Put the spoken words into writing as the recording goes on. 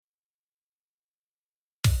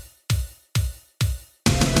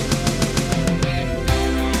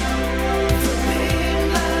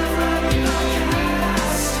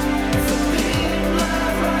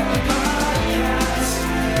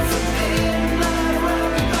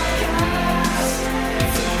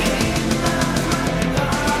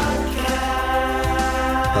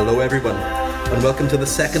Hello everyone, and welcome to the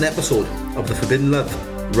second episode of the Forbidden Love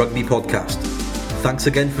Rugby Podcast. Thanks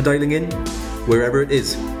again for dialing in, wherever it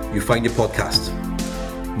is you find your podcasts.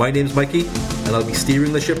 My name's Mikey, and I'll be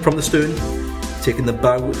steering the ship from the stern, taking the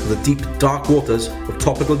bow to the deep, dark waters of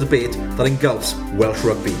topical debate that engulfs Welsh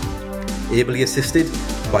rugby. Ably assisted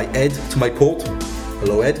by Ed to my port.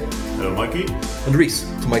 Hello Ed. Hello Mikey. And Reese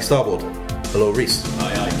to my starboard. Hello Reese.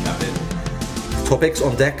 Aye, Captain. The topics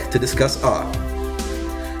on deck to discuss are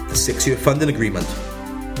the 6-year funding agreement.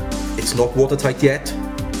 It's not watertight yet,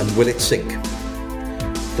 and will it sink?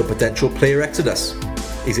 The potential player exodus.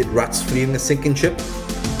 Is it rats fleeing a sinking ship,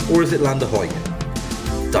 or is it land ahoy?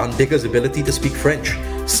 Dan Biggar's ability to speak French.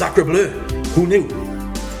 Sacre bleu! Who knew?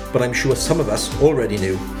 But I'm sure some of us already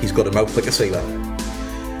knew he's got a mouth like a sailor.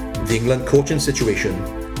 The England coaching situation.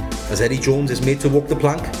 As Eddie Jones is made to walk the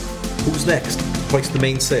plank, who's next to hoist the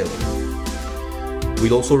mainsail?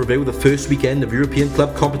 We'll also review the first weekend of European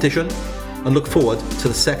club competition and look forward to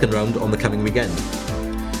the second round on the coming weekend.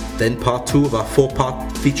 Then part 2 of our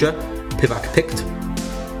 4-part feature, Pivac Picked,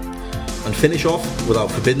 and finish off with our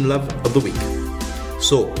Forbidden Love of the Week.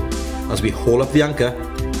 So, as we haul up the anchor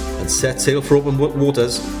and set sail for open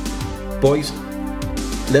waters, boys,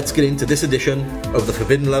 let's get into this edition of the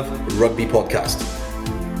Forbidden Love Rugby Podcast.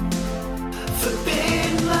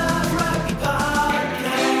 Forbidden Love Rugby Podcast.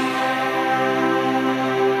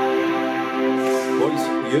 Boys,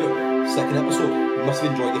 second episode. You must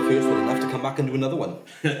have enjoyed the first one enough to come back and do another one.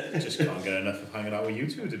 Just can't get enough of hanging out with you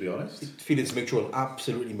two, to be honest. Feelings mutual,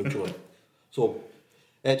 absolutely mutual. So,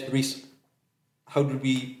 Ed, Reese, how did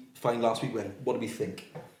we find last week then? What did we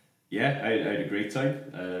think? Yeah, I had a great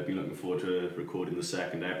time. Been looking forward to recording the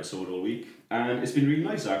second episode all week. And it's been really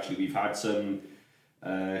nice, actually. We've had some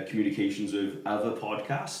communications with other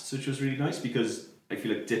podcasts, which was really nice because I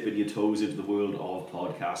feel like dipping your toes into the world of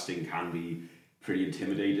podcasting can be pretty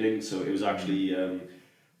intimidating. So it was actually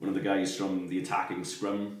one of the guys from the Attacking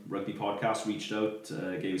Scrum Rugby podcast reached out,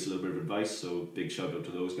 gave us a little bit of advice. So big shout out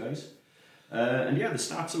to those guys. And yeah, the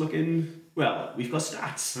stats are looking... Well, we've got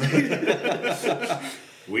stats.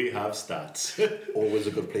 We have stats. Always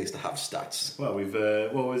a good place to have stats. Well, we've,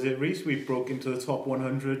 what was it, Reese? We broke into the top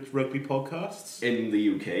 100 rugby podcasts. In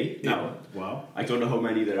the UK. Now, Wow. I don't know how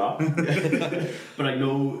many there are. But I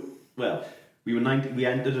know, well, we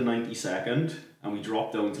entered a 92nd and we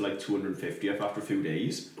dropped down to like 250th after a few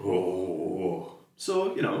days. Oh.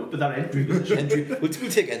 So, you know, but that entry position. We'll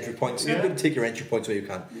take entry points. Yeah. We'll take your entry points where you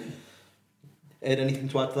can. Ed, anything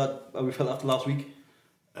to add to that? How we felt after last week?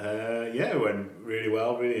 Yeah, it went really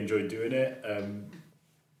well. Really enjoyed doing it.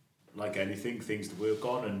 Like anything, things to work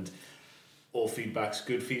on, and all feedback's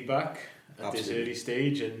good feedback at Absolutely. this early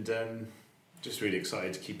stage, and just really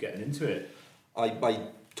excited to keep getting into it. I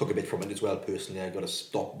took a bit from it as well personally. I got to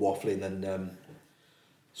stop waffling and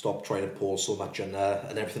stop trying to pause so much and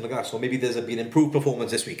everything like that. So maybe there's been improved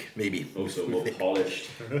performance this week. Maybe Also more polished.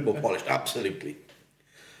 more polished. Absolutely.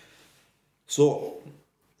 So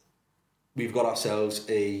we've got ourselves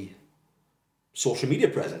a social media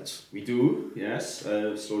presence. We do, yes.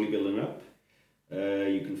 Slowly building up.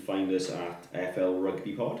 You can find us at FL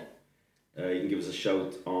Rugby Pod. You can give us a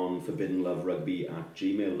shout on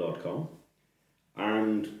forbiddenloverugby@gmail.com.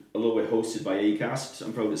 And although we're hosted by Acast,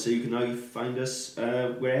 I'm proud to say you can now find us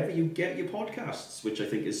wherever you get your podcasts, which I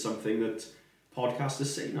think is something that podcasters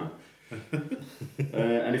say now.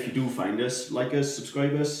 And if you do find us, like us,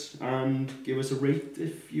 subscribe us, and give us a rate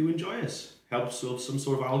if you enjoy us. Helps with some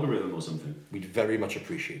sort of algorithm or something. We'd very much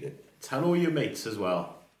appreciate it. Tell all your mates as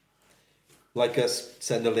well. Like us,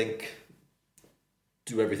 send a link,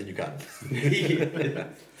 do everything you can.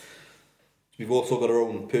 We've also got our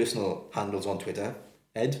own personal handles on Twitter.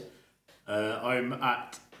 Ed? I'm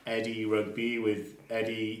at Eddie Rugby with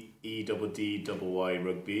Eddie EDDY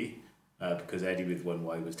Rugby because Eddie with one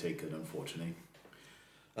Y was taken, unfortunately.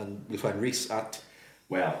 And you'll find Reese at...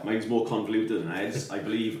 Well, mine's more convoluted than Ed's. I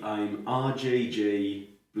believe I'm RJJ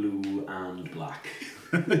Blue and Black.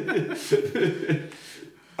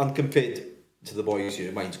 And compared to the boys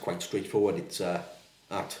here, mine's quite straightforward. It's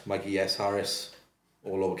at Mikey S. Harris,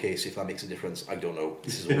 all lowercase, if that makes a difference. I don't know.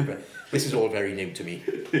 This is all very new to me.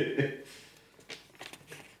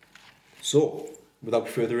 So, without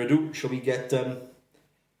further ado, shall we get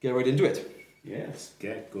right into it? Yes.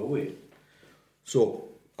 Get going. So,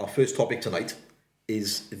 our first topic tonight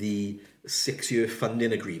is the 6-year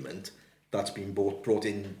funding agreement that's been brought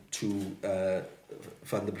in to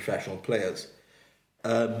fund the professional players.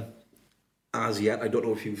 As yet, I don't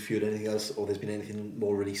know if you've heard anything else or there's been anything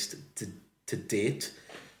more released to date,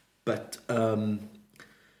 but there's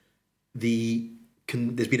been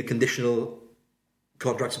a conditional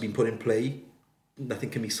contracts have been put in play nothing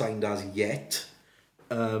can be signed as yet.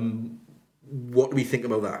 What do we think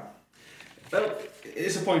about that? Well,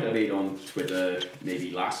 it's a point I made on Twitter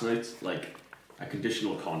maybe last night. Like, a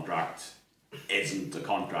conditional contract isn't a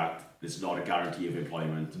contract. It's not a guarantee of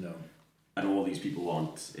employment. No. And all these people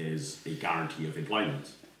want is a guarantee of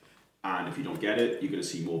employment. And if you don't get it, you're going to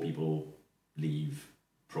see more people leave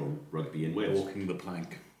pro rugby in Wales. Walking the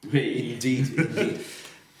plank. Indeed.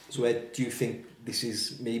 So Ed, do you think this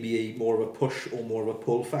is maybe more of a push or more of a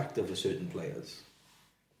pull factor for certain players?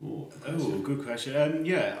 Oh, good question.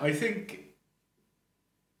 Yeah, I think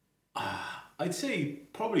I'd say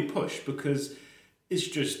probably push, because it's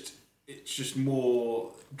just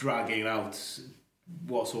more dragging out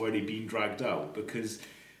what's already been dragged out. Because,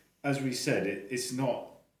 as we said, it's not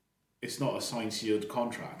a signed sealed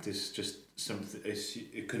contract. It's just something. It's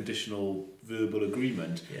a conditional verbal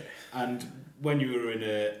agreement. Yeah. And when you're in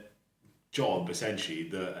a job, essentially,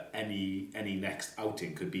 that any next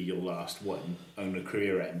outing could be your last one and a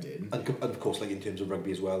career ending. And of course, like in terms of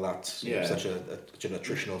rugby as well, that's such an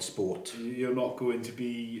attritional sport. You're not going to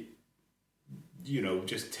be,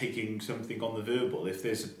 just taking something on the verbal. If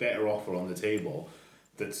there's a better offer on the table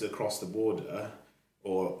that's across the border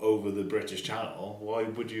or over the British Channel, why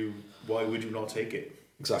would you not take it?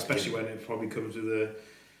 Exactly. Especially when it probably comes with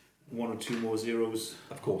one or two more zeros,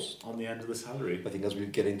 of course, on the end of the salary. I think as we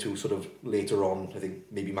get into sort of later on, I think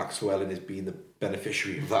maybe Max Llewellyn is being the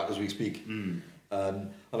beneficiary of that as we speak. And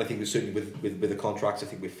I think certainly with the contracts, I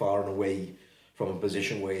think we're far and away from a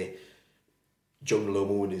position where Joe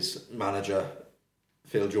Nalomo and his manager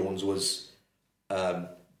Phil Jones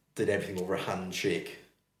did everything over a handshake.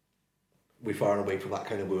 We're far and away from that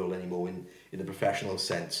kind of world anymore in a professional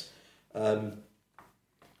sense.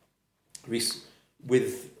 Rhys,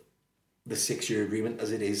 with the 6-year agreement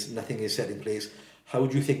as it is, nothing is set in place. How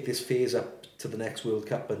do you think this phase up to the next World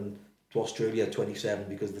Cup and to Australia 27,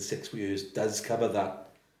 because the 6 years does cover that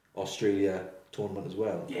Australia tournament as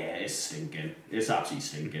well? Yeah, it's stinking. It's absolutely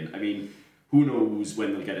stinking. I mean, who knows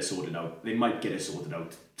when they'll get it sorted out? They might get it sorted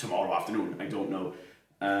out tomorrow afternoon. I don't know.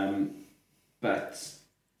 But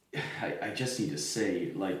I just need to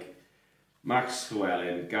say, like, Max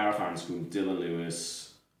Llewellyn, Gareth Anscombe, Dylan Lewis,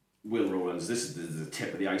 Will Rowlands, this is the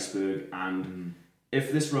tip of the iceberg, and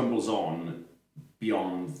if this rumbles on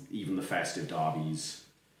beyond even the festive derbies,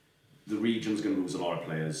 the region's going to lose a lot of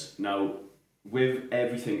players. Now, with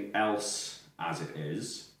everything else as it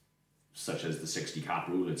is, such as the 60 cap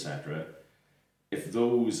rule, etc., if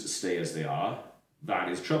those stay as they are, that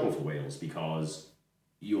is trouble for Wales, because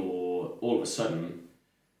all of a sudden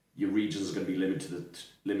your regions are going to be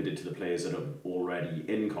limited to the players that are already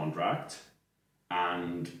in contract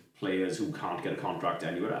and players who can't get a contract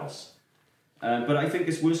anywhere else. But I think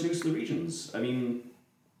it's worse news to the regions. I mean,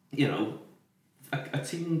 a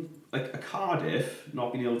team like a Cardiff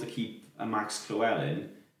not being able to keep a Max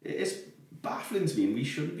Llewellyn, it's baffling to me, and we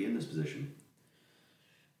shouldn't be in this position.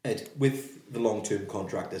 Ed, with the long-term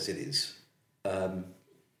contract as it is,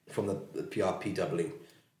 from the PRPW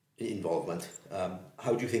involvement,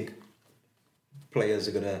 how do you think players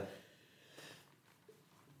are going to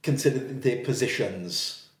consider their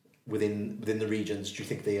positions within the regions? Do you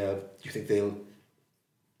think they'll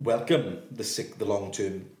welcome the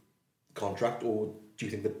long-term contract, or do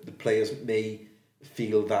you think that the players may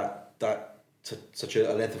feel that such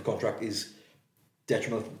a length of contract is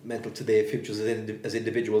detrimental to their futures as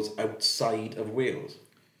individuals outside of Wales?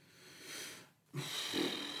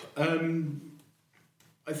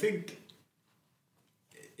 I think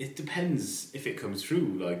it depends if it comes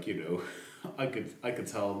through. Like, I could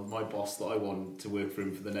tell my boss that I want to work for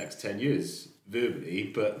him for the next 10 years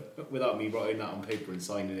verbally, but without me writing that on paper and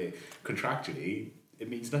signing it contractually, it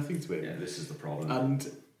means nothing to him. Yeah, this is the problem. And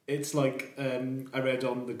it's like, I read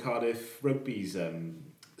on the Cardiff Rugby's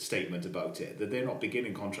statement about it, that they're not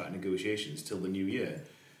beginning contract negotiations till the new year.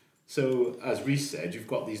 So, as Rhys said, you've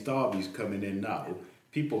got these derbies coming in now,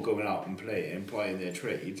 people going out and plying their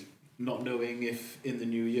trade, not knowing if in the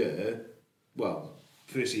new year, well,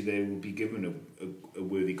 firstly they will be given a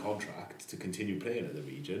worthy contract to continue playing at the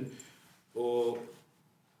region, or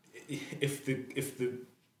if the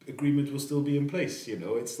agreement will still be in place.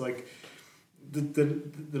 It's like the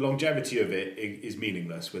longevity of it is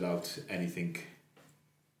meaningless without anything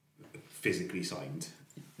physically signed.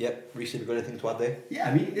 Yep, Rhys, have you got anything to add there? Yeah,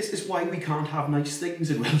 I mean, this is why we can't have nice things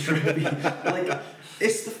in Welsh rugby. Like,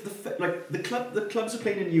 it's the clubs are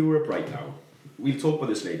playing in Europe right now. We'll talk about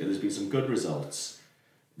this later. There's been some good results.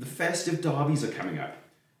 The festive derbies are coming up.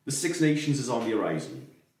 The Six Nations is on the horizon.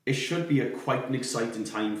 It should be quite an exciting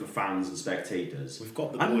time for fans and spectators. We've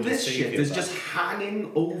got the and this shit is just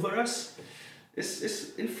hanging over us.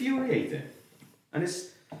 It's infuriating. And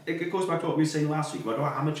it goes back to what we were saying last week about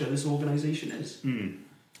how amateur this organisation is.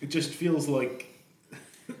 It just feels like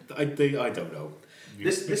I don't know.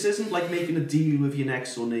 This isn't like making a deal with your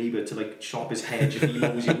next door neighbour to like chop his hedge if he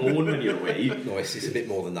mows your lawn when you're away. No, it's a bit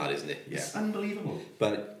more than that, isn't it? Yeah. It's unbelievable.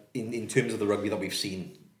 But in terms of the rugby that we've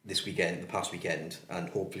seen this weekend, the past weekend, and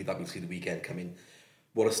hopefully that we'll see the weekend coming,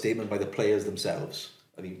 what a statement by the players themselves.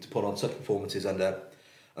 I mean, to put on such performances under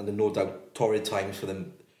no doubt torrid times for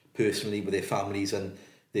them personally, with their families and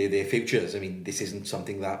their futures. I mean, this isn't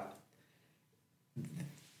something that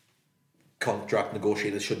contract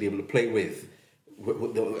negotiators should be able to play with,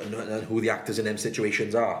 and who the actors in them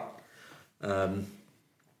situations are.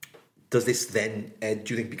 Does this then, Ed,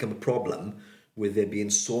 do you think, become a problem with there being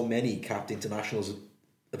so many capped internationals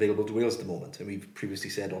available to Wales at the moment? And we've previously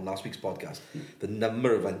said on last week's podcast, the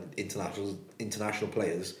number of international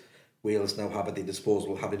players Wales now have at their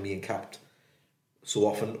disposal, having been capped so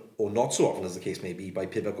often, or not so often as the case may be, by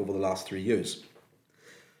Pivot over the last 3 years.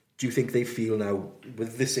 Do you think they feel now,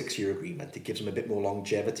 with the 6-year agreement, it gives them a bit more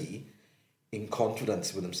longevity in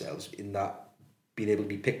confidence with themselves, in that being able to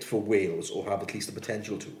be picked for Wales, or have at least the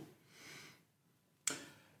potential to?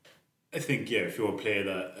 I think, if you're a player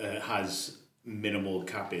that has minimal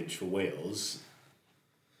cappage for Wales,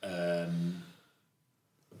 but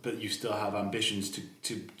you still have ambitions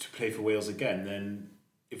to play for Wales again, then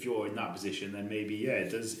if you're in that position, then maybe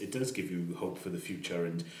it does give you hope for the future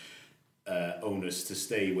and onus to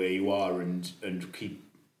stay where you are and keep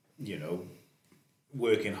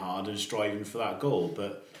working hard and striving for that goal.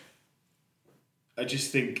 But I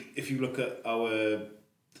just think if you look at our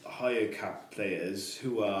higher cap players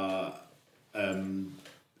who are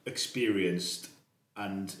experienced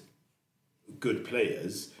and good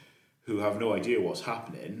players who have no idea what's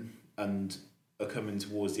happening and are coming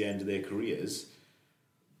towards the end of their careers,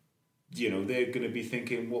 they're going to be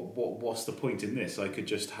thinking, what's the point in this? I could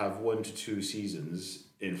just have 1 to 2 seasons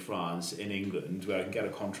in France, in England, where I can get a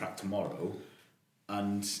contract tomorrow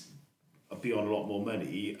and be on a lot more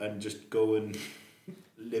money and just go and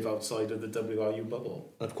live outside of the WRU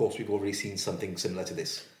bubble. And of course, we've already seen something similar to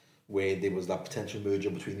this, where there was that potential merger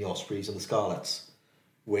between the Ospreys and the Scarlets,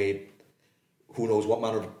 where who knows what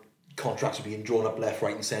manner of contracts were being drawn up left,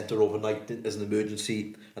 right and centre overnight as an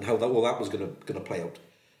emergency, and how that was going to play out.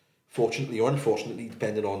 Fortunately or unfortunately,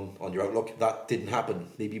 depending on your outlook, that didn't happen.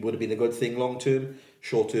 Maybe it would have been a good thing long term.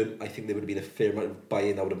 Short term, I think there would have been a fair amount of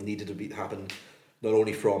buy-in that would have needed to happen, not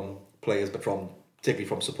only from players but particularly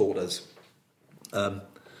from supporters.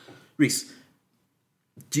 Rhys,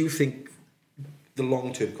 do you think the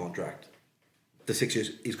long-term contract, the 6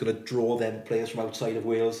 years, is going to draw them players from outside of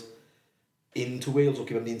Wales into Wales, or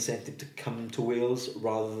give them the incentive to come to Wales,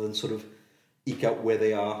 rather than sort of eke out where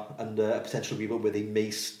they are and a potential agreement where they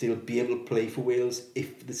may still be able to play for Wales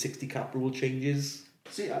if the 60 cap rule changes?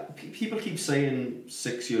 See, people keep saying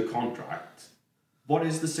 6-year contract. What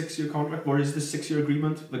is the 6-year contract? What is the 6-year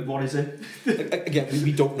agreement? Like, what is it? Again,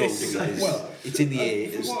 we don't know. It's in the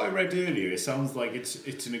air. From what I read earlier, it sounds like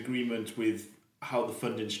it's an agreement with how the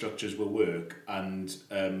funding structures will work and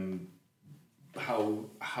how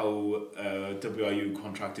WRU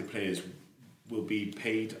contracted players will be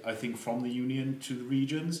paid, I think, from the union to the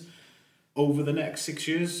regions over the next 6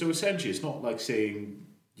 years. So essentially, it's not like saying,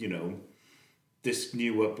 this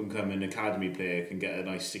new up-and-coming academy player can get a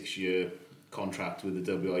nice 6-year contract with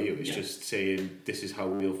the WRU. It's just saying this is how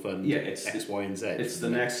we'll fund X, Y, and Z. It's the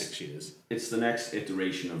next 6 years. It's the next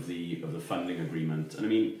iteration of the funding agreement, and I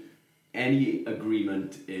mean, any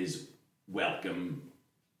agreement is welcome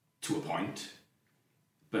to a point,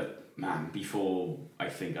 but man, before I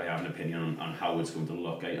think I have an opinion on how it's going to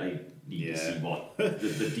look, I need to see what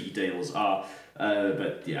the details are.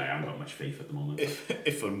 But I haven't got much faith at the moment.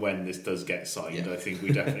 If and when this does get signed, I think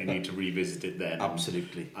we definitely need to revisit it then.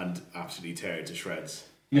 Absolutely. And absolutely tear it to shreds.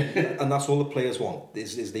 And that's all the players want,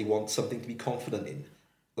 is they want something to be confident in.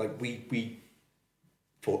 Like we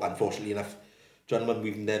unfortunately enough, gentlemen,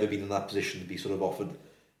 we've never been in that position to be sort of offered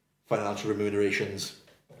financial remunerations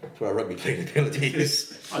for our rugby playing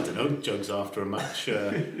abilities. I don't know, jugs after a match.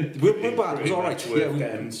 We're bad, it was alright. We're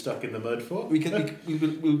getting stuck in the mud for.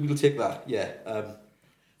 We'll take that, I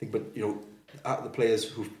think, but the players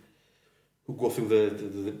who go through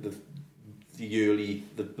the yearly,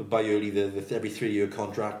 the bi-yearly, the every 3-year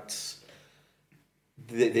contracts,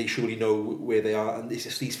 they surely know where they are, and it's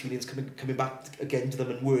just these feelings coming back again to them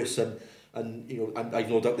and worse, and I've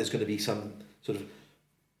no doubt there's going to be some sort of,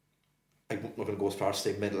 I'm not going to go as far as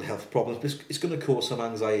saying mental health problems, but it's going to cause some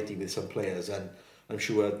anxiety with some players, and I'm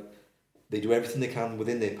sure they do everything they can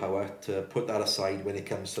within their power to put that aside when it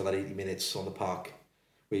comes to that 80 minutes on the park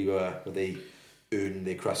where they earn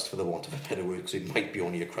their crust, for the want of a better word, because it might be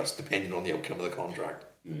only a crust depending on the outcome of the contract.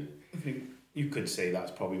 I think you could say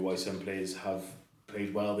that's probably why some players have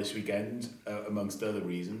played well this weekend, amongst other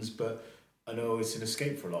reasons, but I know it's an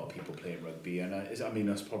escape for a lot of people playing rugby, and I mean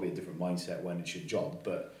that's probably a different mindset when it's your job,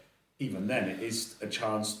 but even then it is a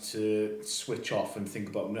chance to switch off and think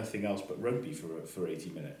about nothing else but rugby for 80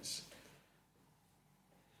 minutes.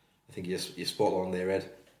 I think you're spot on there, Ed.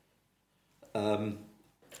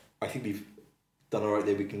 I think we've done all right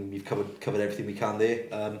there. We've covered everything we can there.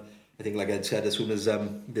 I think, like Ed said, as soon as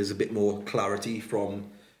there's a bit more clarity from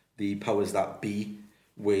the powers that be,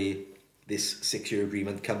 where this 6-year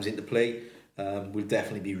agreement comes into play, we'll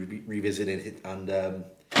definitely be revisiting it and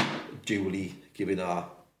duly giving our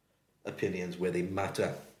opinions where they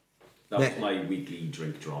matter. That was my weekly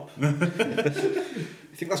drink drop. I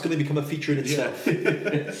think that's going to become a feature in itself.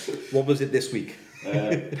 Yeah. What was it this week?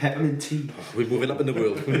 Peppermint tea. We're moving up in the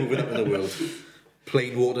world.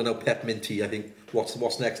 Plain water, now peppermint tea. I think.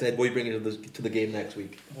 What's next, Ed? What are you bringing to the game next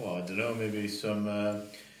week? Well, I don't know. Maybe some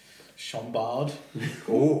Chambard.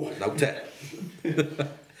 Oh, now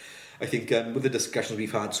I think with the discussions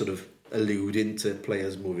we've had, sort of alluding to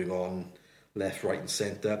players moving on left, right, and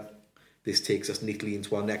centre, this takes us neatly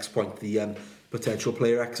into our next point: the potential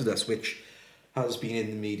player exodus, which has been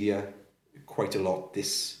in the media quite a lot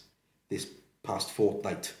this past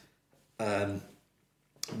fortnight,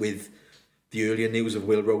 with the earlier news of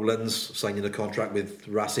Will Rowlands signing a contract with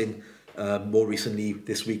Racing, more recently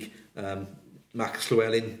this week, Max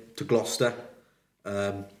Llewellyn to Gloucester,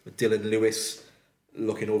 Dylan Lewis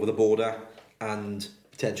looking over the border, and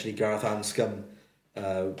potentially Gareth Anscombe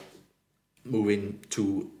moving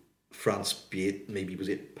to France, be it maybe was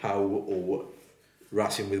it Pau or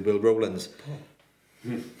Racing with Will Rowlands.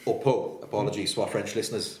 Or Pau, apologies to our French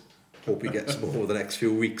listeners. Hope we get some more over the next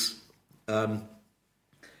few weeks.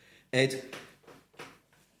 Ed,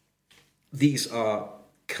 these are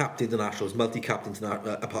capped internationals, multi-capped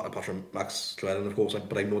internationals, apart from Max Llewellyn, of course,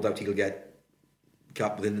 but I have no doubt he'll get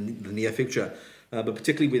capped within the near future. But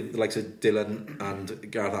particularly with the likes of Dylan and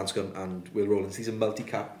Gareth Anscombe and Will Rowlands, these are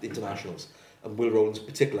multi-capped internationals. And Will Rowlands in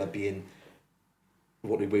particular being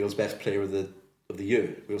what Wales' best player of the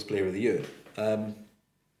year, Wales Player of the Year.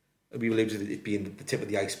 We will alluded to it being the tip of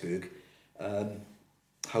the iceberg.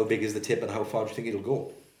 How big is the tip, and how far do you think it'll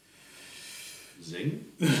go? Zing.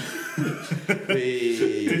 This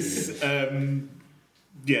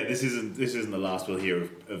isn't the last we'll hear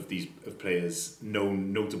of players,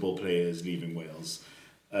 notable players leaving Wales.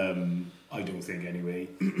 I don't think anyway.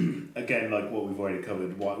 Again, like what we've already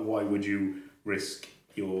covered, why would you risk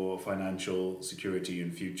your financial security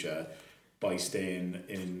and future by staying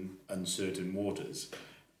in uncertain waters?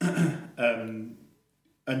 And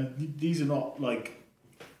these are not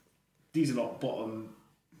bottom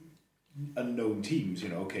unknown teams, you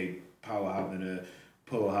know. Okay, Pau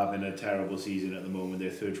having a terrible season at the moment.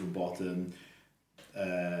 They're third from bottom.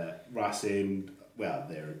 Racing, well,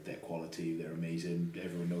 their quality, they're amazing.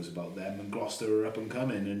 Everyone knows about them. And Gloucester are up and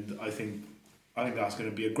coming. And I think that's going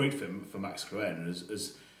to be a great fit for Max Llewellyn.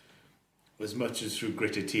 As much as through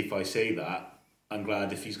gritted teeth I say that, I'm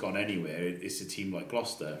glad if he's gone anywhere, it's a team like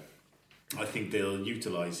Gloucester. I think they'll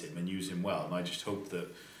utilise him and use him well. And I just hope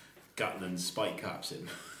that Gatland spike caps him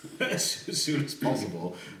as soon as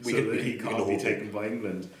possible so that he can't be taken by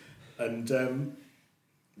England. And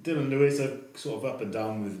Dylan Lewis, I'm sort of up and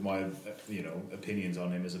down with my opinions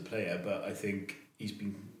on him as a player, but I think he's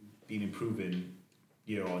been improving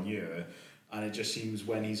year on year, and it just seems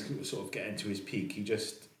when he's sort of getting to his peak, he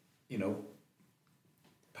just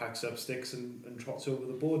packs up sticks and trots over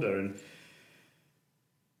the border. And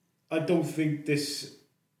I don't think this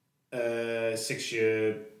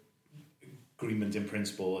 6-year agreement in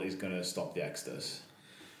principle is going to stop the exodus.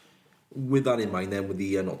 With that in mind, then, with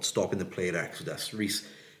the not stopping the player exodus, Reece,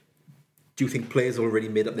 do you think players have already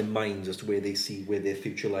made up their minds as to where they see where their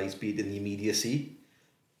future lies, be it in the immediacy,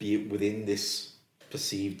 be it within this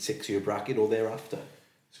perceived 6-year bracket or thereafter?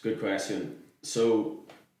 It's a good question. So,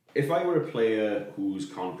 if I were a player whose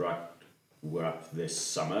contract were up this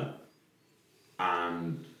summer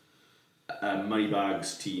and a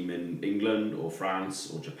Moneybags team in England or France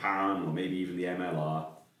or Japan or maybe even the MLR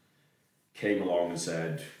came along and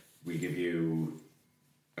said, we give you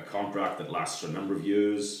a contract that lasts for a number of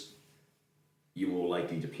years, you're more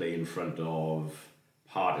likely to play in front of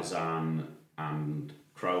partisan and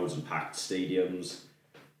crowds and packed stadiums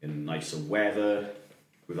in nicer weather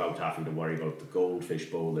without having to worry about the goldfish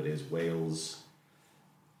bowl that is Wales,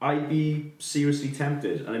 I'd be seriously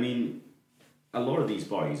tempted. And I mean, a lot of these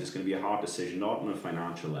boys, it's going to be a hard decision, not on a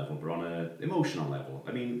financial level, but on an emotional level.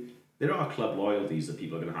 I mean, there are club loyalties that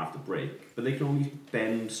people are going to have to break, but they can only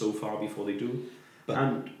bend so far before they do.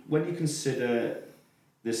 And when you consider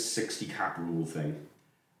this 60 cap rule thing,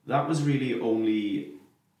 that was really only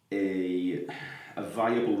a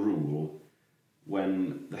viable rule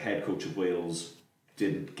when the head coach of Wales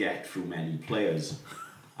didn't get through many players.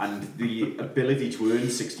 And the ability to earn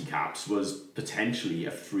 60 caps was potentially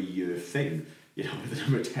a 3-year thing, you know, with the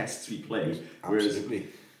number of tests we played. Absolutely.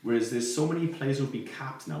 Whereas there's so many players who've been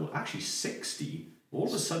capped now, actually 60, all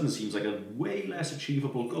of a sudden seems like a way less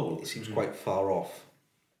achievable goal. It seems quite far off.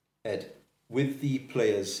 Ed, with the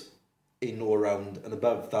players in or around and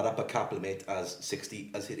above that upper cap limit as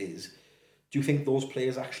 60 as it is, do you think those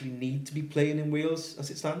players actually need to be playing in Wales as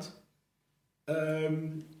it stands?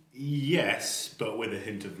 Yes, but with a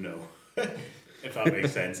hint of no, if that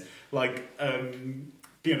makes sense. Like,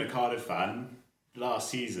 being a Cardiff fan, last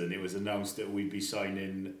season it was announced that we'd be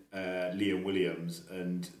signing Liam Williams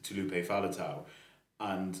and Tulupe Faletau,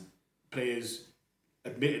 and players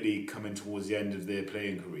admittedly coming towards the end of their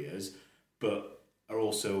playing careers, but are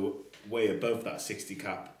also way above that 60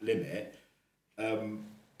 cap limit,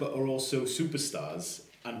 but are also superstars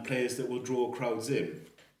and players that will draw crowds in.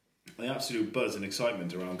 The absolute buzz and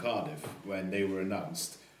excitement around Cardiff when they were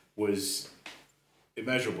announced was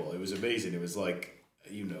immeasurable. It was amazing. It was like,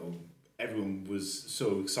 you know, everyone was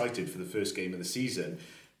so excited for the first game of the season.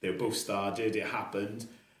 They were both started, it happened,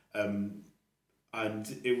 and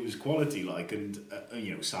it was quality like. And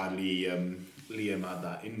you know, sadly, Liam had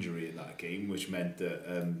that injury in that game, which meant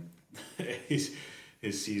that his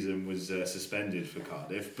season was suspended for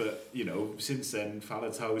Cardiff. But you know, since then,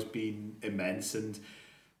 Faletau has been immense. And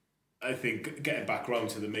I think getting back around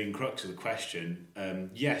to the main crux of the question,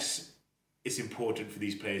 yes, it's important for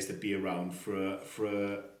these players to be around for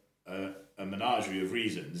a menagerie of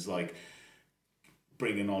reasons, like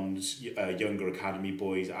bringing on younger academy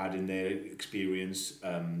boys, adding their experience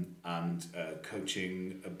and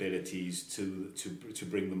coaching abilities to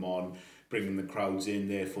bring them on, bringing the crowds in,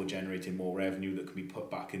 therefore generating more revenue that can be put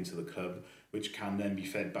back into the club, which can then be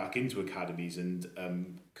fed back into academies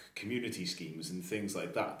and community schemes and things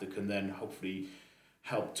like that can then hopefully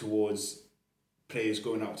help towards players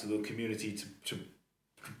going out to the community to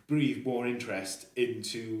breathe more interest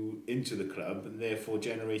into the club, and therefore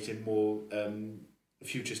generating more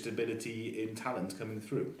future stability in talent coming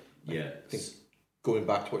through. Yeah. I think going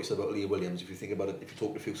back to what you said about Leah Williams, if you think about it, if you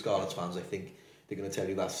talk to a few Scarlets fans, I think they're going to tell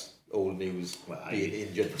you that's old news, being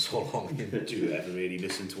injured for so long. Do you ever really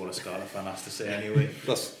listen to what a Scarlet fan has to say anyway?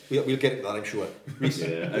 Plus, we'll get into that, I'm sure.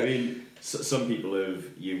 Yeah, I mean, some people have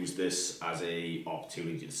used this as a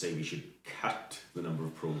opportunity to say we should cut the number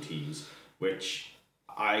of pro teams, which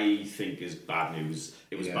I think is bad news.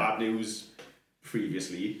 It was bad news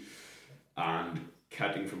previously, and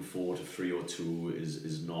cutting from 4 to 3 or 2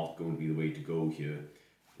 is not going to be the way to go here.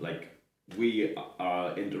 Like, we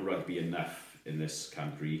are into rugby enough in this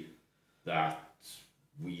country that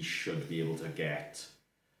we should be able to get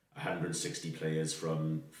 160 players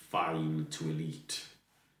from fine to elite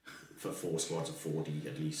for 4 squads of 40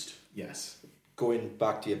 at least. Yes. Going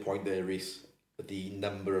back to your point there, Rhys, the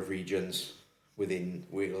number of regions within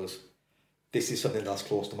Wales, this is something that's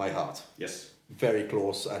close to my heart. Yes. Very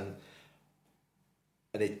close, and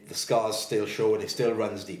the scars still show, and it still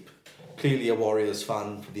runs deep. Clearly a Warriors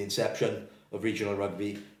fan from the inception of regional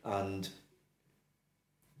rugby, and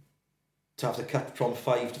to have to cut from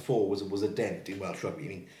 5 to 4 was a dent in Welsh rugby. I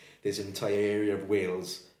mean, there's an entire area of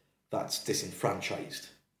Wales that's disenfranchised,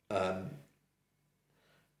 and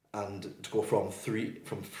to go from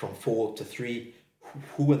 4 to 3,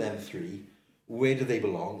 who are them 3? Where do they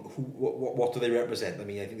belong? What do they represent? I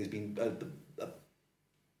mean, I think there's been a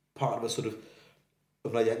part of a sort of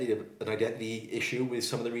an identity issue with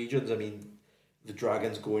some of the regions. I mean, the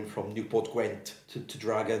Dragons going from Newport Gwent to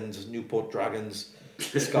Dragons, Newport Dragons,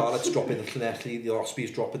 the Scarlets dropping the Llanelli, the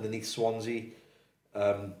Ospreys dropping the Swansea,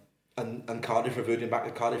 and Cardiff reverting back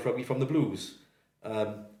to Cardiff Rugby from the Blues.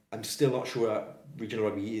 I'm still not sure regional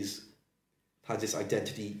rugby has this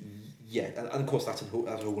identity yet, and of course that's a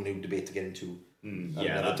whole new debate to get into.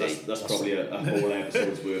 That's probably a whole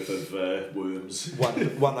episode's worth of worms.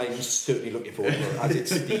 One I'm certainly looking forward to, as it's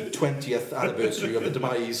the 20th anniversary of the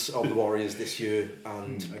demise of the Warriors this year,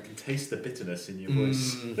 and I can taste the bitterness in your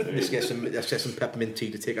voice. Let's get some peppermint tea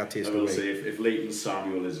to take that taste I will away. say, if Leighton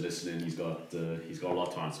Samuel is listening, he's got a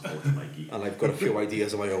lot to answer for to Mikey. And I've got a few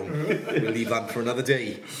ideas of my own. We'll leave that for another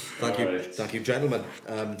day. Thank you, gentlemen.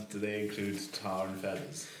 Do they include tar and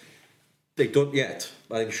feathers? They don't yet,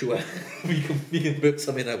 but I'm sure we can work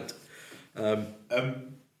something out.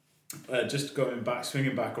 Just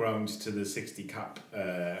swinging back around to the 60 cap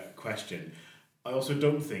question. I also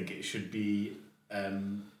don't think it should be a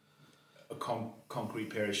concrete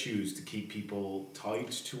pair of shoes to keep people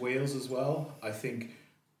tied to Wales as well. I think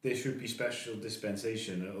there should be special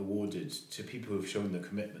dispensation awarded to people who have shown the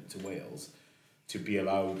commitment to Wales to be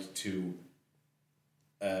allowed to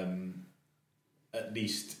at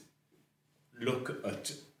least look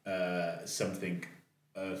at something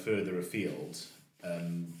further afield,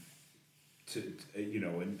 to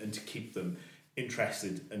and to keep them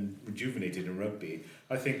interested and rejuvenated in rugby.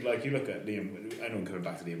 I think, like, you look at Liam. I know I'm coming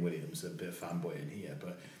back to Liam Williams, a bit of fanboy in here,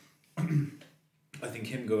 but I think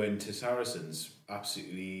him going to Saracens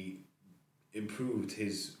absolutely improved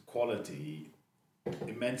his quality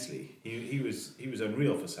immensely. He was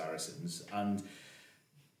unreal for Saracens, and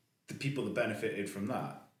the people that benefited from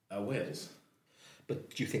that are Wales. But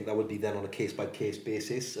do you think that would be then on a case-by-case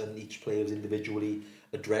basis and each player is individually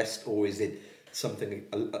addressed, or is it something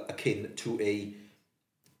akin to a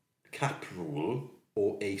cap rule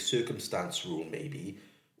or a circumstance rule maybe,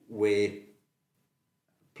 where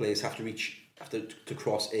players have to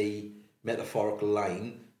cross a metaphorical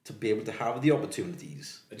line to be able to have the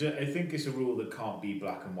opportunities? I think it's a rule that can't be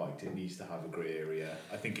black and white. It needs to have a grey area.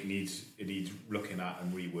 I think it needs looking at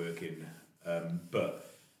and reworking. But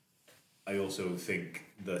I also think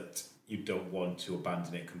that you don't want to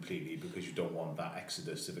abandon it completely because you don't want that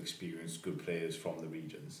exodus of experienced good players from the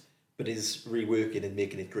regions. But is reworking and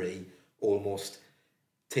making it grey almost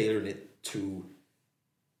tailoring it to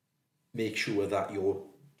make sure that your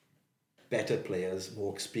better players,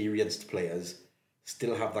 more experienced players,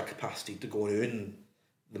 still have that capacity to go and earn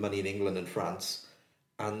the money in England and France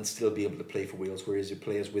and still be able to play for Wales, whereas your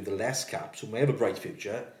players with the less caps, who may have a bright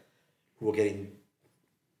future, who are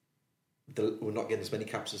not getting as many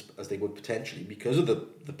caps as they would potentially because of the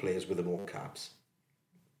players with the more caps.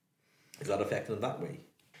 Is that affecting them that way?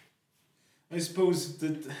 I suppose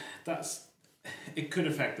that's it could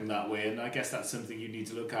affect them that way, and I guess that's something you need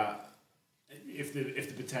to look at if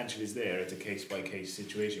the potential is there. It's a case-by-case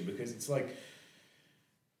situation, because it's like,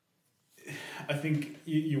 I think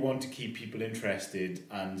you want to keep people interested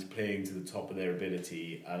and playing to the top of their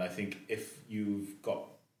ability, and I think if you've got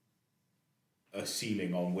a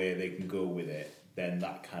ceiling on where they can go with it, then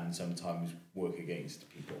that can sometimes work against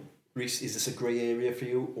people. Reece, is this a grey area for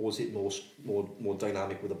you, or is it more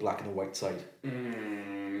dynamic with a black and a white side?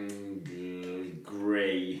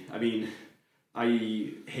 Grey. I mean,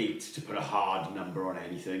 I hate to put a hard number on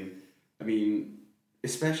anything. I mean,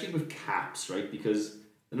 especially with caps, right? Because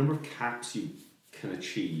the number of caps you can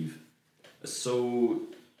achieve are so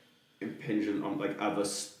impingent on like other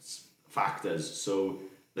factors. So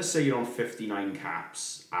let's say you're on 59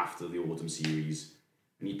 caps after the autumn series,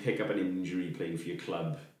 and you pick up an injury playing for your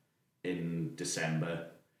club in December,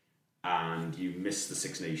 and you miss the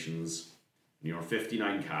Six Nations, and you're on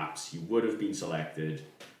 59 caps, you would have been selected,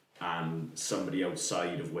 and somebody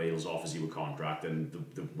outside of Wales offers you a contract, and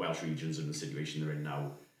the Welsh regions are in the situation they're in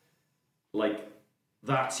now. Like,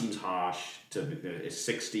 that seems harsh to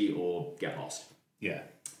 60 or get lost. Yeah.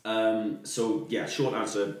 So, yeah, short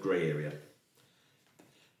answer, grey area.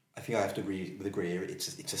 I think I have to agree with the grey area.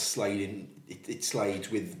 It's a sliding. It slides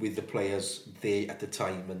with the players there at the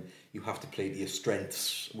time, and you have to play to your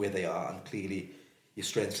strengths where they are, and clearly your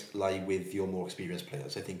strengths lie with your more experienced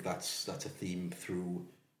players. I think that's a theme through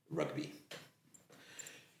rugby.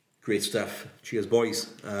 Great stuff. Cheers,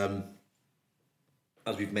 boys.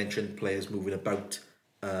 As we've mentioned, players moving about.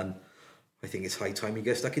 I think it's high time he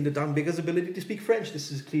gets stuck into Dan Biggar's ability to speak French.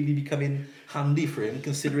 This is clearly becoming handy for him,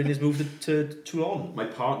 considering his move to Toulon. My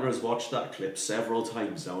partner has watched that clip several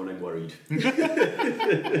times now, and I'm worried. I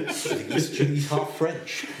think he's half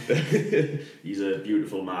French. He's a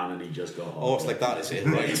beautiful man, and he just got home. Oh, it's like that, is it?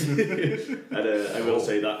 Right. And I will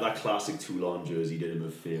say that classic Toulon jersey did him a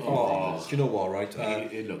favour. Oh, do you know what, right?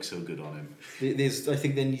 It looks so good on him. I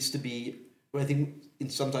think there needs to be... I think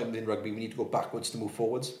sometimes in rugby we need to go backwards to move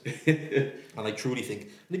forwards. And I truly think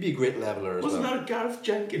it'd be a great leveller as Wasn't well. that a Gareth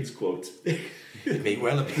Jenkins quote? It may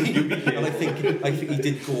well have been. And I think he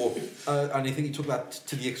did go, and I think he took that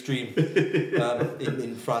to the extreme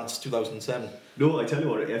in France 2007. No, I tell you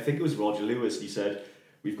what, I think it was Roger Lewis. He said,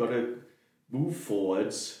 we've got to move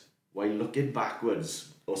forwards while looking backwards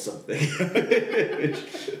or something.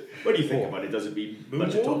 What do you think about it? Does it mean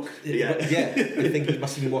much talk? Yeah. I think he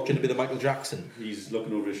must have been watching a bit of Michael Jackson. He's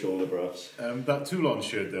looking over his shoulder, perhaps. That Toulon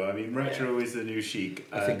shirt, though, I mean, retro is the new chic.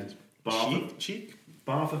 I think Chic?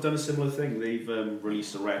 Bath have done a similar thing. They've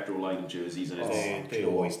released a retro line of jerseys, and They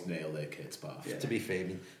always nail their kits, Bath. To be fair, I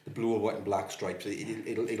mean, the blue, white and black stripes,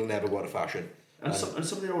 it'll never go out of fashion. And some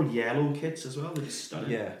of their old yellow kits as well. They're just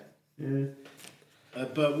stunning. Yeah.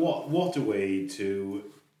 But what a way to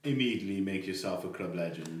immediately make yourself a club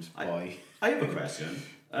legend by... I have a question.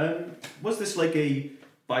 Was this like a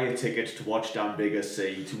buy a ticket to watch Dan Biggar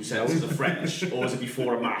say 2 sentences of French, or was it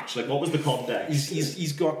before a match? Like, what was the context?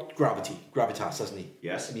 He's got gravitas, hasn't he?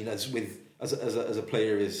 Yes. I mean, as a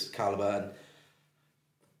player of his calibre,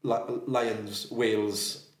 and Lions,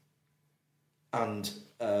 Wales, and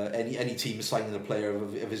any team signing a player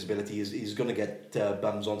of his ability is going to get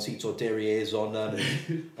bums on seats or derrieres on.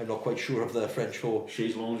 I'm not quite sure of the French for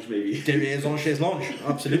chaise longue, maybe. Derrieres on chaise longue,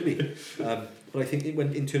 absolutely. But I think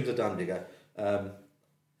in terms of Dan Biggar,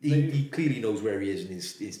 he clearly knows where he is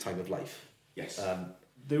in his time of life. Yes.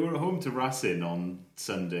 They were at home to Racing on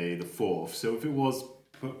Sunday the 4th, so if it was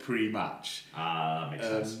pre-match, that makes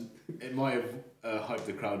sense. It might have hyped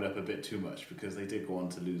the crowd up a bit too much, because they did go on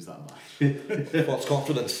to lose that match. False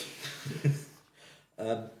confidence.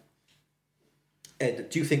 Ed,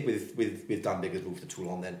 do you think with Dan Biggar's move to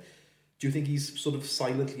Toulon then, do you think he's sort of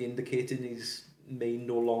silently indicating he may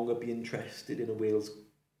no longer be interested in a Wales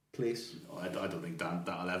place? I don't think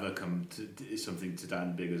that'll ever come to something to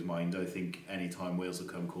Dan Biggar's mind. I think any time Wales will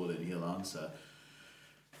come calling, he'll answer.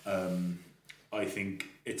 I think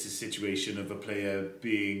it's a situation of a player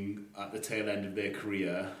being at the tail end of their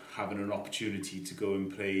career, having an opportunity to go and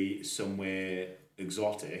play somewhere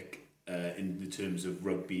exotic in the terms of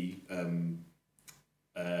rugby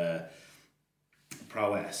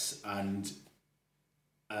prowess, and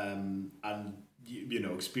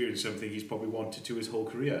experience something he's probably wanted to his whole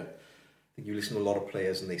career. I think you listen to a lot of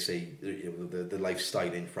players and they say the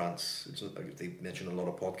lifestyle in France. They mention a lot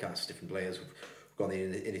of podcasts, different players who've gone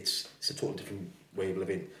in, and it's a total different way of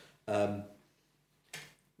living.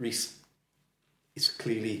 Reece, it's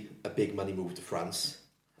clearly a big money move to France.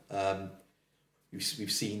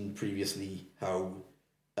 We've seen previously how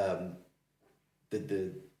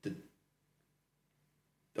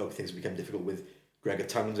things become difficult with Gregor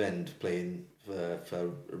Townsend playing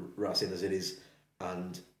for Racing as it is,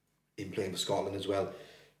 and him playing for Scotland as well.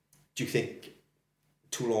 Do you think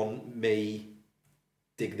Toulon may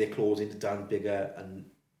dig their claws into Dan Biggar and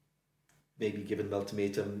maybe give an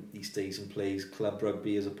ultimatum he stays and plays club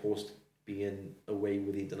rugby as opposed to being away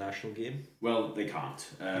with the international game? Well, they can't.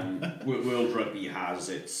 World Rugby has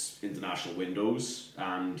its international windows,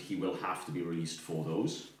 and he will have to be released for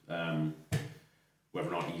those. Whether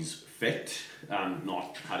or not he's fit and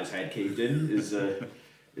not had his head caved in is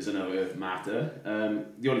another matter.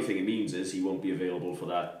 The only thing it means is he won't be available for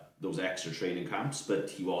those extra training camps, but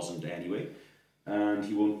he wasn't anyway. And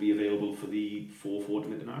he won't be available for the Four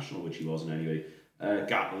Fortune International, which he wasn't anyway.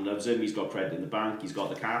 Gatland loves him, he's got credit in the bank, he's got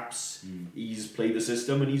the caps, he's played the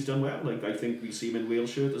system and he's done well. Like, I think we'll see him in Wales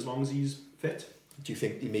shirt as long as he's fit. Do you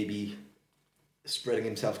think he may be spreading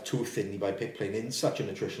himself too thinly by playing in such a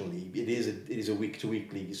nutritional league? It is a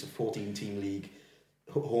week-to-week league, it's a 14-team league,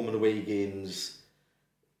 home and away games.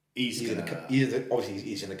 He's in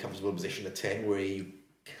a comfortable position at 10 where he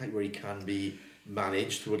can be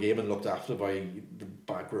managed through a game and looked after by the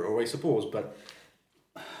back row, I suppose. But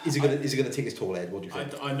is he going to take his toll, Ed? What do you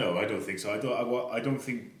think? I don't think so. I don't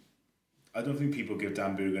think people give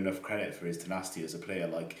Dan Biggar enough credit for his tenacity as a player.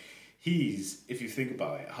 Like, he's, if you think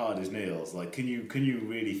about it, hard as nails. Like, can you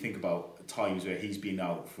really think about times where he's been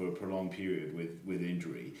out for a prolonged period with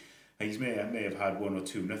injury? And he may have had one or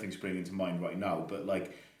two. Nothing's springing to mind right now, but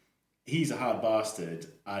like, he's a hard bastard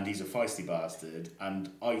and he's a feisty bastard, and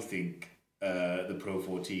I think the Pro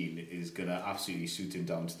 14 is gonna absolutely suit him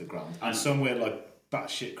down to the ground. And somewhere like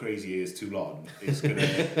batshit crazy is Toulon is gonna,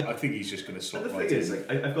 I think he's just gonna slot right in. The thing is, like,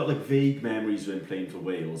 I've got like vague memories of him playing for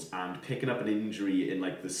Wales and picking up an injury in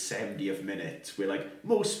like the 70th minute, where like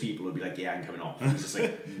most people would be like, "Yeah, I'm coming off." He's just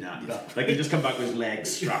like, "Nah." Like, he just come back with his legs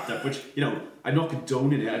strapped up, which, you know, I'm not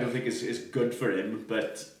condoning it. I don't think is good for him,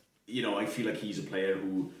 but you know, I feel like he's a player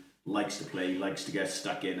who likes to play, likes to get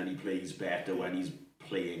stuck in, and he plays better when he's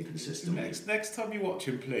playing consistently. Next time you watch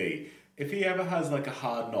him play, if he ever has like a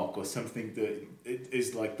hard knock or something that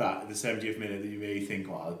is like that at the 70th minute that you may think,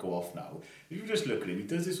 "Oh, I'll go off now," if you just look at him, he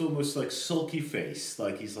does this almost like sulky face,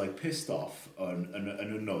 like he's like pissed off and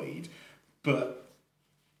annoyed, but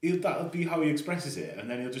that'll be how he expresses it, and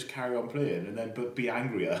then he'll just carry on playing and then be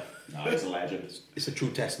angrier. No, he's a legend. It's a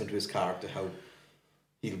true testament to his character, how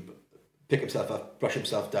he'll pick himself up, brush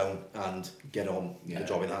himself down, and get on the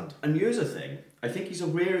job in hand. And here's the thing, I think he's a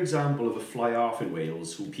rare example of a fly-half in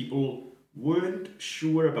Wales who people weren't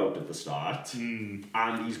sure about at the start, and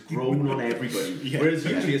he's grown on everybody. Whereas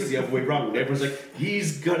usually it's the other way round. Everyone's like,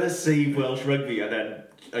 he's gonna save Welsh rugby, and then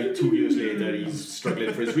like 2 years later he's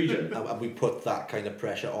struggling for his region. And we put that kind of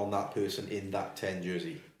pressure on that person in that 10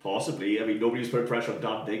 jersey. Possibly. I mean, nobody's put pressure on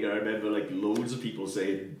Dan Bigger. I remember like loads of people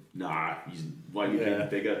saying, "Nah, why are you being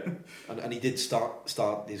bigger?" And he did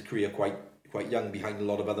start his career quite young, behind a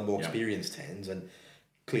lot of other more experienced tens, and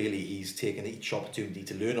clearly he's taken each opportunity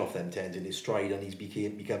to learn off them tens in his stride, and he's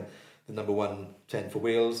become the number 1 10 for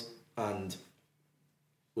Wales, and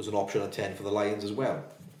was an option at 10 for the Lions as well.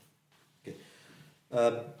 Okay.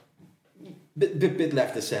 Bit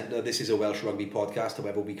left of centre. This is a Welsh rugby podcast,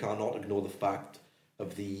 however, we cannot ignore the fact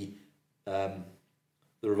of the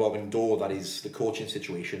revolving door that is the coaching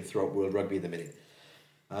situation throughout world rugby at the minute.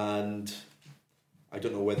 And I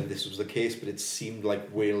don't know whether this was the case, but it seemed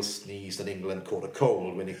like Wales sneezed and England caught a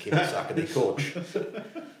cold when it came to sacking their coach.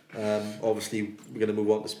 Obviously, we're going to move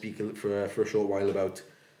on to speak for a short while about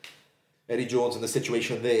Eddie Jones and the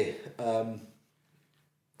situation there.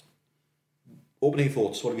 Opening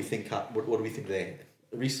thoughts. What do we think? What do we think there,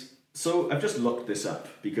 Reese? So I've just looked this up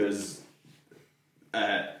because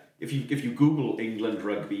if you Google England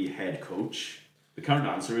rugby head coach, the current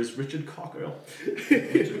answer is Richard Cockerell.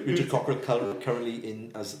 Richard Cockerell currently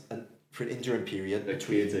in for an interim period. A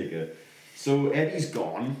caretaker. So Eddie's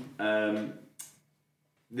gone.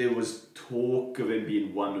 There was talk of him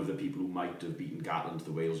being one of the people who might have beaten Gatland to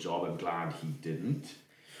the Wales job. I'm glad he didn't.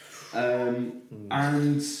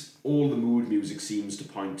 And all the mood music seems to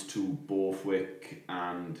point to Borthwick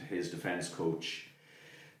and his defence coach.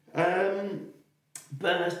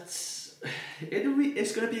 But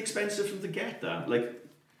it's going to be expensive for them to get that. Like,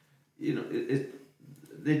 you know,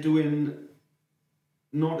 they're doing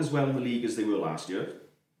not as well in the league as they were last year.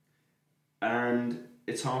 And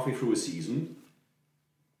it's halfway through a season.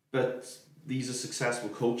 But these are successful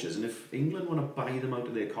coaches. And if England want to buy them out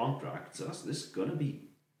of their contracts, this is going to be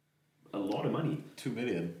a lot of money. 2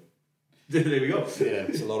 million. There we go. Yeah,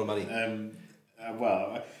 it's a lot of money.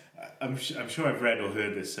 Well, I'm sure I've read or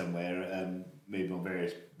heard this somewhere, maybe on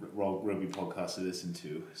various rugby podcasts to listen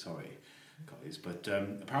to. Sorry, guys, but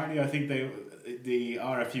apparently I think the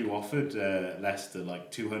RFU offered Leicester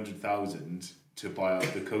like 200,000 to buy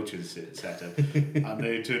out the coaching setup, and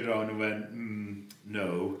they turned around and went,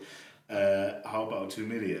 no. How about 2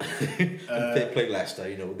 million? They play Leicester.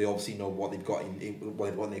 You know, they obviously know what they've got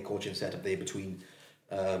in their coaching setup there between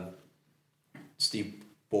Steve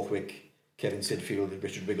Borthwick, Kevin Sidfield,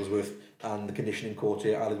 Richard Wigglesworth, and the conditioning coach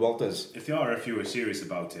here, Aled Walters. If the RFU are serious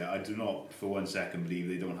about it, I do not for 1 second believe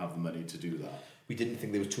they don't have the money to do that. We didn't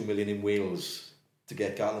think there was 2 million in Wales to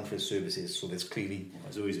get Gatland for his services, so there's clearly... Well,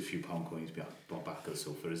 there's always a few pound coins brought back at the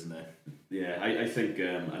sofa, isn't there? Yeah, I think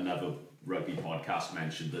another rugby podcast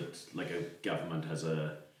mentioned that like a government has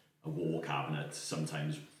a war cabinet.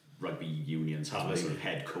 Sometimes rugby unions have a sort of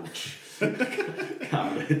head coach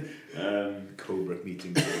cabinet. Cobra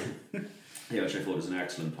meeting. Yeah, which I thought was an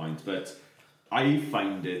excellent point. But I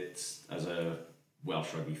find it, as a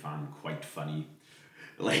Welsh rugby fan, quite funny.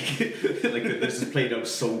 Like this is played out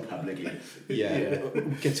so publicly. Yeah.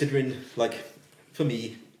 Considering, like, for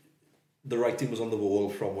me, the writing was on the wall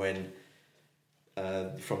from when...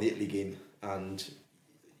 from the Italy game, and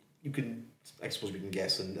I suppose we can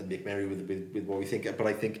guess and make merry with what we think, but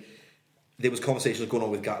I think there was conversations going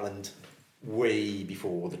on with Gatland way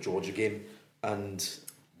before the Georgia game, and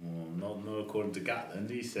not according to Gatland.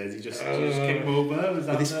 He says he just came over, was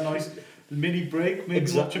having a nice mini break, maybe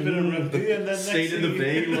watch a bit of rugby, and then stayed in the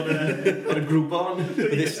bay on a group on.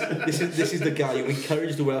 But this is the guy who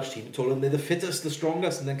encouraged the Welsh team, told them they're the fittest, the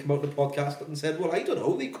strongest, and then come out to the podcast and said, well, I don't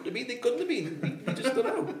know, they could have been, they couldn't have been, we just don't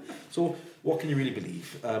know. So what can you really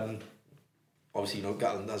believe? Obviously, you know,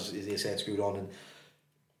 Gatland has his head screwed on and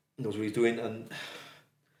knows what he's doing, and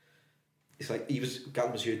it's like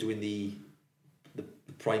Gatland was here doing the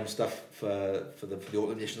prime stuff for the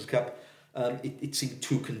Autumn Nations Cup. It seemed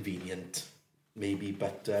too convenient, maybe,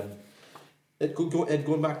 but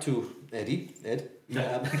going back to Ed.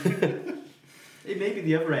 Maybe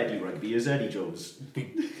the other Eddie rugby is Eddie Jones.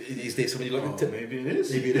 Is there somebody looking to? Maybe it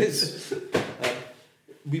is. Maybe it is.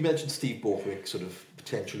 We mentioned Steve Borthwick sort of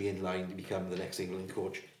potentially in line to become the next England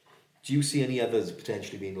coach. Do you see any others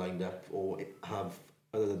potentially being lined up, or have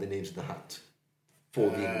other than the names in the hat for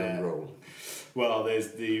the England role? Well,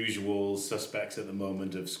 there's the usual suspects at the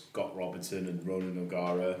moment of Scott Robertson and Ronan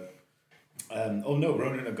O'Gara.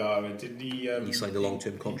 Ronan O'Gara, didn't he... he signed a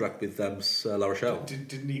long-term contract with La Rochelle.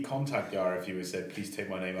 Didn't he contact the RFU and said, please take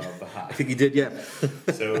my name out of the hat? I think he did, yeah.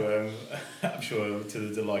 So I'm sure to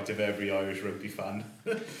the delight of every Irish rugby fan.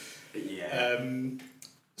 Yeah.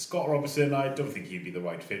 Scott Robertson, I don't think he'd be the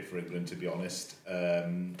right fit for England, to be honest.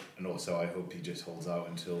 And also, I hope he just holds out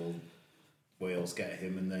until Wales get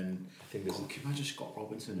him, and then... can you imagine Scott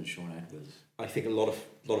Robinson and Sean Edwards? I think a lot of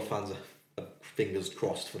fans are fingers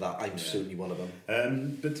crossed for that. I'm certainly one of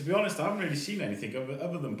them. But to be honest, I haven't really seen anything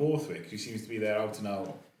other than Borthwick, who seems to be their out and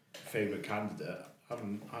out favourite candidate. I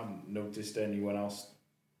haven't noticed anyone else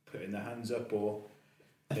putting their hands up or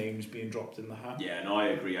names being dropped in the hat. Yeah, no, I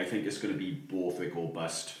agree. I think it's going to be Borthwick or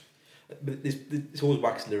bust. But it's always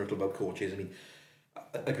waxed lyrical about coaches. I mean,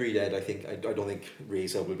 agreed, Ed. I don't think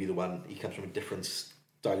Reza will be the one. He comes from a different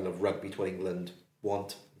style of rugby to what England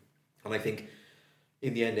want, and I think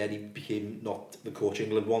in the end, Ed, he became not the coach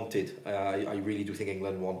England wanted. I really do think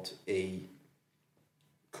England want a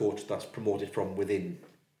coach that's promoted from within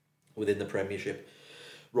the Premiership.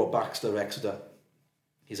 Rob Baxter, Exeter,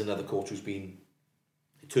 he's another coach who's been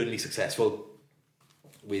eternally successful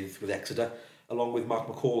with Exeter, along with Mark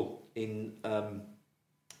McCall in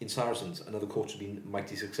Saracens, another coach who's been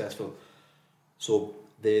mighty successful. So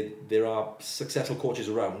there are successful coaches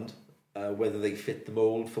around. Whether they fit the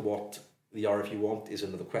mould for what the RFU want is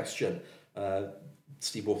another question.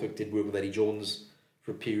 Steve Borthwick did work with Eddie Jones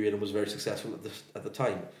for a period and was very successful at the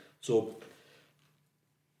time. So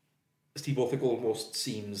Steve Borthwick almost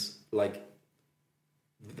seems like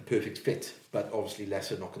the perfect fit, but obviously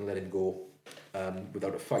Leicester not going to let him go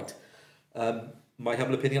without a fight. My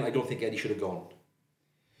humble opinion, I don't think Eddie should have gone.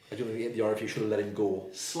 I don't think the RFU should have let him go.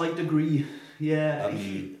 Slight degree, yeah.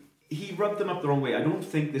 He rubbed them up the wrong way. I don't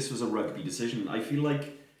think this was a rugby decision. I feel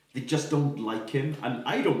like they just don't like him, and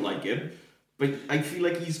I don't like him. But I feel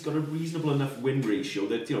like he's got a reasonable enough win ratio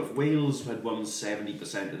that, you know, if Wales had won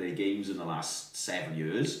 70% of their games in the last 7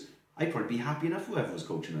 years, I'd probably be happy enough whoever was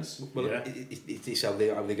coaching us. Well, yeah. It's how they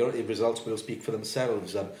got the results will speak for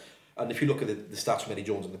themselves. And if you look at the stats from Eddie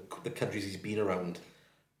Jones and the countries he's been around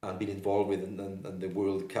and been involved with, and the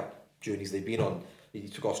World Cup journeys they've been on, he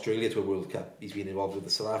took Australia to a World Cup. He's been involved with the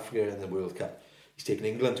South Africa in the World Cup. He's taken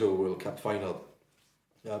England to a World Cup final,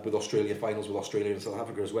 with Australia finals with Australia and South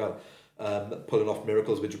Africa as well. Pulling off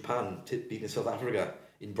miracles with Japan, beating South Africa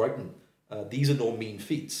in Brighton. These are no mean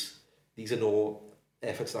feats. These are no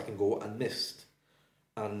efforts that can go unmissed.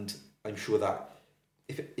 And I'm sure that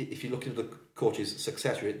if you're looking at the coach's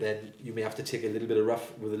success rate, then you may have to take a little bit of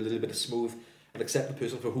rough with a little bit of smooth and accept the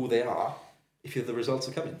person for who they are if the results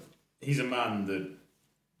are coming. He's a man that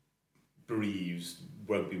breathes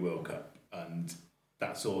Rugby World Cup, and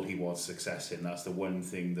that's all he wants success in. That's the one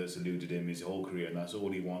thing that's eluded him his whole career, and that's all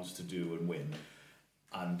he wants to do and win.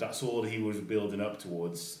 And that's all he was building up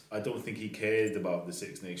towards. I don't think he cared about the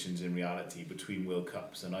Six Nations in reality between World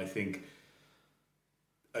Cups. And I think,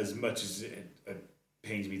 as much as it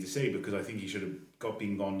pains me to say, because I think he should have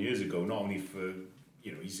been gone years ago, not only for,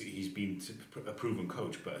 you know, he's been a proven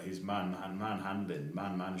coach, but his man handling,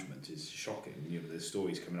 man management is shocking. You know, there's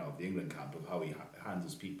stories coming out of the England camp of how he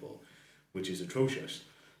handles people, which is atrocious.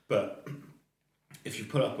 But if you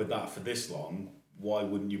put up with that for this long, why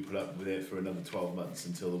wouldn't you put up with it for another 12 months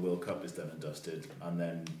until the World Cup is done and dusted, and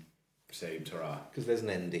then say ta-ra? Because there's an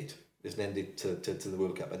end date. There's an end date to the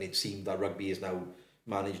World Cup, and it seemed that rugby is now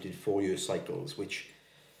managed in 4-year cycles, which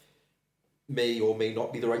may or may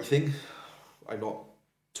not be the right thing. I'm not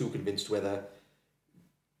too convinced whether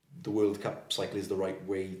the World Cup cycle is the right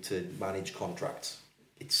way to manage contracts.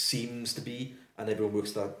 It seems to be, and everyone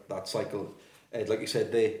works that cycle. Like you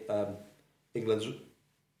said there, England's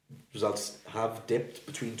results have dipped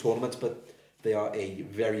between tournaments, but they are a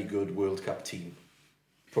very good World Cup team.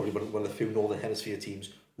 Probably one of the few Northern Hemisphere teams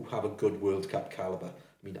who have a good World Cup calibre.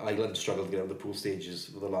 I mean, Ireland struggled to get out of the pool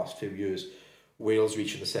stages over the last few years. Wales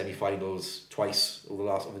reaching the semi-finals twice over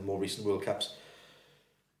the more recent World Cups.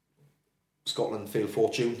 Scotland failed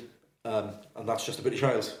fortune, and that's just the British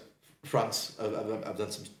Isles. France have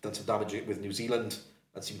done some damage with New Zealand,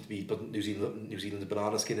 and seem to be New Zealand's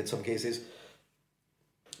banana skin in some cases.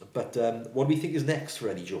 But what do we think is next for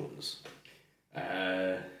Eddie Jones?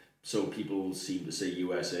 So people seem to say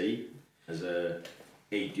USA as a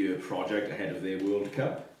 8-year project ahead of their World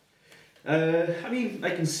Cup. I mean, I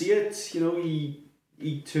can see it. You know,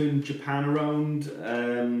 he turned Japan around,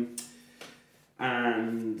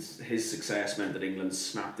 and his success meant that England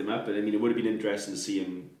snapped him up. And I mean, it would have been interesting to see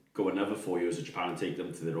him go another 4 years at Japan and take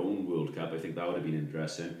them to their own World Cup. I think that would have been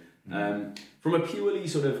interesting. From a purely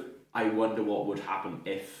sort of, I wonder what would happen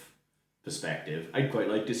if perspective, I'd quite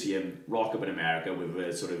like to see him rock up in America with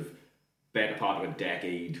a sort of better part of a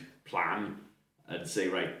decade plan and say,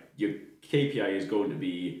 right, your KPI is going to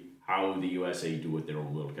be how the USA do at their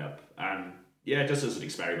own World Cup. And yeah, just as an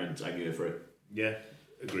experiment, I'm here for it. Yeah,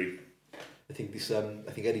 agree. I think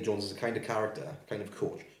Eddie Jones is the kind of character, kind of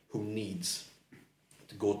coach who needs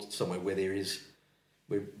to go to somewhere where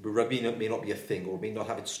rugby may not be a thing or may not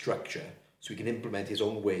have its structure, so he can implement his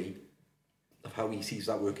own way of how he sees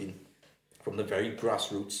that working, from the very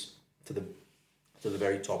grassroots to the to the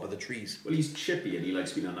very top of the trees. Well, he's chippy and he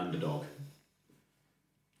likes being an underdog.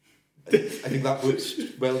 I think that works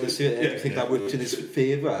well this year. I think that works in his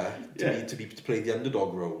favour to play the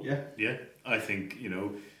underdog role. Yeah. I think,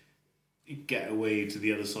 get away to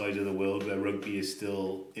the other side of the world where rugby is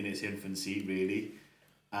still in its infancy, really.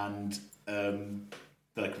 And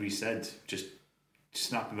like we said, just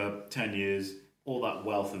snapping up 10 years, all that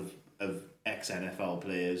wealth of ex-NFL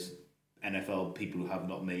players, NFL people who have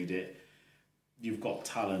not made it. You've got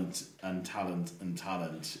talent and talent and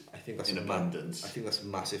talent in abundance. I think that's a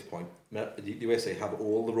massive point. The USA have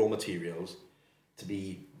all the raw materials to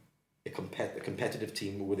be a competitive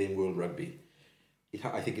team within World Rugby.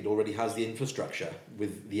 I think it already has the infrastructure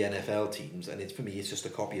with the NFL teams, and for me, it's just a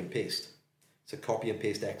copy and paste. It's a copy and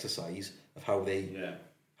paste exercise of how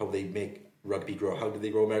they make rugby grow. How do they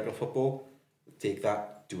grow American football? Take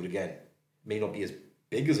that, do it again. May not be as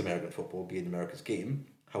big as American football, being America's game.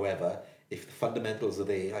 However, if the fundamentals are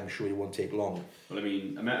there, I'm sure it won't take long. Well, I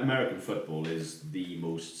mean, American football is the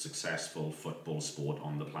most successful football sport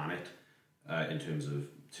on the planet in terms of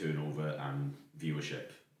turnover and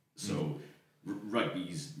viewership. So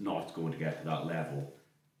rugby's not going to get to that level.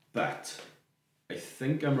 But I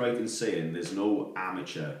think I'm right in saying there's no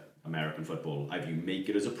amateur American football. Either you make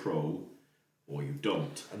it as a pro or you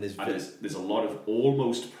don't. And there's a lot of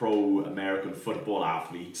almost pro American football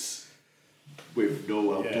athletes with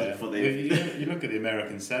no outlet for them. You look at the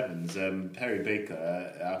American Sevens, Perry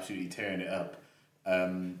Baker absolutely tearing it up.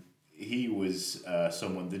 He was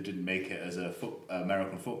someone that didn't make it as a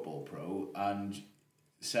American football pro, and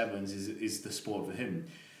Sevens is the sport for him.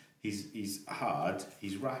 He's hard,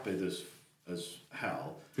 he's rapid as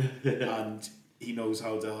hell, and he knows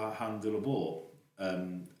how to handle a ball.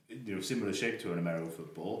 Similar shape to an American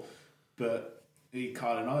football, but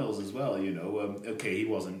Carlin Isles as well. Okay, he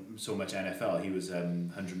wasn't so much NFL. He was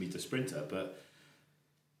 100-meter sprinter, but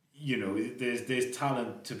there's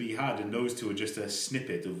talent to be had, and those two are just a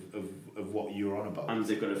snippet of what you're on about. And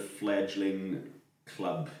they've got a fledgling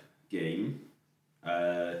club game,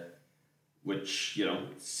 which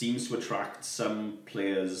seems to attract some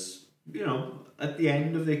players. At the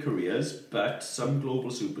end of their careers, but some global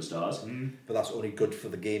superstars. But that's only good for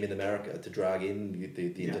the game in America, to drag in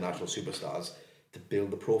the international superstars to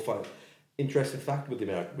build the profile. Interesting fact with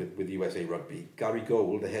with USA Rugby, Gary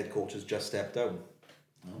Gold, the head coach, has just stepped down.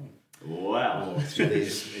 Wow. So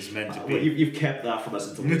it's meant to be. Well, you've kept that from us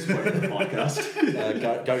until this point of the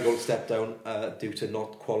podcast. Gary Gold stepped down due to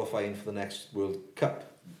not qualifying for the next World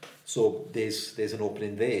Cup. So there's an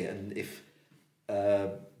opening there, and if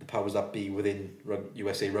the powers that be within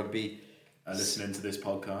USA Rugby are listening to this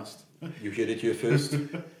podcast, you heard it here first.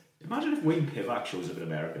 Imagine if Wayne Pivac shows up in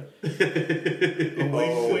America.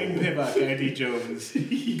 Wayne Pivac, Eddie Jones,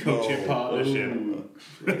 coaching partnership.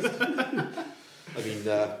 I mean,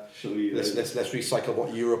 let's recycle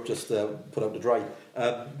what Europe just put out to dry.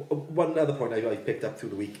 One other point I picked up through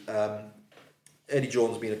the week: Eddie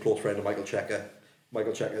Jones being a close friend of Michael Checker.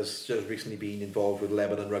 Michael Checker has just recently been involved with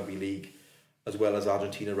Lebanon Rugby League, as well as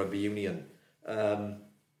Argentina Rugby Union.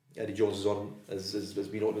 Eddie Jones has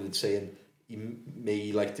been noted saying he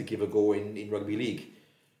may like to give a go in rugby league.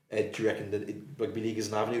 Ed, do you reckon that rugby league is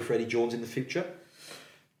an avenue for Eddie Jones in the future?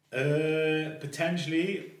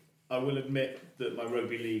 Potentially. I will admit that my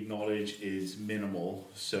rugby league knowledge is minimal,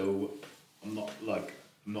 so I'm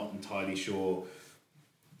not entirely sure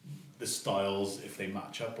the styles, if they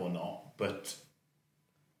match up or not, but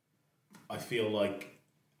I feel like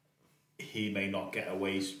he may not get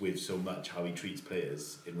away with so much how he treats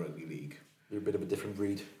players in rugby league. You're a bit of a different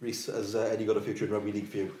breed. Reece, has Eddie got a future in rugby league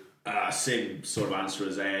for you? Same sort of answer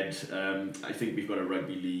as Ed. I think we've got a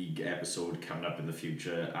rugby league episode coming up in the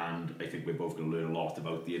future, and I think we're both going to learn a lot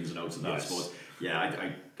about the ins and outs of that sport. Yeah,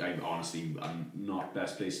 I honestly, I'm not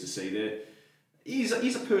best placed to say there. He's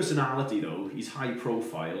a personality though. He's high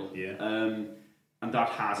profile. Yeah. And that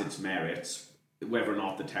has its merits. Whether or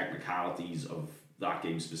not the technicalities of that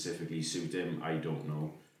game specifically suit him, I don't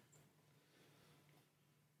know.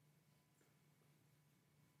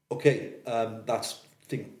 Okay, that's I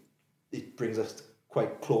think it brings us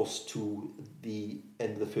quite close to the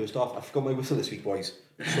end of the first half. I forgot my whistle this week, boys.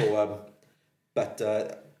 So, but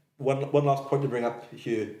one last point to bring up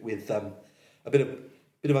here with a bit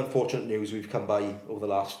of unfortunate news we've come by over the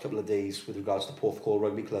last couple of days with regards to Porthcawl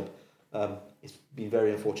Rugby Club. It's been a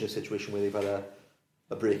very unfortunate situation where they've had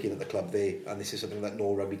a break-in at the club there, and this is something that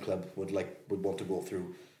no rugby club would want to go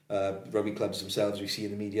through. Rugby clubs themselves, we see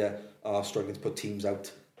in the media, are struggling to put teams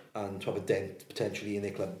out and to have a dent potentially in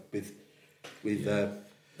their club with a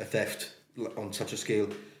theft on such a scale.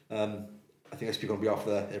 I think I speak on behalf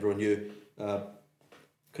of everyone here.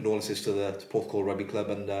 condolences to Porthcawl Rugby Club,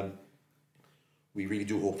 and we really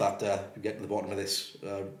do hope that we get to the bottom of this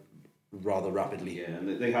rather rapidly. Yeah,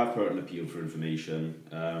 and they have put out an appeal for information.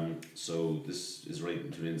 So this is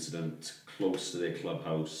relating to an incident close to their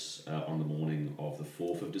clubhouse on the morning of the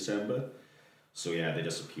 4th of December. So yeah, they're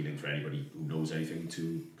just appealing for anybody who knows anything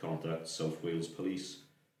to contact South Wales Police.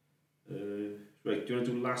 Right, do you want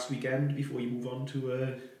to do last weekend before you move on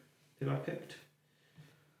to who I picked?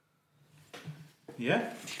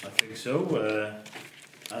 Yeah, I think so.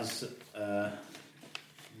 As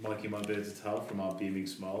Mikey might be able to tell from our beaming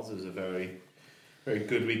smiles, it was a very, very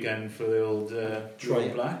good weekend for the old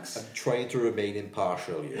Blacks. I'm trying to remain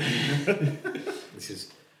impartial here.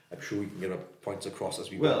 I'm sure we can get our points across as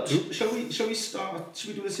we Well, want to. shall we start? Should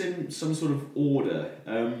we do this in some sort of order?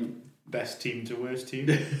 Best team to worst team.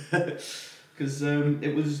 Because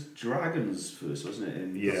it was Dragons first, wasn't it?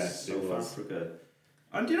 In South Africa.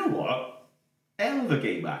 And you know what? Hell of a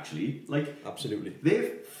game, actually. Like, absolutely.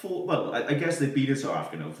 They've fought, well, I guess they've been in South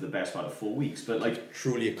Africa now for the best part of 4 weeks, but like...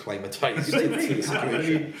 Truly acclimatised They to the really have.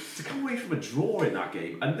 situation. I mean, to come away from a draw in that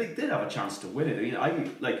game, and they did have a chance to win it. I mean,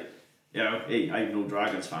 I'm no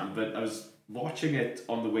Dragons fan, but I was watching it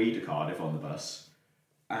on the way to Cardiff on the bus,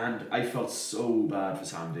 and I felt so bad for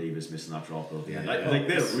Sam Davis missing that drop goal at the end.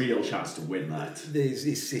 They had a real chance to win that.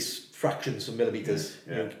 It's fractions of millimetres.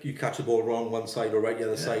 Yeah. You catch the ball wrong one side or right the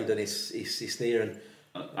other side, and it's there. And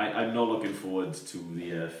I'm not looking forward to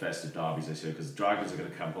the festive derbies this year, because Dragons are going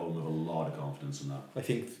to come home with a lot of confidence in that. I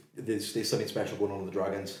think there's something special going on with the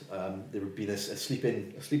Dragons. There would be a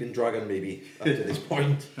sleeping dragon maybe up to this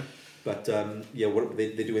point, but they're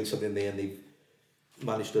doing something there, and they've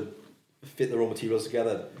managed to fit their own materials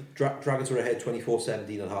together. Dragons were ahead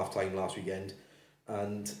 24-17 at half time last weekend,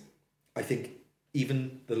 and I think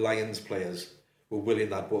even the Lions players were willing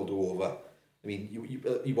that ball to go over. I mean,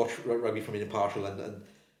 you watch rugby from an impartial, and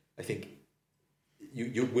I think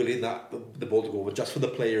you're willing that the ball to go over just for the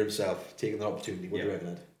player himself taking the opportunity. What do you reckon,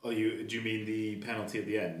 Ed? Do you mean the penalty at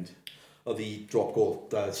the end? Or the drop goal,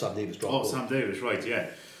 Sam Davis drop goal? Oh, Sam Davis, right?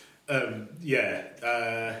 Yeah,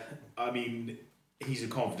 I mean, he's a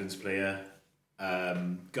confidence player.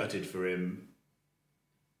 Gutted for him.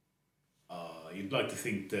 You'd like to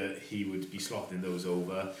think that he would be slotting those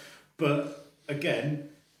over, but again,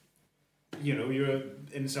 you know, you're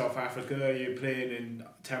in South Africa, you're playing in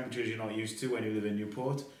temperatures you're not used to when you live in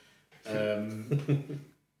Newport.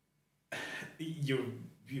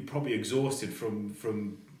 You're probably exhausted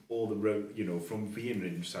from all the road, you know, from being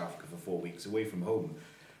in South Africa for 4 weeks away from home.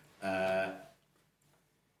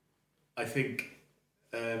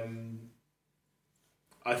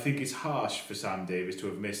 I think it's harsh for Sam Davis to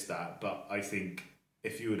have missed that, but I think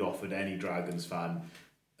if you had offered any Dragons fan,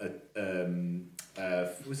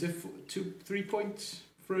 was it 3 points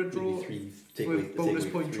for a draw? Bonus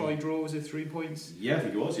point try draw, was it 3 points? Yeah, I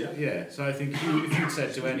think it was. Yeah. Yeah. So I think if you'd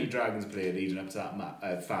said to any Dragons player leading up to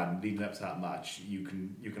that fan leading up to that match, you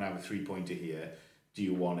can have a 3-pointer here. Do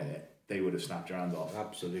you want it? They would have snapped your hand off.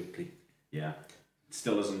 Absolutely. Yeah.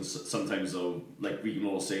 Still doesn't sometimes though, like we can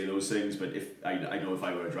all say those things, but if I know if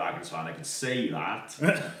I were a Dragons fan I could say that,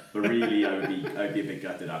 but really I'd be a bit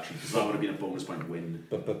gutted actually, because that would have been a bonus point win.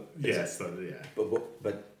 But yes,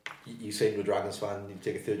 But you say to a Dragons fan, you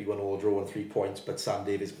take a 31-all draw and 3 points, but Sam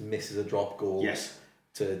Davis misses a drop goal. Yes.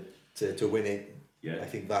 To win it. Yeah. I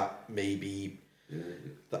think that may be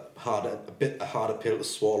a harder pill to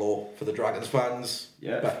swallow for the Dragons fans.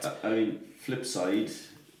 Yeah. But I mean, flip side,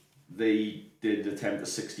 they did attempt a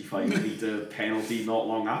 65-metre penalty not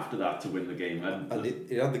long after that to win the game, and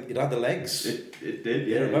it had the legs. It did,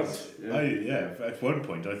 yeah. At one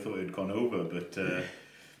point I thought it had gone over, but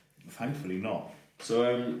thankfully not.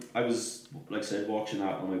 So I was, like I said, watching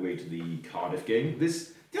that on my way to the Cardiff game.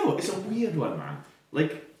 It's a weird one, man.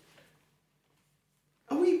 Like,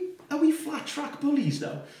 are we flat track bullies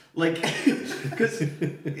now? Like, because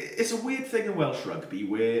it's a weird thing in Welsh rugby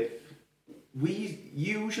where we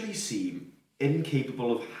usually seem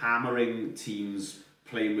incapable of hammering teams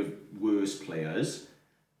playing with worse players,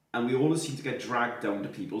 and we always seem to get dragged down to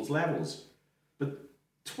people's levels. But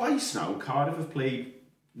twice now, Cardiff have played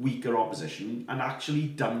weaker opposition and actually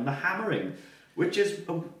done the hammering, which is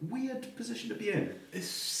a weird position to be in.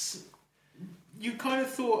 You kind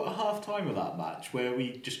of thought at half time of that match where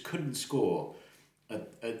we just couldn't score. We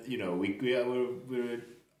were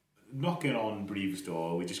knocking on Breeve's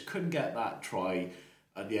door. We just couldn't get that try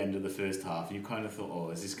at the end of the first half. And you kind of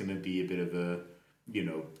thought, is this going to be a bit of a,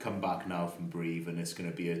 come back now from Breeve and it's going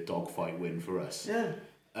to be a dogfight win for us? Yeah.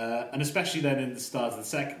 And especially then in the start of the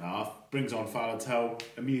second half, brings on Faletau,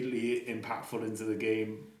 immediately impactful into the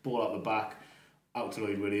game, ball out the back, out to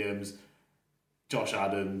Lloyd Williams. Josh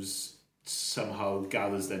Adams somehow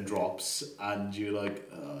gathers then drops, and you're like,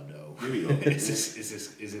 oh no, Here we go. is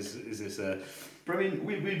this a? But I mean,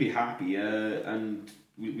 we'll be happy, and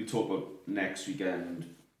we'll talk about next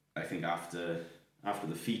weekend. I think after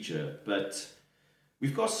the feature, but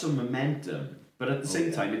we've got some momentum. But at the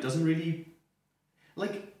same time, it doesn't really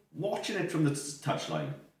like watching it from the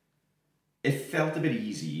touchline. It felt a bit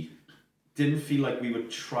easy. Didn't feel like we were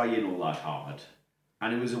trying all that hard.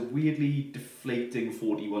 And it was a weirdly deflating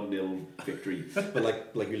 41-0 victory. But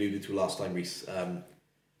like you alluded to last time, Reece,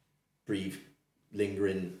 Brive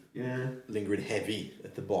lingering heavy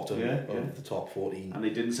at the bottom of the top 14. And they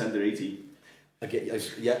didn't send their 18. Again,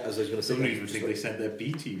 as I was going to say, I don't even think they sent their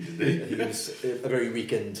B team, did they? I think it was a very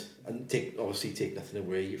weekend, and take nothing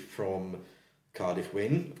away from Cardiff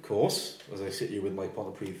win, of course, as I sit here with my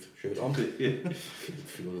Pontypridd shirt on. I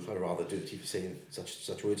feel rather dirty for saying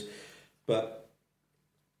such words. But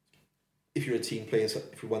if you're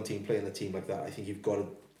one team playing a team like that, I think you've got to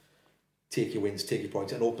take your wins, take your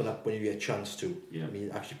points, and open up when you get a chance to. Yeah. I mean,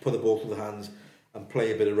 actually put the ball through the hands and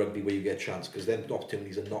play a bit of rugby where you get a chance, because then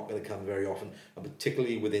opportunities are not going to come very often, and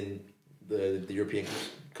particularly within the European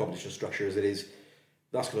competition structure as it is,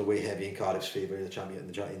 that's going to weigh heavy in Cardiff's favour in the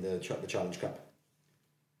Challenge Cup.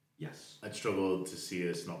 Yes. I'd struggle to see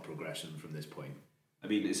us not progression from this point. I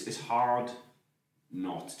mean, it's hard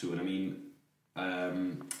not to, and I mean,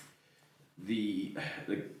 the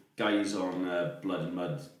guys on Blood and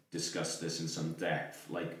Mud discussed this in some depth.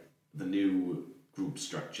 Like, the new group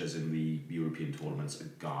structures in the European tournaments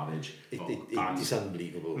are garbage. It's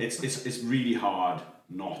unbelievable. It's really hard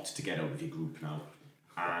not to get out of your group now,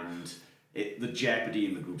 and the jeopardy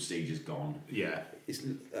in the group stage is gone. Yeah, it's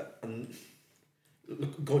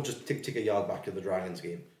look, go just take a yard back to the Dragons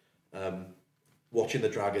game. Watching the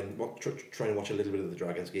trying to watch a little bit of the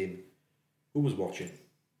Dragons game. Who was watching?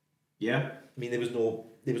 Yeah, I mean, there was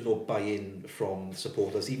no buy-in from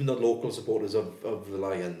supporters, even the local supporters of the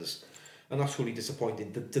Lions, and that's really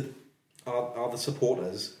disappointing. Are the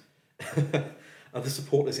supporters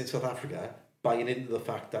in South Africa buying into the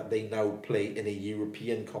fact that they now play in a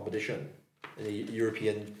European competition, in a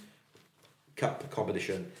European Cup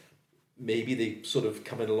competition? Maybe they sort of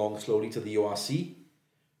coming along slowly to the URC,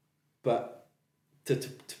 but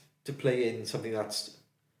to play in something that's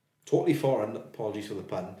totally foreign, apologies for the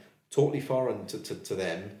pun, totally foreign to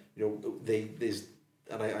them, you know,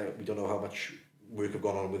 we don't know how much work have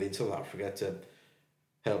gone on within South Africa to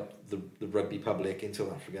help the rugby public in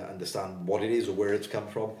South Africa understand what it is or where it's come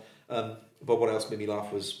from. But what else made me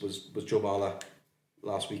laugh was Joe Marler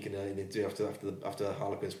last week in an interview after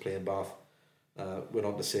Harlequins playing Bath, went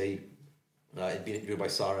on to say, he'd been interviewed by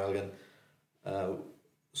Sarah Elgin.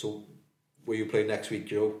 So, where you playing next week,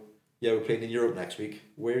 Joe? Yeah, we're playing in Europe next week.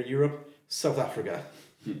 Where in Europe? South Africa.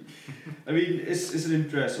 I mean, it's an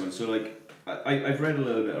interesting one. So, like, I've read a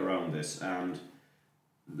little bit around this, and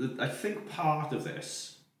I think part of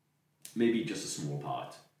this, maybe just a small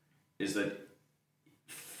part, is that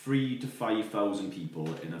 3,000 to 5,000 people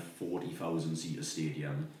in a 40,000 seater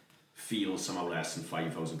stadium feel somehow less than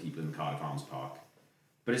 5,000 people in Cardiff Arms Park.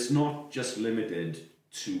 But it's not just limited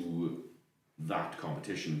to that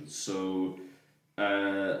competition. So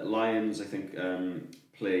Lions, I think,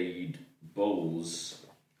 played Bowls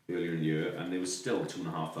earlier in the year, and there was still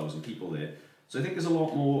 2,500 people there. So I think there's a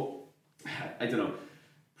lot more, I don't know,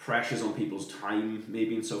 pressures on people's time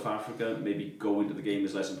maybe in South Africa. Maybe going to the game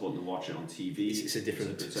is less important than watch it on TV. It's a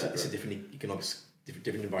different economics,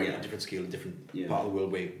 different environment, different scale, different part of the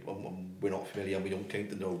world where we're not familiar and we don't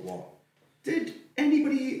kind of know what. Did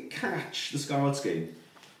anybody catch the Scarlets game?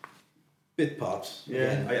 Bit parts.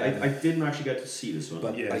 Yeah, I didn't actually get to see this one.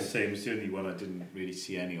 But yeah, same. It's the only one I didn't really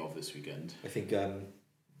see any of this weekend. I think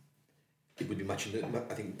it would be much in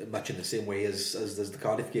the same way as the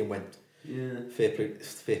Cardiff game went. Yeah. Fair play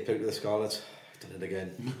to the Scarlets. I've done it again.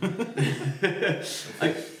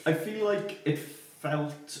 I feel like it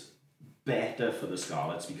felt better for the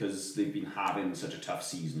Scarlets because they've been having such a tough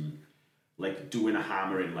season. Like, doing a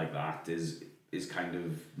hammering like that is kind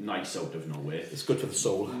of nice out of nowhere. It's good for the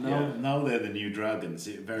soul. Now they're the new Dragons.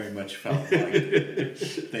 It very much felt like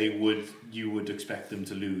you would expect them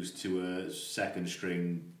to lose to a second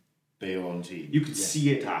string Bayonne team. You could see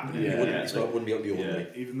it happening. Yeah. It wouldn't be out the ordinary.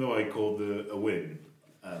 Even though I called a win,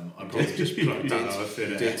 I'm probably just plugged down our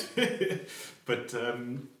fit. But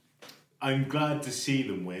I'm glad to see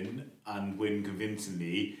them win and win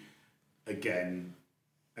convincingly again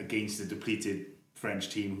against a depleted French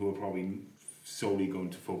team who are probably solely going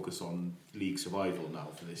to focus on league survival now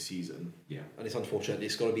for this season. Yeah, and it's unfortunate.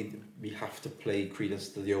 It's got to be. We have to play credence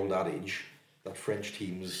to the old adage that French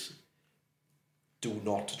teams do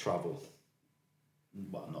not travel.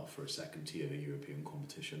 well, not for a second tier European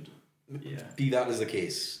competition. Yeah. Be that as the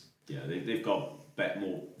case. Yeah, they've got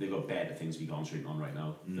they've got better things to be concentrating on right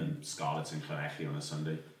now than Scarlets and Claneckley on a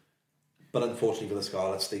Sunday. But unfortunately for the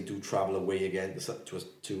Scarlets, they do travel away again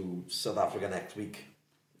to South Africa next week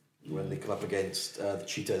when they come up against the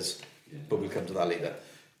Cheetahs. Yeah. But we'll come to that later.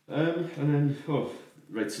 And then,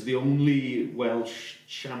 so the only Welsh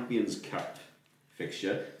Champions Cup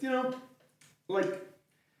fixture,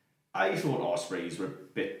 I thought Ospreys were a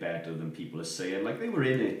bit better than people are saying. Like, they were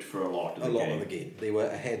in it for a lot of the game. They were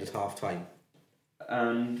ahead at half time.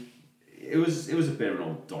 And it was a bit of an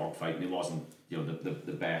old dogfight, and it wasn't,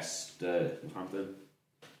 the best Northampton.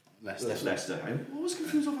 Leicester. I was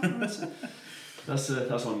confused on that.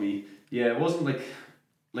 That's on me. Yeah, it wasn't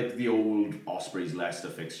like the old Ospreys Leicester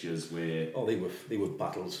fixtures where they were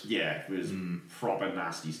battles. Yeah, it was proper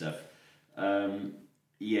nasty stuff.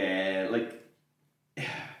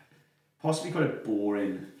 Possibly quite a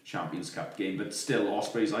boring Champions Cup game, but still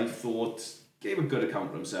Ospreys I thought gave a good account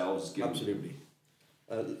of themselves. Absolutely.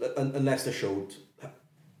 And Leicester showed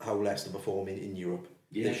how Leicester perform in Europe.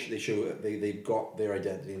 Yeah. They show they've got their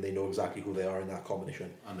identity and they know exactly who they are in that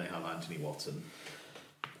competition. And they have Anthony Watson.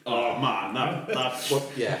 Oh man, that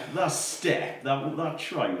step, that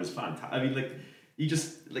try was fantastic. I mean, he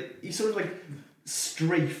sort of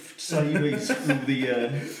strafed sideways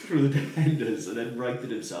through the defenders and then righted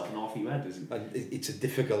himself and off he went. And it's a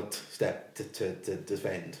difficult step to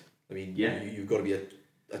defend. I mean, you've got to be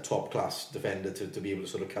a top class defender to be able to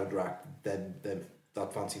sort of counteract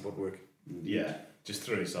that fancy footwork. Yeah, just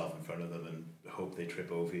throw yourself in front of them and hope they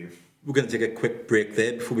trip over you. We're going to take a quick break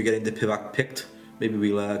there before we get into Pivac Picked. Maybe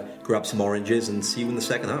we'll grab some oranges and see you in the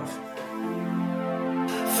second half.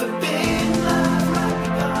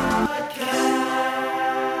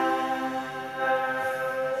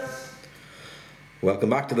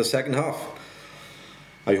 Welcome back to the second half.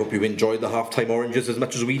 I hope you enjoyed the halftime oranges as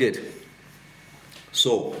much as we did.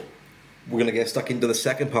 So, we're going to get stuck into the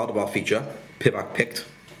second part of our feature, Pivac Picked.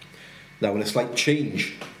 Now, in a slight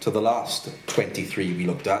change to the last 23 we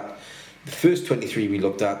looked at, the first 23 we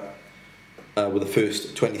looked at were the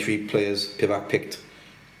first 23 players Pivac picked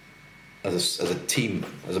as a team,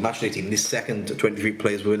 as a matchday team. This second 23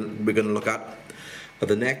 players we're going to look at are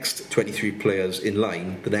the next 23 players in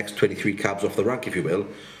line, the next 23 cabs off the rank, if you will,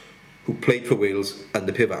 who played for Wales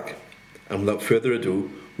under Pivac. And without further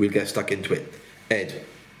ado, we'll get stuck into it. Ed,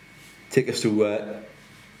 take us through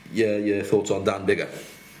your thoughts on Dan Biggar.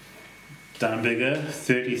 Dan Biggar,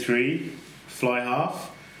 33, fly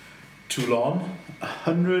half, Toulon,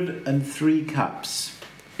 103 caps.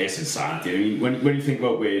 It's insanity. I mean, when you think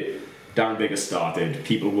about where Dan Biggar started,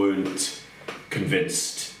 people weren't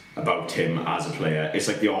convinced about him as a player. It's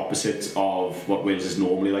like the opposite of what Wales is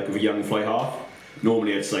normally like with a young fly half.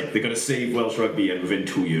 Normally it's like they're going to save Welsh rugby and within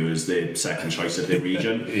 2 years they're second choice of their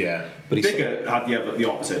region. Yeah. But Biggar had the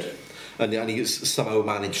opposite. And he somehow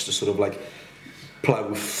managed to sort of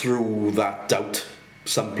plough through that doubt.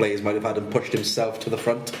 Some players might have had him pushed himself to the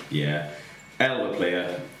front. Yeah. Hell of a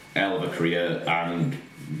player, hell of a career, and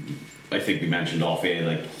I think we mentioned off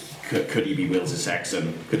air, could he be Wales'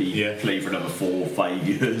 Sexton? Could he play for another 4 or 5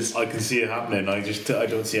 years? I can see it happening. I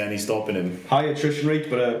don't see any stopping him. High attrition rate,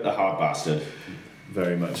 but a hard bastard.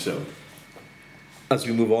 Very much so. As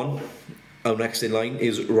we move on, our next in line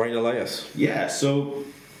is Ryan Elias. Yeah, so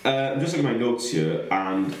I'm just looking at my notes here,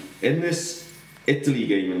 and in this Italy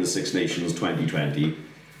game in the Six Nations 2020,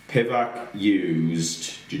 Pivac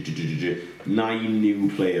used 9 new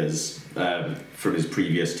players from his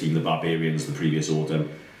previous team, the Barbarians, the previous autumn.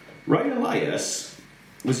 Ryan Elias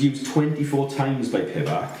was used 24 times by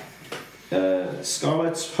Pivac.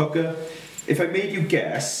 Scarlets, hooker. If I made you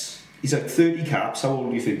guess, he's had 30 caps. How old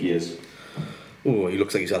do you think he is? Oh, he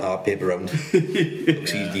looks like he's had hard paper round.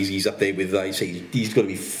 He's up there with, I say, he's got to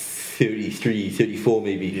be 33, 34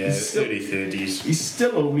 maybe. Yeah, early 30s. He's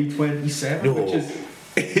still only 27, which is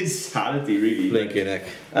insanity, really. Blink your neck.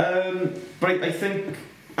 But I think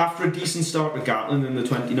after a decent start with Gatland in the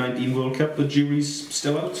 2019 World Cup, the jury's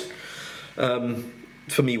still out.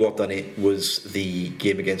 For me, what done it was the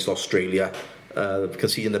game against Australia,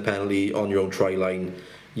 conceding the penalty on your own try line,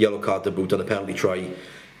 yellow card to boot on a penalty try.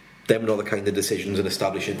 Them are the kind of decisions an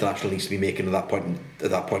established international needs to be making at that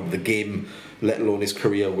point of the game, let alone his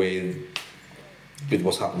career with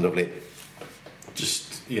what's happened of late.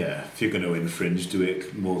 If you're going to infringe, do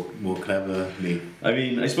it more cleverly. I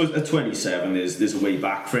mean, I suppose at 27 there's a way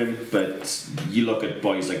back for him, but you look at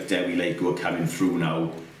boys like Dewi Lake who are coming through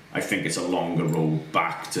now. I think it's a longer road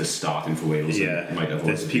back to starting for Wales. Yeah,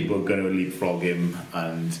 there's people going to leapfrog him,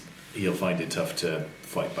 and he'll find it tough to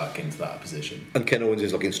fight back into that position. And Ken Owens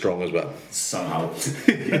is looking strong as well. Somehow.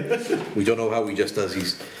 We don't know how he just does.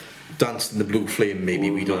 He's danced in the blue flame, maybe.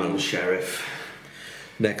 We don't know. Sheriff.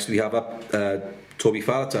 Next, we have up Toby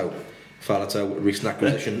Falatau. Falatau, recent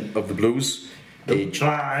acquisition of the Blues.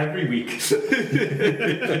 Every week.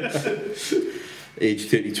 Age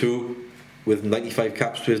 32, with 95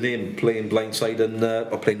 caps to his name, playing blindside and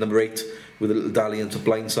or playing number 8 with a little dalliance of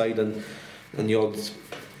blindside and the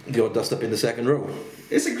odd dust up in the second row.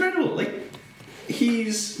 It's incredible. Like,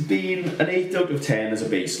 he's been an 8 out of 10 as a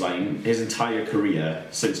baseline his entire career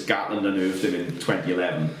since Gatland unearthed him in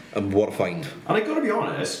 2011. And what a find! And I gotta be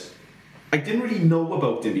honest, I didn't really know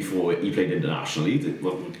about him before he played internationally.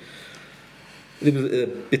 There was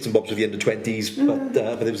bits and bobs with the under-20s, but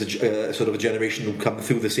there was a sort of a generation who come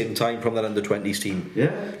through the same time from that under-20s team.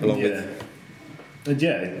 Yeah. Along with... And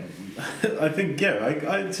I think,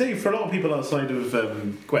 I'd say for a lot of people outside of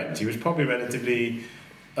Gwent, he was probably relatively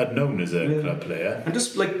unknown as a club player. And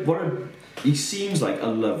just like, he seems like a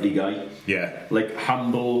lovely guy. Yeah. Like,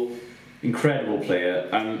 humble, incredible player.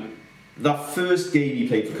 And that first game he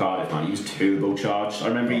played for Cardiff, man, he was turbocharged. I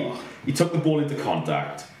remember he took the ball into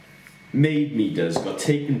contact, made meters, got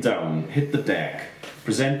taken down, hit the deck,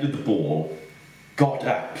 presented the ball, got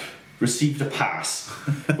up, received a pass,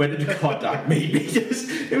 went into contact, maybe.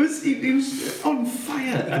 He was on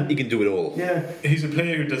fire. And he can do it all. Yeah. He's a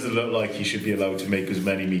player who doesn't look like he should be allowed to make as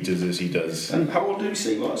many meters as he does. And how old did he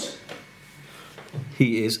say he was?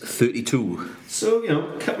 He is 32. So,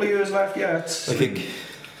 a couple of years left yet.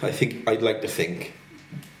 I think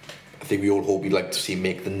we all hope we'd like to see him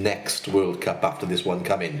make the next World Cup after this one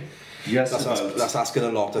come in. Yes, that's asking a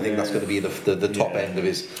lot. I think that's going to be the top end of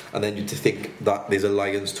his. And then to think that there's a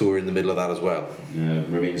Lions tour in the middle of that as well. Yeah,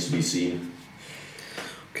 remains to be seen.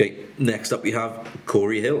 Okay, next up we have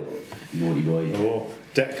Corey Hill. Naughty boy. Oh,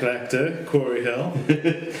 debt collector, Corey Hill,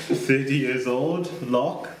 30 years old,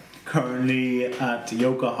 lock, currently at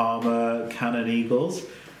Yokohama Cannon Eagles,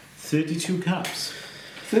 32 caps.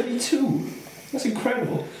 32? That's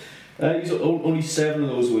incredible. He's only 7 of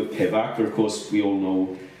those with Pivac, but of course we all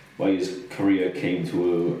know why his career came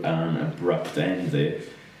to an abrupt end there.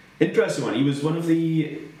 Interesting one. He was one of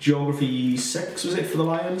the Geography 6, was it, for the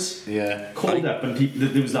Lions? Yeah. Called up, and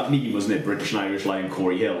there was that meme, wasn't it? British and Irish Lion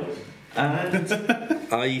Corey Hill. And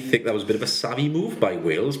I think that was a bit of a savvy move by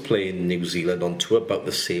Wales, playing New Zealand on tour about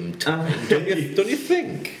the same time. Don't you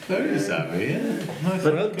think? Very savvy, yeah.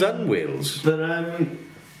 Well done, Wales. But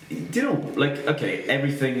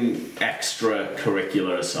everything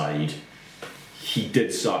extracurricular aside, he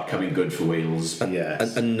did start coming good for Wales.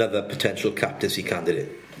 Yes. Another potential captaincy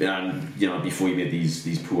candidate. And before he made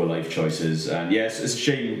these poor life choices, and yes, it's a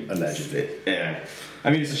shame. Allegedly. Yeah, I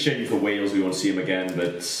mean it's a shame for Wales. We won't see him again,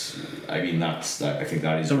 but I mean I think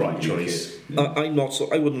that is the right choice. I'm not so.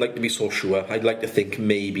 I wouldn't like to be so sure. I'd like to think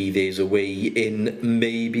maybe there's a way in,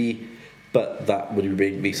 maybe, but that would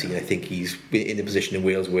be seen. I think he's in a position in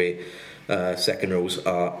Wales where second rows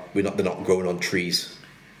they're not growing on trees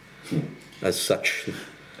as such.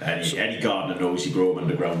 Any gardener knows you grow them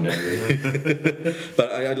underground anyway.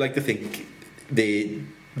 But I'd like to think there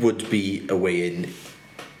would be a way in,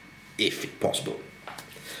 if possible.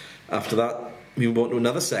 After that, we move on to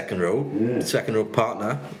another second row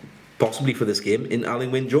partner, possibly for this game, in Alan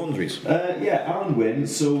Wynne Jones. Alan Wynne.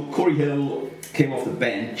 So Corey Hill came off the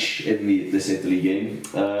bench in this Italy game.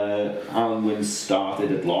 Alan Wynne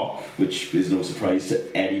started at lock, which is no surprise to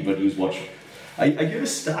anybody who's watched. I heard a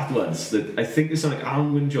stat once that I think it's like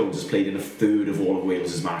Alan Wynne Jones has played in a third of all of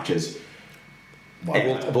Wales's matches.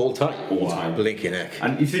 Wow. Of all time? All time. Blinking heck.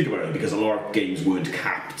 And you think about it, because a lot of games weren't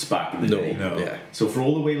capped back in the day. No. Yeah. So for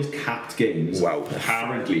all the Wales capped games, wow.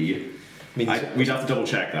 Apparently, we'd have to double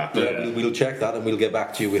check that. We'll check that and we'll get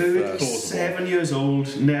back to you with... 7 years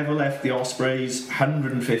old, never left the Ospreys,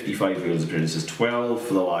 155 Wales appearances, 12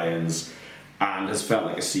 for the Lions, and has felt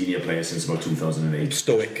like a senior player since about 2008.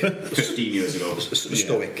 Stoic. 15 years ago.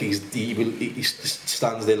 Stoic. He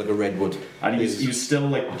stands there like a redwood. And he was still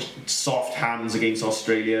like soft hands against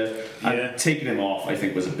Australia. And taking him off, I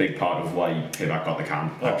think, was a big part of why Pivac got the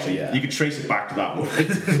can. Actually, you could trace it back to that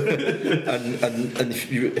moment. and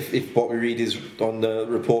if what we read is on the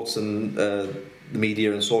reports and the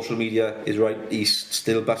media and social media is right, he's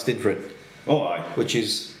still busting for it. Oh, aye. Which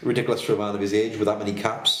is ridiculous for a man of his age with that many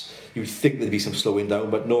caps. You'd think there'd be some slowing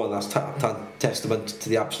down, but no, and that's testament to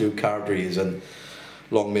the absolute character he is. And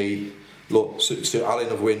long may Sir Alan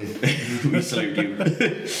of Wynne. We salute you.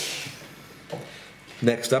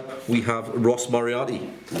 Next up, we have Ross Moriarty.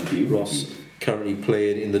 Thank you. Ross currently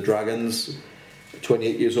playing in the Dragons,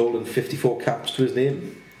 28 years old and 54 caps to his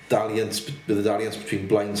name. dalliance between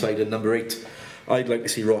blindside and number 8. I'd like to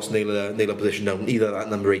see Ross nail a position down, either that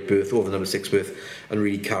number 8 berth or the number 6 berth, and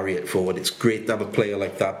really carry it forward. It's great to have a player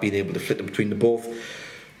like that being able to flit in between the both,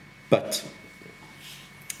 but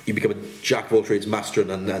you become a jack of all trades master,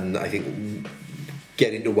 and I think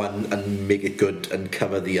get into one and make it good and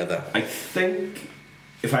cover the other. I think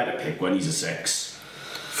if I had to pick one, he's a 6,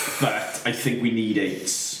 but I think we need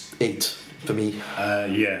 8s. 8 for me.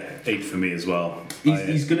 Yeah, 8 for me as well.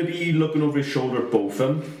 He's going to be looking over his shoulder at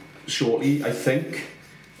Botham shortly, I think.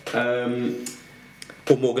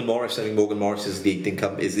 Or Morgan Morris. I think Morgan Morris is the 8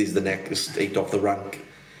 income, is the next 8 off the rank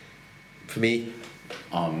for me.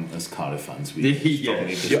 As Cardiff fans, we Yeah,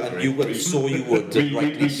 you would, so you would,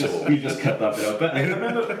 rightly so. We just cut that bit out. But I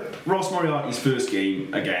remember Ross Moriarty's first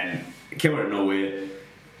game, again, came out of nowhere,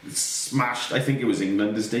 smashed, I think it was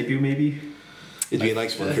England, his debut maybe. It'd be a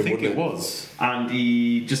nice one I for him, think wouldn't it was. And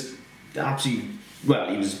he just absolutely, well,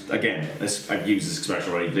 he was, again, I've used this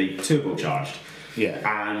expression already, turbocharged.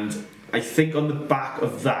 Yeah. And I think on the back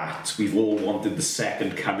of that, we've all wanted the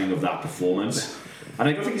second coming of that performance. And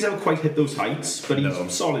I don't think he's ever quite hit those heights, but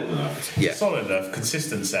he's solid enough. Yeah. Solid enough,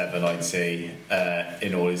 consistent 7, I'd say,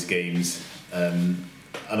 in all his games. And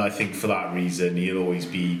I think for that reason, he'll always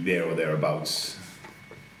be there or thereabouts.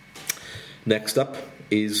 Next up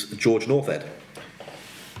is George Northhead.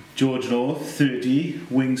 George North, 30,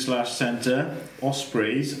 wing/centre,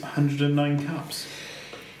 Ospreys, 109 caps.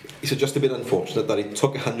 It's just a bit unfortunate that it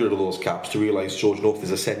took 100 of those caps to realise George North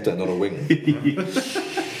is a centre, not a wing.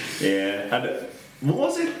 Yeah, and what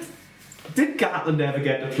was it? Did Gatland ever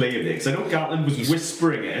get to play in it? Because I know Gatland was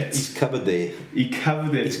whispering it. He's covered there. He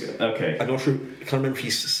covered it. Okay. I'm not sure, I can't remember if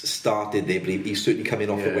he's started there, but he's certainly come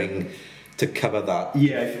in off the wing to cover that.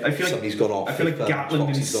 Yeah, I feel like somebody's gone off. I feel like Gatland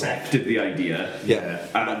incepted the idea. Yeah.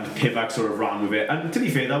 And Pivac sort of ran with it. And to be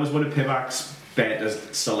fair, that was one of Pivac's better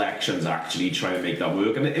selections, actually, trying to make that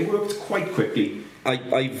work. And it worked quite quickly.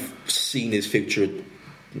 I've seen his future,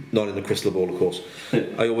 not in the crystal ball, of course.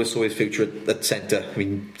 I always saw his future at centre. I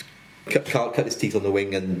mean, Carl cut his teeth on the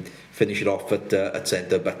wing and finish it off at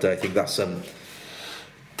centre, but I think that's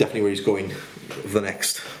definitely where he's going for the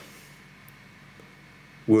next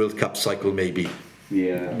World Cup cycle, maybe.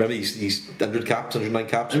 Yeah. Remember, he's 100 caps, 109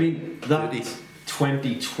 caps. I mean, that 30.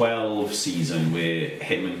 2012 season where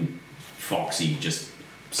him and Foxy just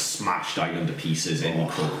smashed Ireland to pieces in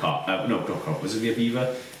Croke Park. No, Croke Park. Was it the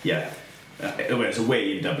Aviva? Yeah. It was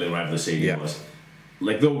away in Dublin, wherever the stadium was.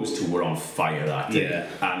 Like, those two were on fire that day. Yeah.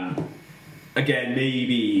 And again,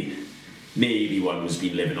 maybe one was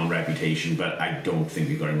been living on reputation, but I don't think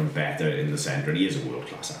we've got anyone better in the centre, and he is a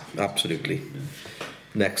world-class athlete. Absolutely. Yeah.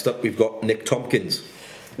 Next up, we've got Nick Tompkins.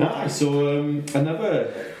 So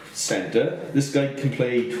another centre. This guy can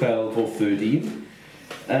play 12 or 13.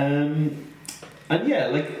 And yeah,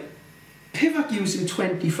 like, Pivac used him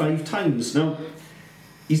 25 times. Now,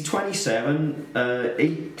 he's 27,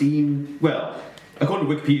 18... Well, according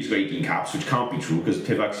to Wikipedia, he's got 18 caps, which can't be true, because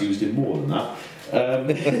Pivac's used him more than that.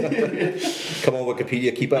 Come on,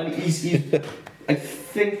 Wikipedia, keep up. And he's I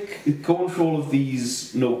think, going through all of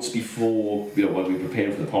these notes before, while we were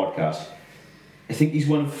preparing for the podcast, I think he's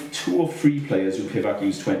one of 2 or 3 players who Pivac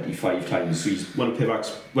used 25 times. So he's one of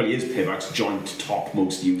Pivac's, well, he is Pivac's joint top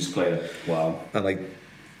most used player. Wow. And I'm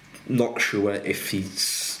not sure if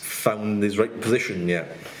he's found his right position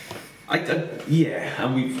yet. Yeah,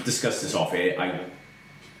 and we've discussed this off air. I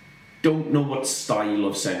don't know what style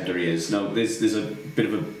of centre he is. Now, there's a bit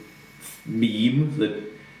of a meme that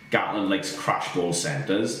Gatland likes crash ball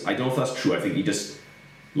centres. I don't know if that's true. I think he just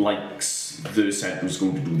likes the centre who's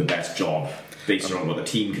going to do the best job based on what the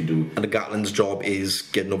team can do. And the Gatland's job is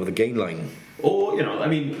getting over the gain line. Or, I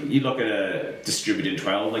mean, you look at a distributed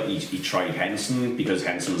 12, like he tried Henson because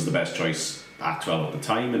Henson was the best choice at 12 at the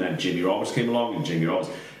time, and then Jimmy Roberts came along, and Jimmy Roberts...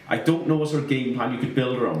 I don't know what sort of game plan you could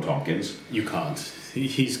build around Tompkins. You can't.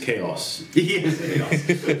 He's chaos. He is chaos.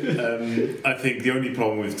 I think the only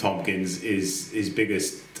problem with Tompkins is his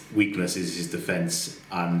biggest weakness is his defence,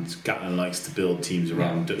 and Gatland likes to build teams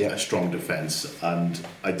around a strong defence, and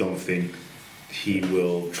I don't think he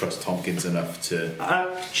will trust Tompkins enough to...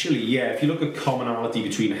 Actually, yeah, if you look at commonality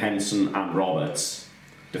between Henson and Roberts,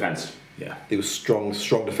 defence. Yeah. They were strong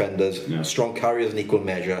defenders, strong carriers in equal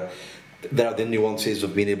measure. There are the nuances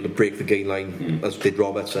of being able to break the gain line, as did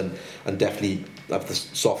Roberts, and definitely have the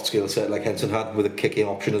soft skill set like Henson had with a kicking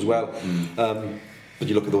option as well. But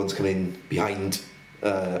you look at the ones coming in behind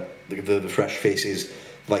the fresh faces,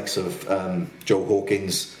 likes of Joe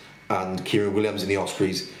Hawkins and Kieran Williams in the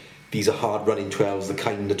Ospreys. These are hard running 12s, the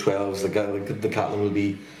kind of 12s the Gatland will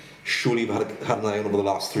be surely had an eye on over the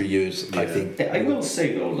last 3 years. I think. I will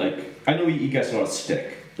say though, like, I know he gets a lot of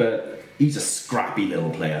stick, but he's a scrappy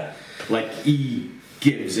little player. Like, he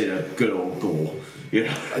gives it a good old go. You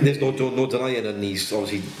know? There's no denying, and he's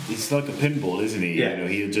obviously... He's like a pinball, isn't he? Yeah. You know,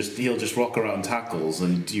 he'll just rock around tackles,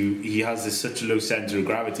 and he has such a low centre of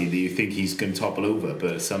gravity that you think he's going to topple over,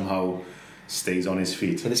 but somehow stays on his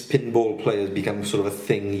feet. And this pinball player has become sort of a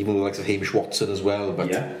thing, even with the likes of Hamish Watson as well.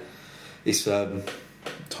 But it's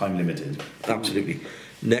time limited. Absolutely.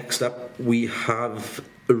 Next up, we have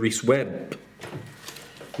Rhys Webb.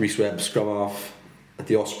 Rhys Webb, scrum half at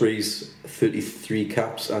the Ospreys, 33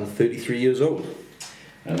 caps and 33 years old.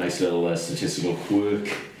 A nice little statistical quirk.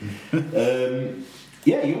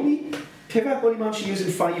 He only managed to use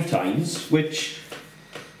it 5 times, which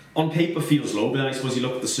on paper feels low, but then I suppose you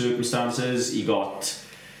look at the circumstances. He got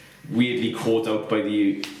weirdly caught out by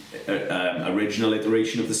the original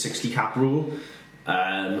iteration of the 60 cap rule.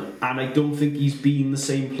 And I don't think he's been the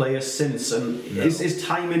same player since. And his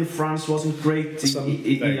time in France wasn't great.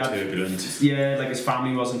 He had turbulent. Yeah, like his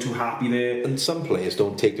family wasn't too happy there. And some players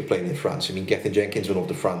don't take to playing in France. I mean, Gethin Jenkins went over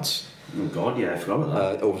to France. Oh God, yeah, I forgot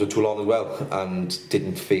about that. Over to Toulon as well, and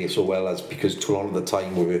didn't fare so well as because Toulon at the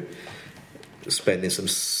time were spending some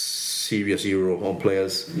serious euro on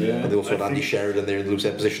players. Yeah, and they also had Andy Sheridan there in the loose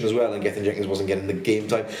end position as well, and Gethin Jenkins wasn't getting the game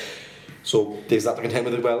time. So there's that to contend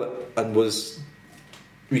with as well, and was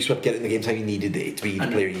Rhys Webb getting the game time he needed it to be the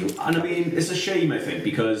player he... And I mean, it's a shame, I think,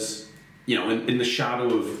 because, you know, in the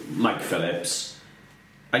shadow of Mike Phillips,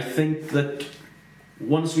 I think that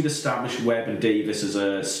once we'd established Webb and Davis as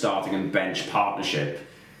a starting and bench partnership,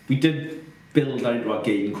 we did build out our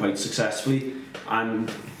game quite successfully, and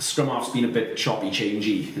scrum half's been a bit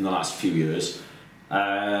choppy-changey in the last few years,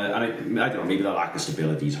 and I don't know, maybe the lack of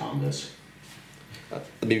stability is harmed us.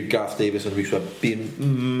 Maybe Gareth Davis and Rhys Webb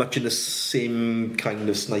being much in the same kind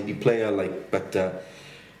of snipey player, but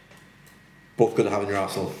both good to have in your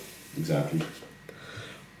arsenal. Exactly.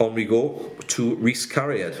 On we go to Rhys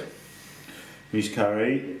Carriad. Rhys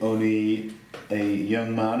Carey, only a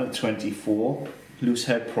young man at 24, loose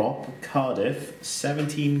head prop, Cardiff,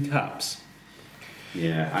 17 caps.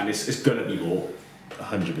 Yeah, and it's going to be more.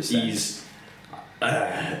 100%.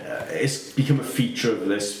 It's become a feature of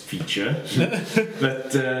this feature.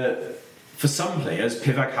 But for some players,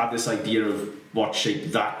 Pivac had this idea of what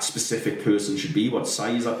shape that specific person should be, what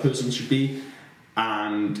size that person should be.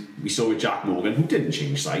 And we saw with Jack Morgan, who didn't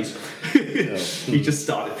change size. He just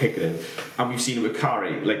started picking him. And we've seen it with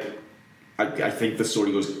Carey. Like, I think the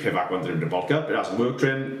story goes Pivac wanted him to bulk up, it hasn't worked for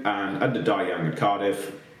him. And under Young at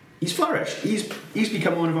Cardiff, he's flourished. He's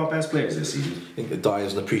become one of our best players this season. I think that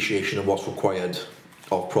Dyer's an appreciation of what's required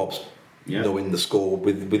of props, knowing the score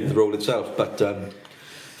with the role itself. But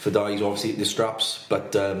for Dyer, he's obviously the straps.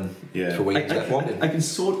 But for Wayne, he's left wanting. I can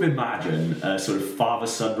sort of imagine a sort of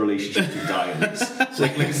father-son relationship with Dyer. It's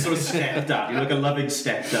like a sort of stepdad. You're like a loving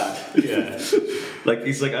stepdad. Yeah. Like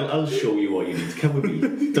he's like, I'll show you what you need. Come with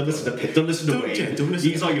me. Don't listen to Pitt. Don't listen to Wayne.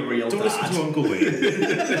 He's not your real dad. Don't listen to Uncle Wayne.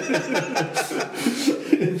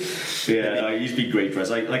 Yeah, he's been great for us.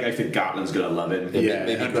 I think Gatland's gonna love him. Yeah,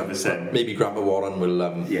 maybe Grandpa Warren will.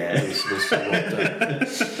 Will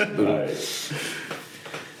Right.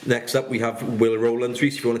 Next up, we have Will Rowlands.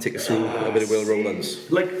 Reece, if you want to take us through a bit of Will Rowlands.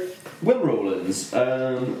 Like Will Rowlands.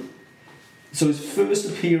 So his first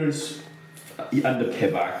appearance under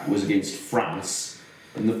Pivac was against France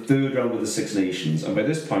in the third round of the Six Nations, and by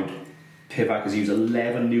this point, Pivac has used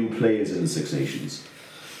 11 new players in the Six Nations.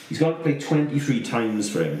 He's got to play 23 times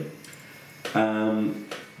for him. And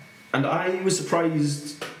I was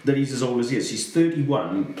surprised that he's as old as he is. He's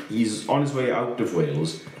 31, he's on his way out of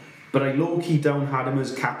Wales, but I low-key down had him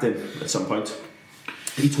as captain at some point.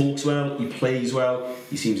 He talks well, he plays well,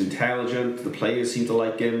 he seems intelligent, the players seem to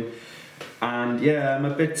like him, and yeah, I'm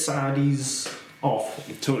a bit sad he's off.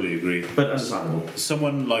 Totally agree. But understandable.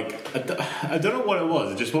 Someone like, I don't know what it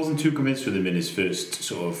was, I just wasn't too convinced with him in his first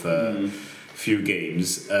sort of few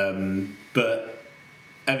games, but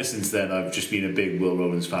ever since then I've just been a big Will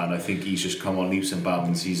Rowlands fan. I think he's just come on leaps and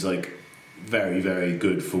bounds. He's like very, very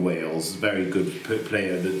good for Wales, very good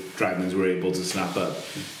player that Dragons were able to snap up.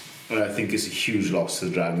 And I think it's a huge loss to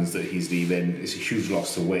the Dragons that he's leaving. It's a huge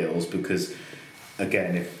loss to Wales because,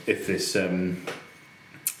 again, if this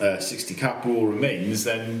 60 cap rule remains,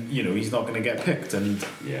 then he's not going to get picked. And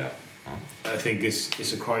I think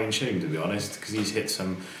it's a crying shame, to be honest, because he's hit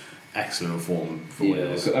some excellent form for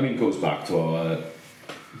Wales. I mean, it goes back to our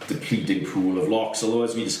depleting pool of locks, although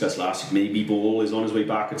as we discussed last week, maybe Ball is on his way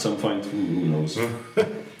back at some point. Who knows?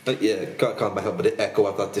 Can't help but echo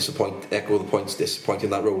the points disappointing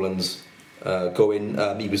that Rowlands going.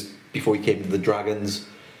 He was, before he came to the Dragons,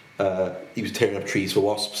 he was tearing up trees for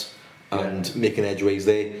wasps and making edgeways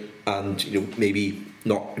there, and maybe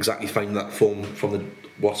not exactly finding that form from the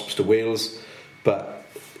Wasps to Wales, but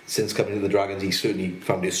since coming to the Dragons, he's certainly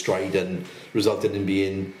found his stride and resulted in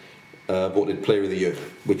being voted Player of the Year,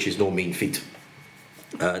 which is no mean feat.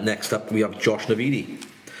 Next up, we have Josh Navidi.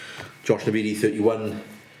 Josh Navidi, 31,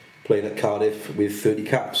 playing at Cardiff with 30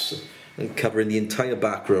 caps and covering the entire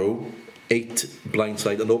back row, 8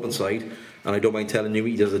 blindside and open side, and I don't mind telling you,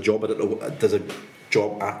 he does a job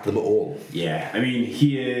at them all. Yeah, I mean,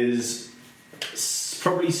 he is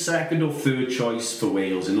probably second or third choice for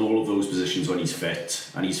Wales in all of those positions when he's fit,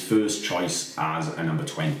 and he's first choice as a number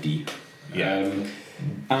 20.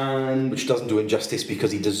 And which doesn't do him justice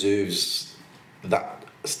because he deserves that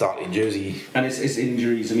starting jersey. And his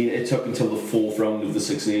injuries. I mean, it took until the 4th round of the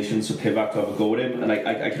Six Nations for Pivac to have a go at him, and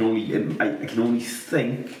I can only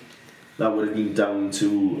think that would have been down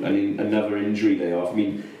to another injury layoff. I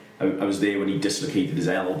mean, I was there when he dislocated his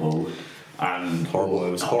elbow. And horrible.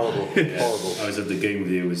 It was horrible. Horrible. I was at the game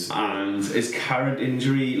with you. And his current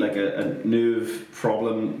injury, like a nerve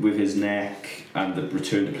problem with his neck, and the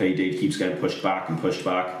return to play date keeps getting pushed back and pushed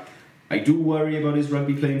back. I do worry about his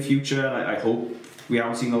rugby playing future, and I hope we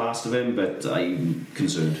haven't seen the last of him, but I'm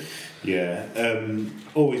concerned. Yeah,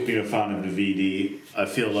 always been a fan of Navidi. I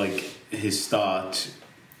feel like his start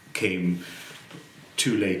came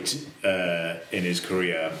too late in his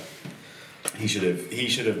career. He should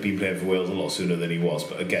have been playing for Wales a lot sooner than he was,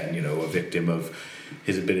 but again, a victim of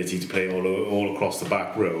his ability to play all across the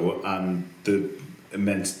back row and the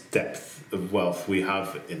immense depth of wealth we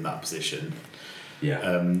have in that position.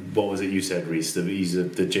 Yeah. What was it you said, Reece? He's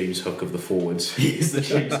the James Hook of the forwards. He is the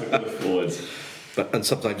James Hook of the forwards. And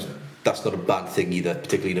sometimes that's not a bad thing either,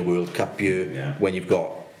 particularly in a World Cup year when you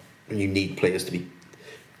need players to be.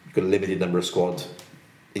 You've got a limited number of squad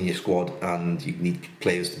in your squad, and you need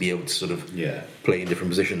players to be able to sort of play in different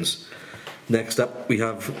positions. Next up, we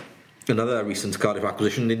have another recent Cardiff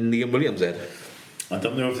acquisition in Liam Williams, Ed. I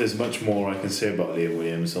don't know if there's much more I can say about Liam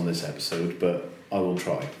Williams on this episode, but I will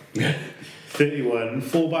try. 31,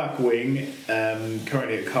 full-back wing,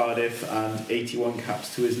 currently at Cardiff, and 81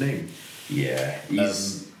 caps to his name. Yeah,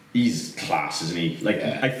 he's class, isn't he?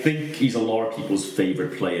 I think he's a lot of people's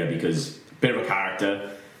favourite player because bit of a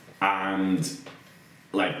character, and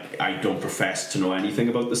I don't profess to know anything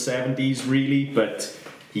about the 70s really, but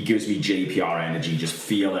he gives me JPR energy, just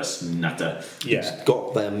fearless nutter. Yeah, he's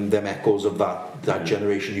got them echoes of that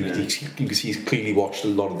generation. You can see he's clearly watched a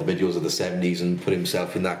lot of the videos of the 70s and put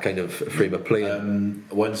himself in that kind of frame of play.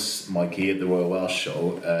 Once Mikey at the Royal Welsh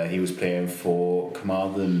show, he was playing for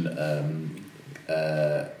Carmarthen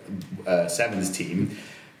Sevens team.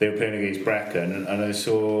 They were playing against Brecon, and I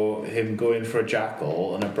saw him go in for a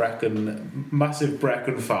jackal, and a massive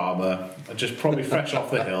Brecon farmer, just probably fresh off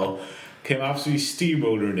the hill, came absolutely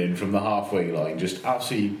steamrolling in from the halfway line, just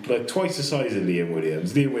absolutely twice the size of Liam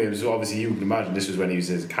Williams. Liam Williams, obviously, you can imagine this was when he was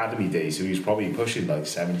in his academy days, so he was probably pushing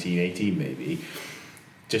 17, 18 maybe.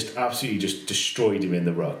 Just absolutely just destroyed him in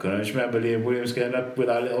the ruck. And I just remember Liam Williams getting up with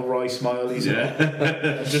that little wry smile. He's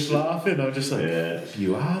just laughing. I'm just like,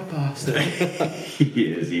 you are a bastard.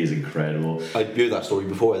 He is incredible. I'd heard that story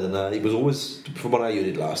before, and he was always, from what I heard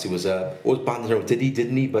it last, he was always banding around,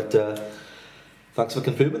 didn't he? But thanks for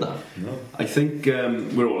confirming that. No. I think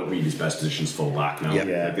we're all agreed his best position's full back now.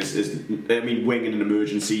 Yeah. Wing in an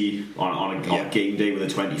emergency on a game day with a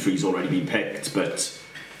 23's already been picked, but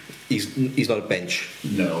he's not a bench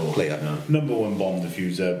player. No. Number one bomb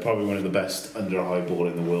diffuser, probably one of the best under a high ball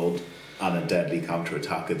in the world, and a deadly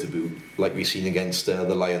counter-attacker to boot. Like we've seen against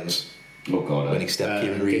the Lions. Oh God! When he stepped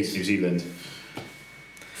Kieran against Rees. New Zealand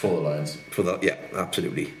for the Lions. For that, yeah,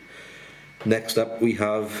 absolutely. Next up, we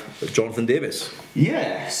have Jonathan Davis.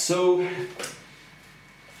 Yeah. So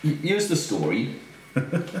here's the story.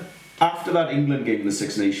 After that England game in the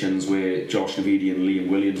Six Nations, where Josh Navidi and Liam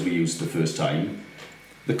Williams were used the first time,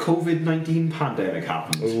 the COVID-19 pandemic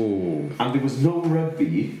happened. Ooh. And there was no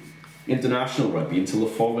rugby, international rugby, until the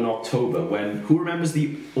following October, when, who remembers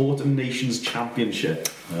the Autumn Nations Championship?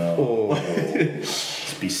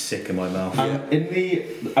 Just be sick in my mouth. And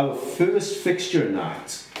in our first fixture in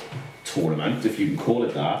that tournament, if you can call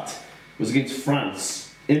it that, was against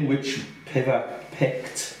France, in which Pivac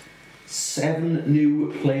picked 7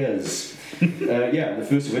 new players. The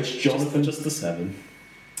first of which, Jonathan... Just the 7.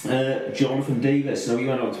 Jonathan Davis. Now, he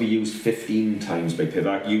went on to be used 15 times by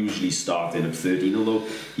Pivac, usually starting at 13, although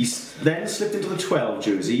he's then slipped into the 12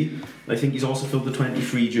 jersey. I think he's also filled the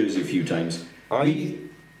 23 jersey a few times. Go on,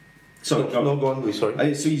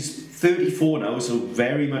 sorry. So he's 34 now, so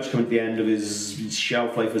very much coming to the end of his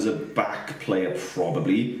shelf life as a back player,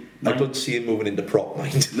 probably. I don't see him moving into prop,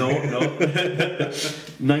 mind. No.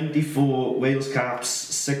 94 Wales caps,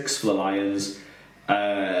 6 for the Lions.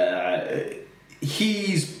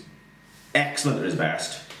 He's excellent at his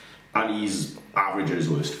best, and he's average at his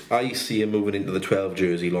worst. I see him moving into the 12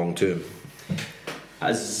 jersey long term.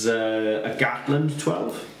 As a Gatland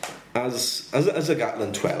 12? As a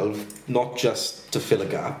Gatland 12, not just to fill a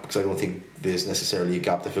gap, because I don't think there's necessarily a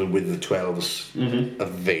gap to fill with the 12s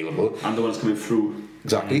available. And the ones coming through.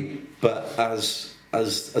 Exactly. But as a in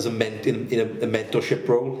a mentorship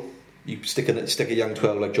role, you stick a young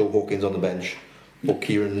 12 like Joe Hawkins on the bench, or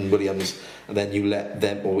Kieran Williams, and then you let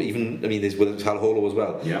them, or even, there's Hal Holo as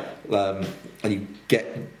well. Yeah. And you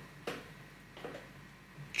get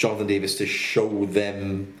Jonathan Davis to show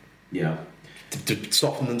them, to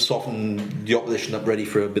soften the opposition up, ready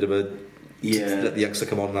for a bit of a, to let the youngster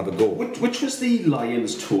come on and have a go. Which was the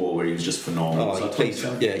Lions tour where he was just phenomenal?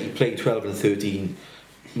 He played 12 and 13,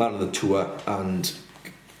 man of the tour, and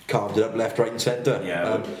carved it up left, right, and centre.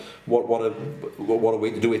 Yeah. What a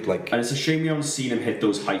way to do it! Like, and it's a shame we haven't seen him hit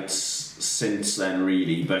those heights since then,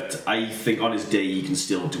 really. But I think on his day he can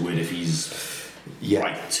still do it if he's right.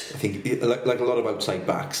 I think like a lot of outside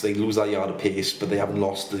backs, they lose that yard of pace, but they haven't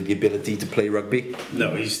lost the ability to play rugby.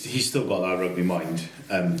 No, he's still got that rugby mind.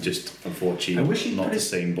 Just unfortunately, not the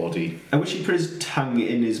same body. I wish he put his tongue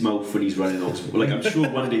in his mouth when he's running off. Like, I'm sure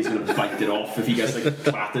one day he's going to bite it off if he gets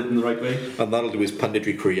clattered in the right way. And that'll do his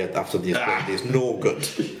punditry career after the days. No good.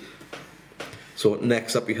 So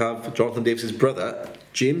next up we have Jonathan Davis's brother,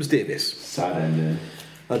 James Davis. Sad ending.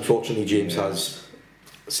 Unfortunately, James has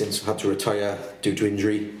since had to retire due to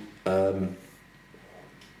injury.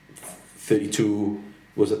 32,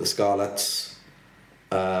 was at the Scarlets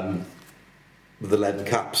with 11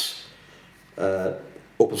 caps,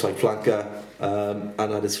 open side flanker,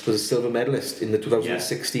 and was a silver medalist in the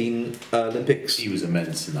 2016 Olympics. He was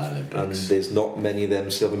immense in that Olympics. And there's not many of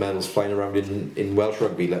them silver medals flying around in Welsh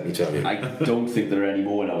rugby, let me tell you. I don't think there are any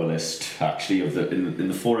more on our list, actually, in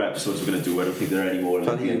the 4 episodes we're going to do. I don't think there are any more.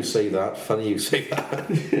 Funny you say that.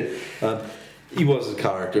 He was a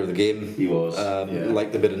character of the game. He was.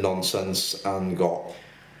 Liked a bit of nonsense and got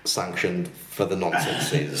sanctioned for the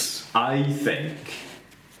nonsense. I think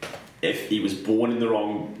if he was born in the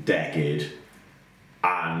wrong decade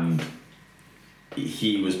and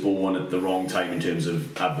he was born at the wrong time in terms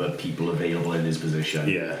of other people available in his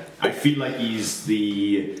position, I feel like he's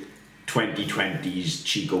the 2020s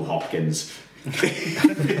Chico Hopkins.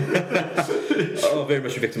 Very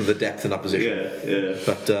much a victim of the depth in that position.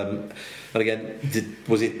 But and again,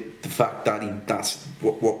 was it the fact that that's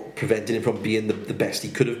what prevented him from being the best he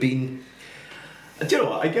could have been? Do you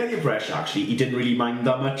know what? I get the impression actually he didn't really mind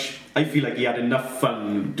that much. I feel like he had enough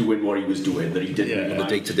fun doing what he was doing that he didn't really mind.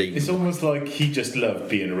 The day-to-day. It's almost like he just loved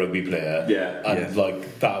being a rugby player. And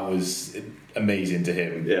like that was amazing to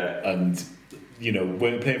him. And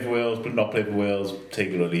when playing for Wales, but not playing for Wales, take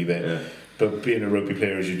it or leave it. But being a rugby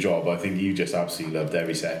player is your job. I think you just absolutely loved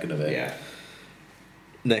every second of it.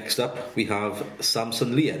 Next up, we have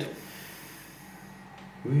Samson Leard.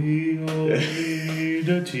 We all need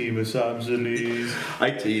a team of Samson Lees.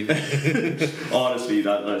 Honestly,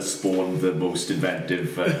 that spawned the most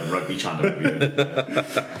inventive rugby chant I've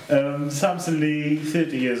heard. Samson Lee,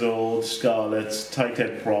 30 years old, Scarlets, tight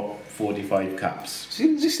head prop, 45 caps.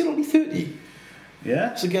 Is he still only 30?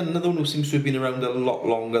 Yeah. So again, another one who seems to have been around a lot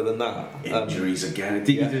longer than that. Injuries again. I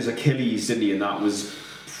think there's Achilles, didn't he? And that was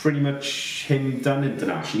pretty much him done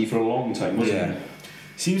internationally for a long time, wasn't it?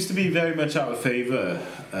 Seems to be very much out of favour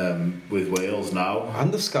with Wales now.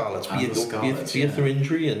 And the Scarlets, be it through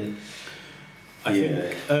injury. And I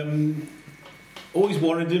think always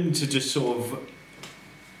wanted him to just sort of...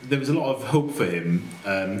 There was a lot of hope for him.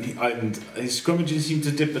 And his scrummages seemed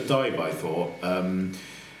to dip and dive, I thought.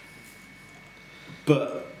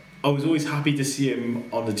 But I was always happy to see him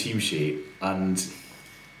on the team sheet. And...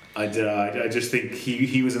 I just think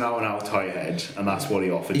he was an out-and-out tight head, and that's what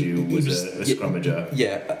he offered you was a scrummager.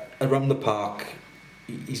 Around the park,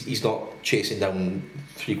 he's not chasing down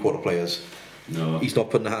three-quarter players. No. He's not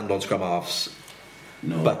putting a hand on scrum halves.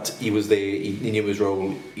 No. But he was there, he knew his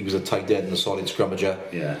role, he was a tight head and a solid scrummager.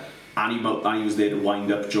 Yeah. And he was there to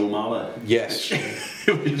wind up Joe Marler. Yes.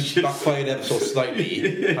 Backfired ever so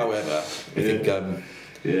slightly, however. I think...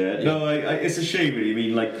 No, it's a shame really. I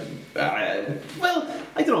mean, well,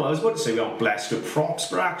 I don't know, I was about to say we aren't blessed with props,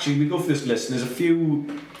 but actually we go for this list and there's a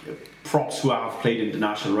few props who have played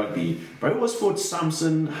international rugby, but I always thought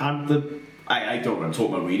Samson had I don't know what I'm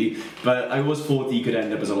talking about really, but I always thought he could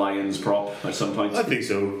end up as a Lions prop at some point. I think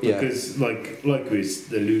so, because like we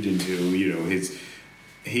was alluding to,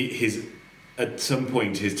 his at some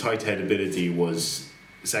point his tight head ability was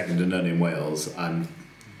second to none in Wales, and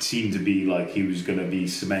seemed to be like he was going to be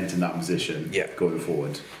cementing that position going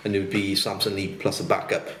forward. And it would be Samson Lee plus a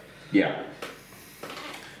backup. Yeah.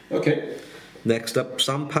 Okay. Next up,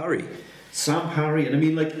 Sam Parry. Sam Parry, and I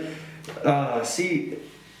mean, like,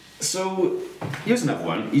 so here's another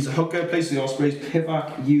one. He's a hooker, plays for the Ospreys.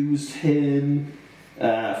 Pivac used him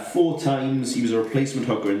 4 times. He was a replacement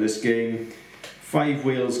hooker in this game. 5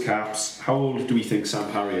 Wales caps. How old do we think Sam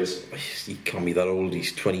Parry is? He can't be that old.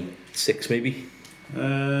 He's 26, maybe.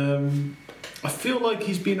 I feel like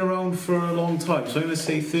he's been around for a long time, so I'm going to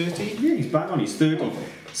say 30. Yeah, he's bang on. He's 30.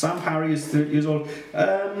 Sam Parry is 30 years old.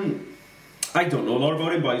 I don't know a lot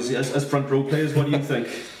about him, boys. As front row players, what do you think?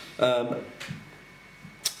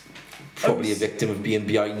 Probably a victim of being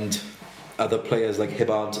behind other players like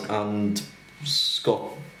Hibbard and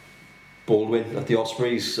Scott Baldwin at the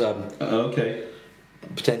Ospreys. Okay.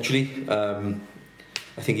 Potentially.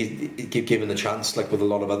 I think he'd given the chance, like with a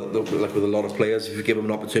lot of players, if you give them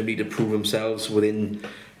an opportunity to prove themselves within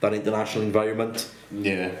that international environment.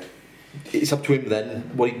 Yeah. It's up to him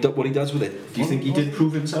then what he does with it. Do you think he did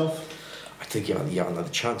prove himself? I think he hadn't had a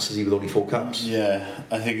chance, has he, with only 4 caps? Yeah,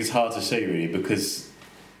 I think it's hard to say really, because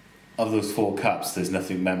of those 4 caps there's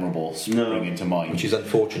nothing memorable springing to mind, which is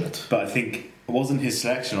unfortunate. But I think it wasn't his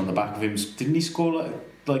selection on the back of him. Didn't he score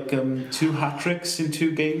like 2 hat tricks in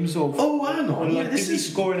 2 games? Or hang on, didn't he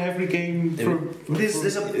score in every game?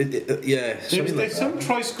 There's some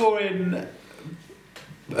try scoring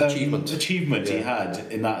achievement he had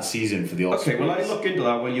in that season for the Ospreys. Okay, well, I look into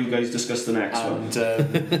that when you guys discuss the next one.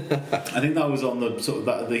 I think that was on the sort of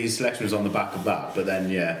that his selection was on the back of that. But then,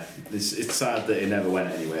 it's sad that it never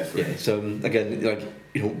went anywhere for him. So again,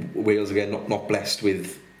 Wales again not blessed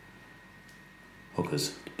with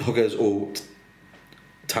hookers or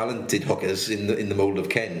talented hookers in the mould of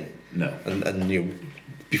Ken. No, and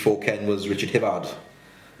before Ken was Richard Hibbard,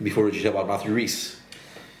 before Richard Hibbard, Matthew Rees.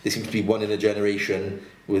 There seems to be one in a generation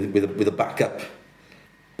with a backup,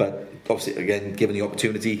 but obviously again given the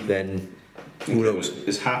opportunity, then who knows?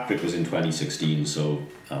 His hat trick was in 2016, so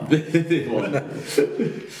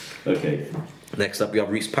okay. Next up we have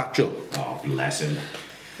Rhys Patchell. Oh, bless him.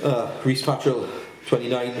 Rhys Patchell,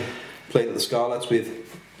 29, playing at the Scarlets with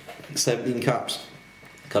 17 caps,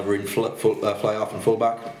 covering fly half and full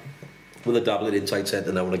back, with a dabble at inside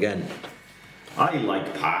centre now and again. I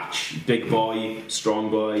like Patch. Big boy, strong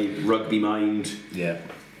boy, rugby mind. Yeah.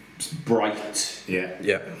 Bright. Yeah.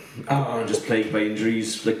 Just plagued by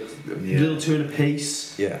injuries. Little turn of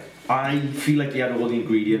pace. Yeah. I feel like he had all the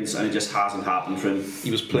ingredients and it just hasn't happened for him. He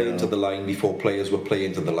was playing to the line before players were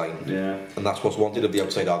playing to the line. Yeah. And that's what's wanted of the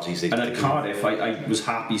outside halves these days. And at Cardiff, I was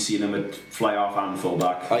happy seeing him at fly half and full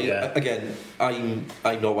back. Again, I'm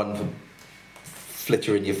no one for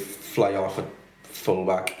flittering your fly half at full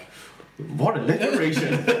back. What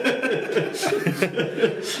alliteration! I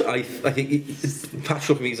think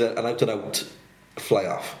Patchell for me is an out-and-out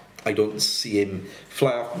fly-off. I don't see him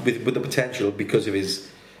fly-off with the potential, because of his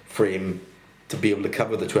frame, to be able to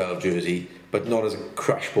cover the 12 jersey, but not as a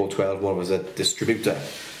crash ball 12, more as a distributor.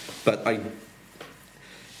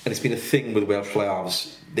 And it's been a thing with Welsh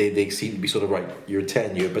fly-halves. They seem to be sort of, right, you're a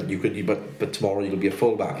 10-year, but tomorrow you'll be a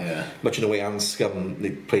full-back. Yeah. Much in the way Anscombe,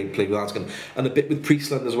 they played with Anscombe. And a bit with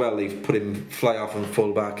Priestland as well, they've put him fly-off and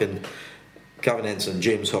full-back, and Gavin Ensign,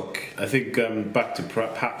 James Hook. I think back to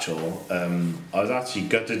Patchell, I was actually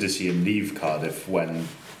gutted to see him leave Cardiff when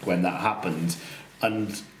that happened.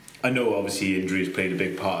 And I know obviously injuries played a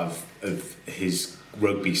big part of his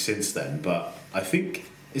rugby since then, but I think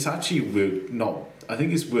it's actually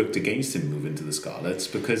it's worked against him moving to the Scarlets,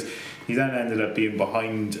 because he then ended up being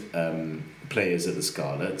behind players at the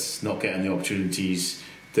Scarlets, not getting the opportunities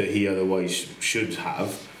that he otherwise should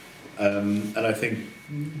have. And I think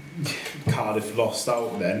Cardiff lost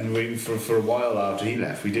out then, waiting for a while after he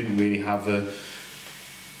left. We didn't really have a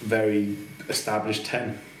very established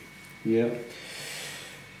 10. Yeah.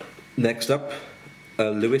 Next up,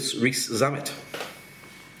 Lewis Rees-Zammit.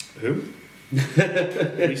 Who?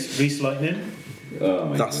 Rees Lightning?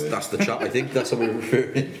 Oh, that's the chap. I think that's how we're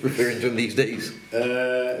referring to him these days.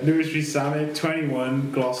 Lewis Rees-Zammit,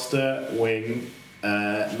 21, Gloucester, wing,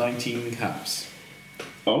 19 caps.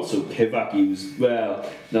 Also, Pivac used... Well,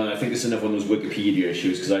 no, I think it's another one of those Wikipedia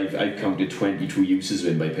issues, because I've counted 22 uses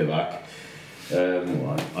of him by Pivac.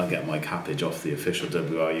 I'll get my cappage off the official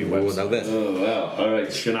WRU website. Oh, well,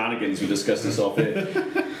 alright, shenanigans, we discussed this off here.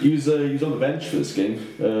 He was on the bench for this game,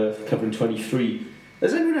 covering 23.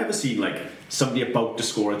 Has anyone ever seen, somebody about to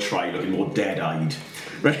score a try looking more dead-eyed?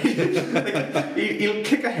 Right? He'll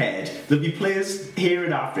kick ahead, there'll be players here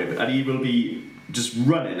and after him, and he will be just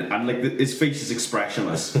running, and like his face is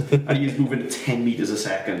expressionless, and he's moving at 10 meters a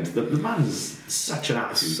second. The man is such an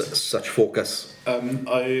athlete. Such focus.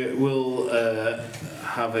 I will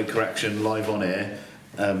have a correction live on air.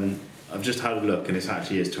 I've just had a look, and it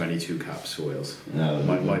actually is 22 caps for Wales. No,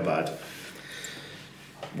 my bad.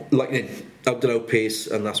 Lightning, out and out pace,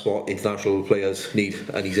 and that's what international players need.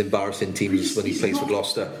 And he's embarrassing teams when he plays for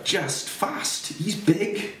Gloucester. Just fast. He's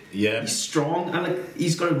big. Yeah. He's strong, and like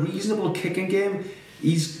he's got a reasonable kicking game.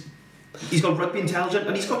 He's got rugby intelligence,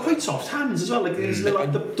 and he's got quite soft hands as well. Like his little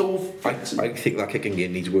the door. I think that kicking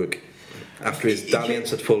game needs work. After his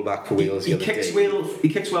dalliance at fullback for Wales, he kicks well. He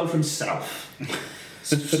kicks well for himself.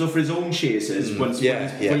 so for his own chases, when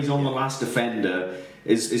he's on the last defender,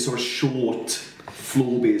 is sort of short,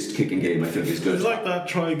 floor-based kicking game. I think is good. It was like that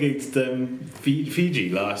try against Fiji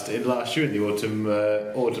last year in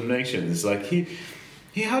the Autumn Nations. Like he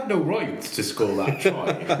had no right to score that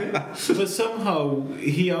try, but somehow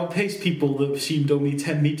he outpaced people that seemed only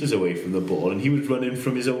 10 metres away from the ball, and he was running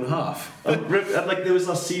from his own half. And like there was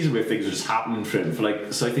last season where things were just happening for him.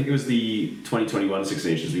 So I think it was the 2021 Six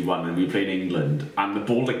Nations we won, and we were playing England, and the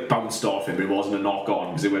ball like bounced off him, but it wasn't a knock on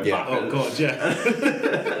because it went back. Oh god, yeah.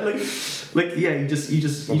 he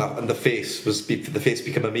just. And the face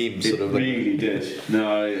became a meme. Sort of. Really did.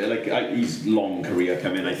 No, he's long career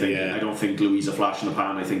coming. I think. Yeah. I don't think Louis a flash in the pan.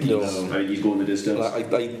 I think he's going the distance.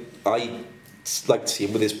 I like to see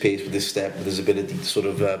him with his pace, with his step, with his ability to sort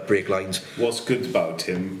of break lines. What's good about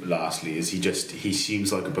him, lastly, is he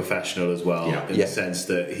seems like a professional as well, in the sense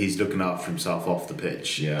that he's looking after himself off the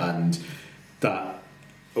pitch, and that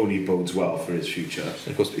only bodes well for his future.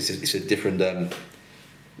 Of course, it's a different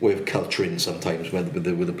way of culturing sometimes with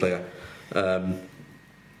the player.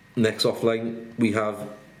 Next offline, we have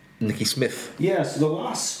Nicky Smith. Yeah, so the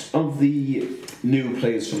last of the new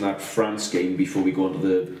players from that France game before we go on to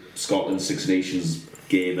the Scotland Six Nations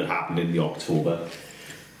game that happened in the October.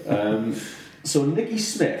 So Nicky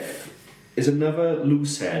Smith is another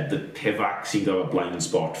loose head that Pivac seemed to have a blind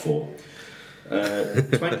spot for.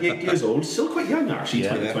 28 years old, still quite young actually,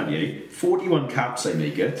 28. 41 caps, I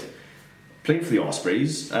make it. Playing for the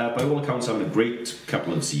Ospreys. By all accounts, having a great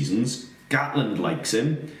couple of seasons. Gatland likes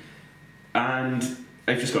him. And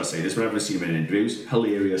I've just got to say this, whenever I've seen him in interviews,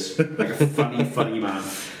 hilarious. Like a funny man.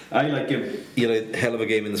 I like him. He had a hell of a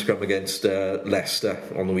game in the scrum against Leicester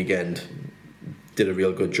on the weekend. Did a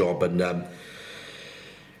real good job, and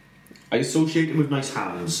I associate him with nice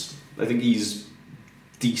hands. I think he's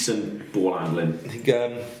decent ball handling. I think,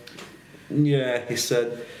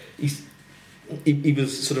 he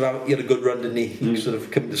was sort of he had a good run, didn't he? He sort of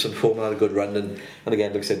came to some form and had a good run, and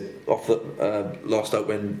again, like I said, off the lost out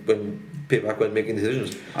when Pivac went making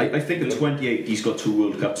decisions. I think at 28 he's got 2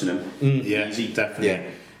 World Cups in him. Easy,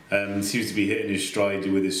 definitely. Seems to be hitting his stride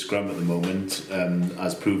with his scrum at the moment,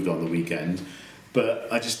 as proved on the weekend. But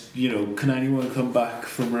I just, can anyone come back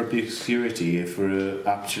from rugby obscurity if we're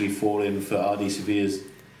actually falling for Ardy Sevilla's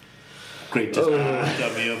greatest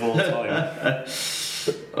dummy of all time?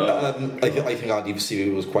 I think Ardy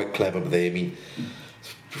Sevilla was quite clever, but I mean,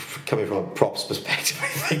 coming from a props perspective, I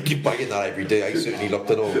think you're biting that every day. I certainly looked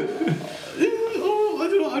at all. I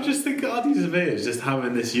don't know. I just think Ardy Sevilla is just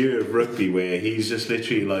having this year of rugby where he's just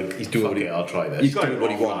literally like, he's doing what I'll try this. He's got what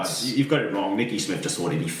he wants. You've got it wrong. Nicky Smith just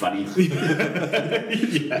thought he'd be funny. So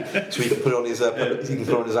he can put on his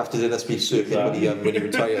after dinner speech circuit when he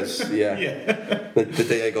retires. The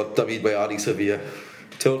day I got dummied by Ardy Sevilla.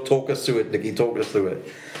 Talk us through it, Nicky. Talk us through it.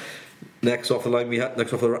 Next off the line,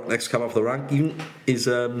 next come off the ranking is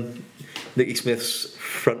Nicky Smith's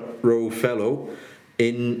front row fellow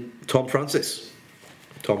in Tom Francis.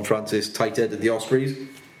 Tom Francis, tight end at the Ospreys,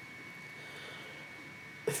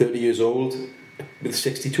 30 years old, with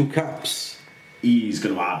 62 caps. He's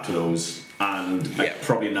going to add to those, and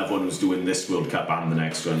probably another one who's doing this World Cup and the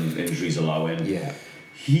next one, injuries allowing. Yeah,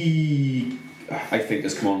 he, I think,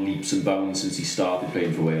 has come on leaps and bounds since he started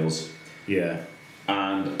playing for Wales. Yeah,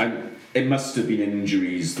 and it must have been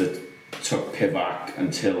injuries that took Pivac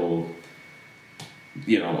until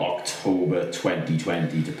October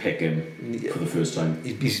 2020 to pick him for the first time.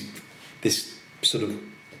 He's this sort of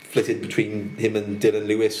flitted between him and Dylan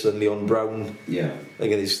Lewis and Leon Brown. Yeah,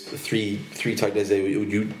 again, there's three tight ends there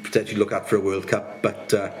you potentially look at for a World Cup,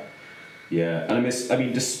 but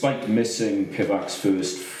and despite missing Pivac's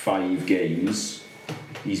first 5 games,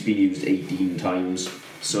 he's been used 18 times,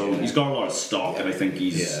 so he's got a lot of stock, and I think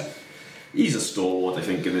he's a stalwart, I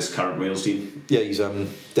think, in this current Wales team. Yeah, he's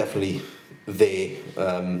definitely there,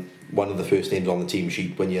 one of the first names on the team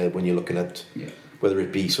sheet when you're looking at whether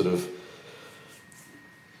it be sort of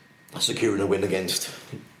securing a win against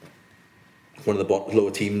one of the lower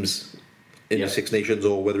teams in the Six Nations,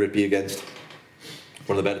 or whether it be against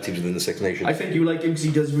one of the better teams within the Six Nations. I think you like him because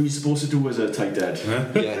he does what he's supposed to do as a tight end.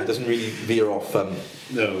 Yeah, he doesn't really veer off.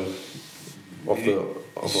 No. Off the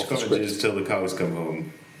Scottish script. till the cows come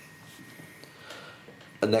home.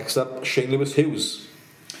 And next up, Shane Lewis-Hughes.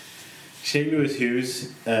 Shane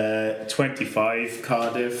Lewis-Hughes, 25,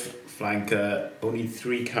 Cardiff, flanker, only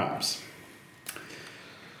 3 caps.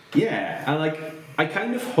 Yeah, and I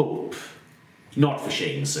kind of hope, not for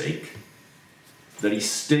Shane's sake, that he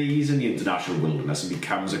stays in the international wilderness and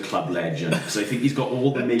becomes a club legend, because I think he's got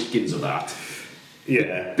all the makings of that.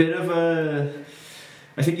 Yeah. Bit of a...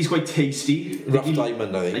 I think he's quite tasty. Rough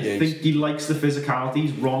diamond, I think. I think he likes the physicality.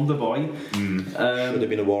 He's Ron the boy. Should have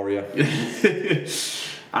been a warrior.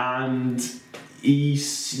 And he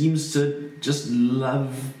seems to just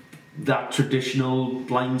love that traditional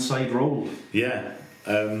blindside role. Yeah.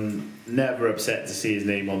 Never upset to see his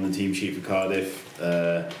name on the team sheet for Cardiff.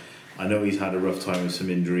 I know he's had a rough time with some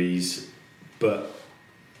injuries, but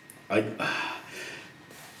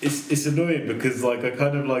it's annoying because I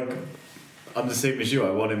kind of I'm the same as you. I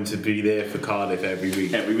want him to be there for Cardiff every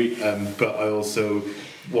week. But I also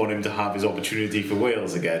want him to have his opportunity for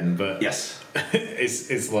Wales again. But yes,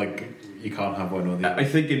 it's like you can't have one or the other. I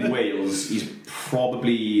think in Wales he's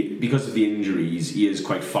probably, because of the injuries, he is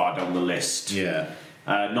quite far down the list. Yeah.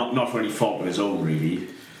 Not for any fault of his own, really.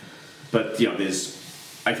 But there's.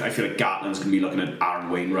 I feel like Gatland's going to be looking at Aaron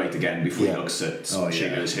Wainwright again before he looks at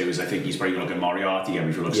Shane Lewis-Hughes. I think he's probably going to look at Moriarty again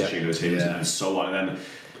before he looks at Shane Lewis-Hughes, and so on. And then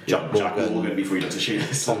Jack Morgan before he looks at Shane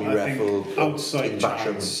Lewis-Hughes. I think outside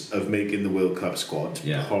chance of making the World Cup squad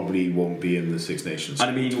probably won't be in the Six Nations.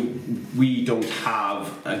 And I mean, we don't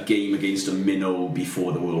have a game against a minnow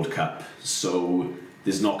before the World Cup, so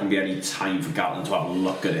there's not going to be any time for Gatland to have a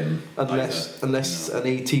look at him. Unless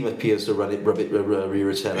any team appears to rear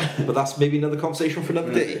its head up. But that's maybe another conversation for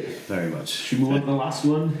another day. Very much. Should we move on to the last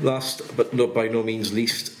one? Last, but not by no means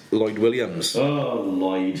least, Lloyd Williams. Oh,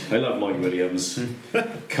 Lloyd. I love Lloyd Williams.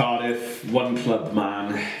 Cardiff, one club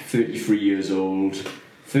man, 33 years old,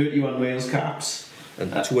 31 Wales caps.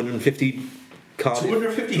 And 250 Cardiff.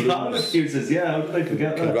 250 Cardiff uses, yeah, how did I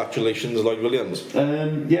forget that? Congratulations, Lloyd Williams.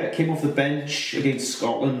 Came off the bench against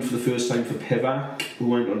Scotland for the first time for Pivac, who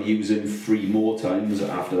went on to use him 3 more times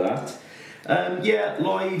after that.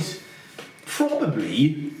 Lloyd,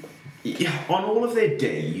 probably, on all of their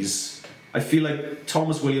days, I feel like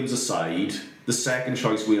Thomas Williams aside, the second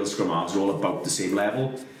choice Wales scrum halves are all about the same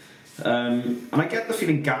level. And I get the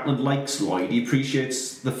feeling Gatland likes Lloyd, he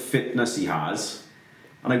appreciates the fitness he has.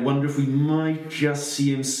 And I wonder if we might just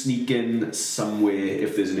see him sneak in somewhere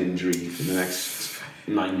if there's an injury in the next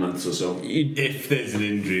 9 months or so. If there's an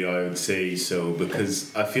injury, I would say so,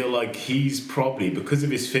 because I feel like he's probably, because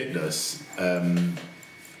of his fitness and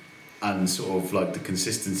sort of the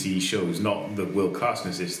consistency he shows, not the world-class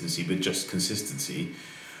consistency, but just consistency,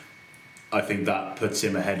 I think that puts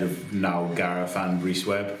him ahead of now Gareth and Rhys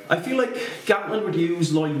Webb. I feel like Gatland would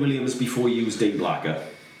use Lloyd Williams before he used Dane Blacker.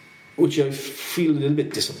 Which I feel a little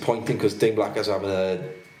bit disappointing because Dane Blacker's having a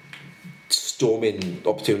storming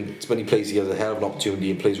opportunity. When he plays, he has a hell of an opportunity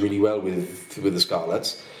and plays really well with the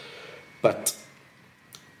Scarlets. But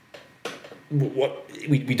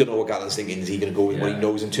we don't know what Gatland's thinking. Is he going to go with what he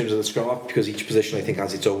knows in terms of the scrum half? Because each position, I think,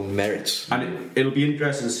 has its own merits. And it'll be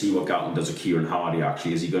interesting to see what Gatland does with Kieran Hardy,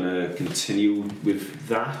 actually. Is he going to continue with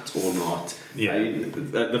that or not? Yeah.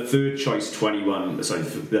 The third choice 21... Sorry,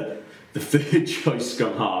 the third choice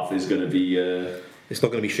scrum half is going to be... It's not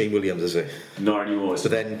going to be Shane Williams, is it? Not anymore.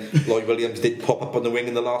 But then Lloyd Williams did pop up on the wing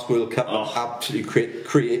in the last World Cup and absolutely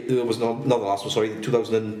create. There was not the last one, sorry,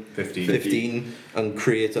 2015, and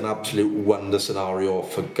create an absolute wonder scenario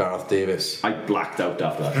for Gareth Davis. I blacked out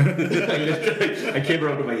after that. I came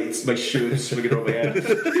around with my shirt swinging around my head.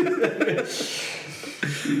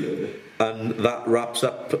 And that wraps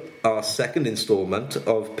up our second instalment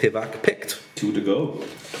of Pivac Picked. 2 to go.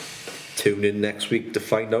 Tune in next week to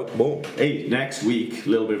find out more. Hey, next week, a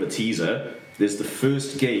little bit of a teaser. There's the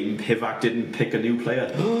first game Pivac didn't pick a new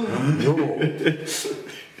player. No.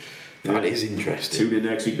 That is interesting. Tune in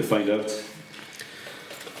next week to find out.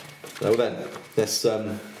 Now then, let's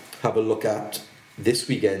have a look at this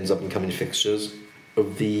weekend's up and coming fixtures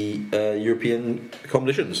of the European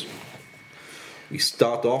competitions. We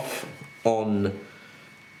start off on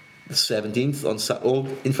the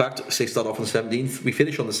 17th. In fact, say start off on the 17th. We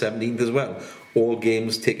finish on the 17th as well. All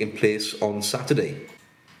games taking place on Saturday.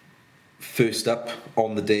 First up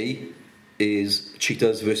on the day is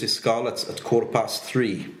Cheetahs versus Scarlets at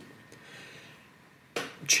 3:15.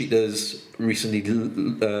 Cheetahs recently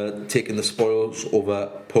taken the spoils over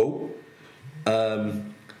Poe.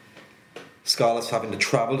 Scarlets having to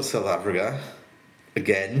travel to South Africa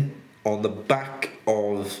again on the back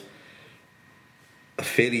of a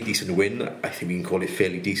fairly decent win. I think we can call it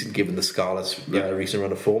fairly decent given the Scarlets' recent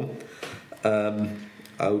run of form.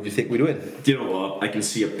 How do you think we're doing? Do you know what? I can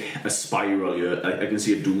see a spiral here. I can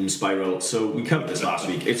see a doom spiral. So we covered this last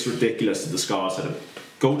week. It's ridiculous that the Scarlets had to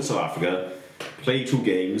go to South Africa, play 2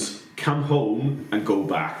 games, come home and go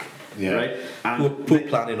back. Yeah. Right? And Poor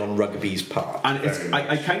planning on rugby's part. And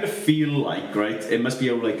I kind of feel like, right, it must be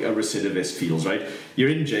how like a recidivist feels, right? You're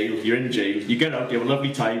in jail, you get out, you have a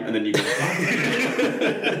lovely time, and then you go back.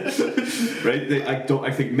 Right?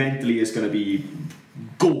 I think mentally it's going to be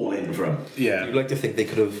galling for them. Yeah. You'd like to think they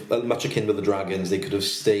could have, much akin with the Dragons, they could have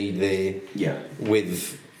stayed there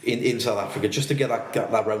with in South Africa just to get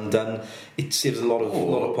that round done. It saves a lot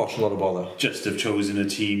of posh and a lot of bother. Just have chosen a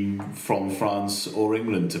team from France or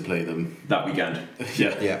England to play them that weekend.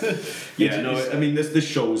 Yeah. No, I mean this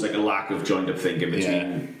shows like a lack of joined up thinking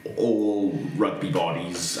between all rugby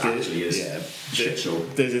bodies. Actually, is shit show.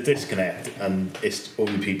 There's a disconnect, and it's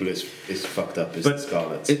only people it's fucked up is the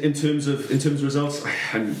Scarlets. In terms of results,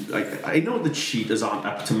 I know the Cheetahs aren't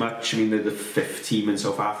up to much. I mean they're the 5th team in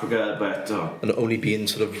South Africa, but and only being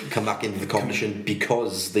sort of come back into the competition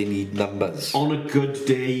because they need numbers. On a good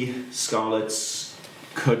day, Scarlets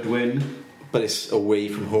could win, but it's away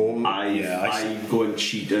from home. I'm going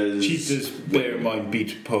Cheetahs. Cheetahs, bear in mind,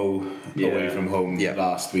 beat Poe away from home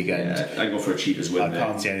last weekend. I go for a Cheetahs win. I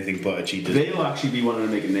can't see anything but a Cheetahs. They'll actually be wanting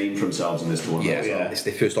to make a name for themselves in this tournament. It's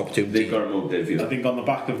their first opportunity. They've got a motive. I think on the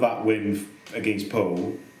back of that win against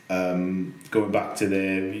Poe, going back to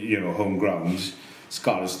their home grounds,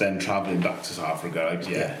 Scarlets then travelling back to South Africa.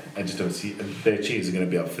 I just don't see their Cheetahs are going to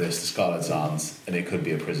be up for this. The Scarlets aren't, and it could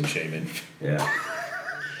be a prison shaming. Yeah.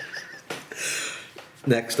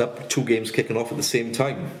 Next up, 2 games kicking off at the same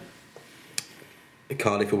time.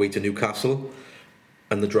 Cardiff away to Newcastle,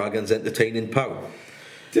 and the Dragons entertaining Pau.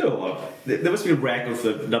 Do you know what? There must be a record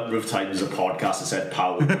for the number of times a podcast has said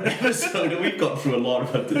Pau in an episode, and we've got through a lot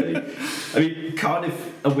of them today. I mean,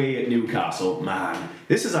 Cardiff away at Newcastle, man,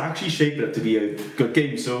 this is actually shaping up to be a good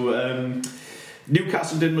game. So,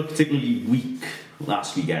 Newcastle didn't look particularly weak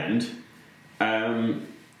last weekend.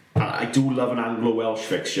 I do love an Anglo-Welsh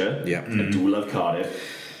fixture. Yeah. I do love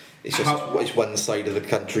Cardiff. It's just it's one side of the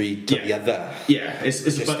country to the other. Yeah, it's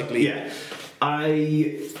Logistically.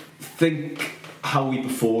 I think how we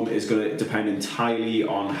perform is going to depend entirely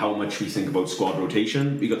on how much we think about squad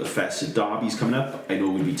rotation. We got the festive derbies coming up. I know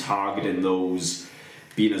we'll be targeting those,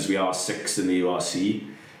 being as we are 6th in the URC.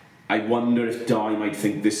 I wonder if Di might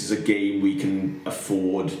think this is a game we can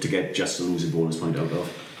afford to get just a losing bonus point out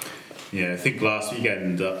of. Yeah, I think last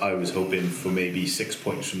weekend I was hoping for maybe 6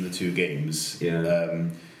 points from the 2 games. Yeah.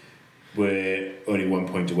 We're only 1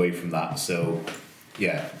 point away from that, so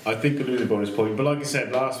yeah, I think a losing bonus point. But like I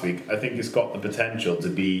said last week, I think it's got the potential to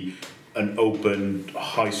be an open,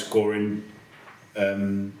 high-scoring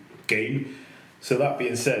game. So that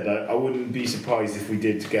being said, I wouldn't be surprised if we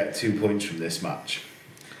did get 2 points from this match.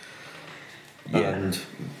 Yeah. And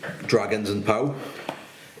Dragons and Pau.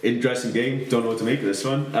 Interesting game. Don't know what to make of this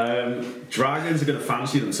one. Dragons are going to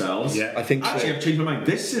fancy themselves. Yeah, I think actually, so. I've changed my mind.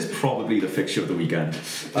 This is probably the fixture of the weekend.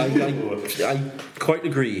 I quite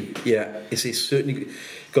agree. Yeah, it's certainly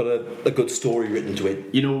got a good story written to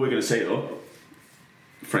it. You know what we're going to say though?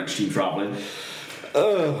 French team travelling.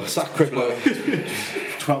 Oh, Sack Crippler.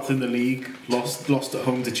 12th in the league, lost at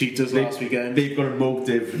home to Cheetahs last weekend. They've got a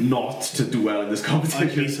motive not to do well in this competition.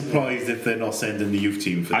 I'd be surprised if they're not sending the youth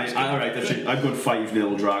team for this. Alright, I'm going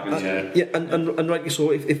 5-0 Dragons. And rightly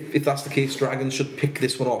so. If that's the case, Dragons should pick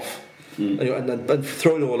this one off. And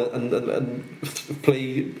throw it all and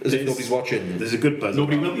play as if nobody's watching. There's a good buzz.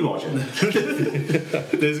 Nobody will be watching.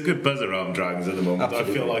 There's a good buzz around Dragons at the moment.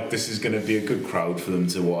 Absolutely. I feel like this is going to be a good crowd for them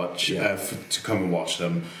to watch, to come and watch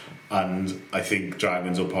them. And I think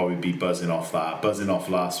Dragons will probably be buzzing off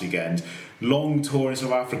last weekend. Long tour in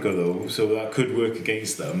South Africa though, so that could work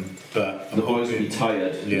against them. But The boys will be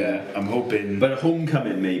tired. Yeah, I'm hoping. But a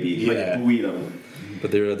homecoming maybe. Yeah. Might buoy them.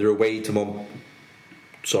 But they're away to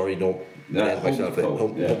Sorry, no.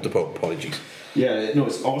 Home to Pope. Apologies. Yeah, no,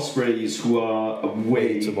 it's Ospreys who are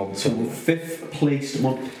away to Montpellier. 5th placed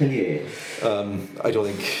Montpellier. I don't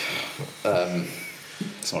think.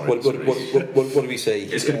 Sorry. What do we say?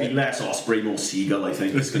 It's going to be less Osprey, more Seagull, I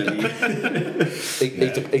think. It's going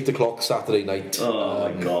to be 8 o'clock Saturday night. Oh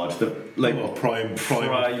my god, prime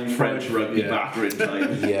French rugby battering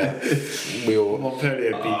time. Yeah, we all.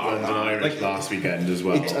 Montpellier beat London Irish last weekend as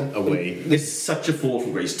well, away. It's such a fall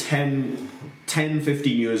from grace. 10,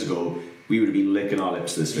 15 years ago, we would have been licking our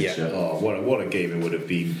lips this fixture. Oh, what a game it would have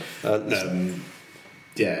been.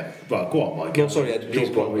 Yeah, well, go on, Mike. No, sorry, Ed, please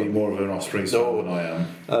You're go on. probably more of an Ospreys fan than I am.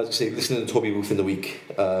 I was say, listening to Toby Booth in the week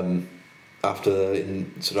after the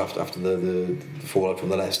fallout from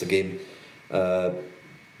the Leicester game,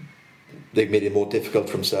 they've made it more difficult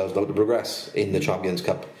for themselves now to progress in the Champions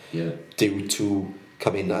Cup due to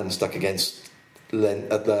coming unstuck against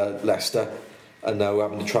Leicester and now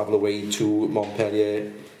having to travel away to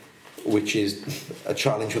Montpellier, which is a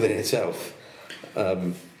challenge within itself.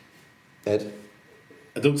 Ed?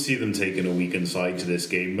 I don't see them taking a weakened side to this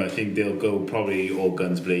game. I think they'll go probably all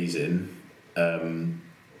guns blazing,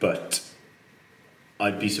 but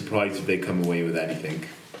I'd be surprised if they come away with anything.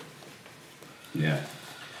 Yeah.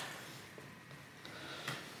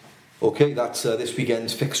 Okay, that's this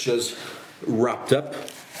weekend's fixtures wrapped up.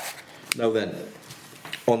 Now then,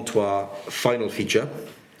 on to our final feature,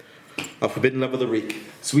 our Forbidden Love of the Week.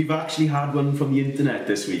 So we've actually had one from the internet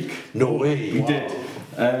this week. No way. We did.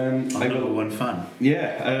 I'm number one fan.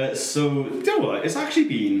 Yeah, so you know what? It's actually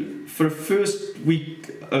been for a first week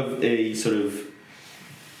of a sort of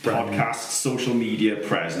podcast social media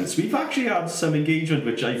presence. We've actually had some engagement,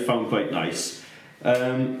 which I found quite nice.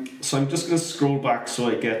 So I'm just going to scroll back so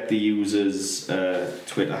I get the user's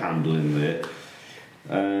Twitter handle in there.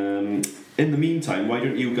 In the meantime, why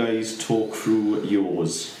don't you guys talk through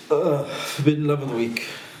yours? Forbidden Love of the Week.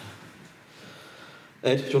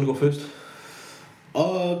 Ed, do you want to go first?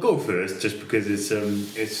 I'll go first, just because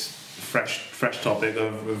it's fresh topic.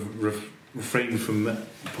 I've refrained from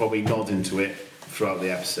probably nodding to it throughout the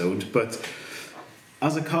episode, but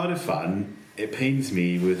as a Cardiff fan, it pains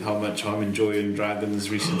me with how much I'm enjoying Dragons'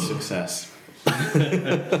 recent success.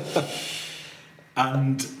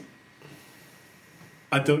 And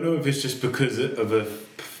I don't know if it's just because of a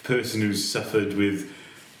person who's suffered with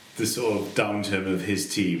the sort of downturn of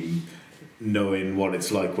his team, knowing what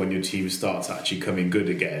it's like when your team starts actually coming good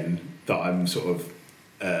again, that I'm sort of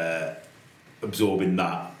absorbing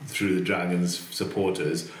that through the Dragons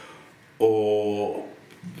supporters, or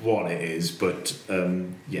what it is, but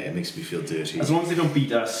it makes me feel dirty. As long as they don't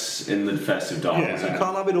beat us in the festive derbies, You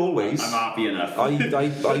can't have it always. I'm happy enough. I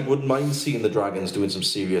wouldn't mind seeing the Dragons doing some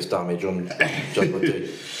serious damage on Judgment Day.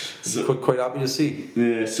 Quite happy to see.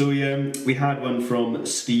 Yeah, so we had one from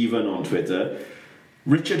Stephen on Twitter.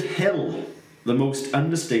 Richard Hill, the most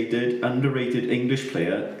understated, underrated English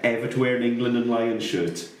player ever to wear an England and Lions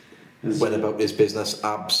shirt. Went about his business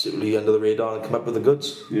absolutely under the radar and come up with the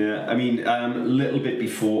goods. Yeah, I mean, a little bit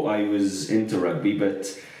before I was into rugby,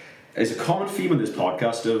 but there's a common theme on this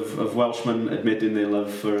podcast of Welshmen admitting their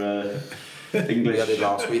love for English. We had it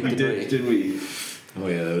last week, didn't we? Oh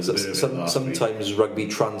yeah, there was a bit of it last sometimes week. Rugby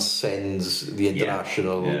transcends the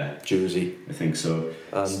international jersey. I think so.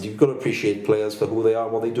 And you've got to appreciate players for who they are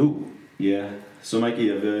and what they do. Yeah. So Mikey,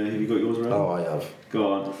 have you got yours around? Oh, I have.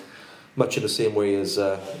 Go on. Much in the same way as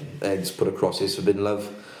Ed's put across his Forbidden Love.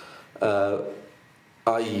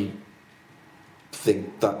 I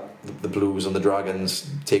think that the Blues and the Dragons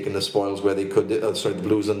taking the spoils where they could. The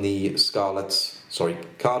Blues and the Scarlets. Sorry,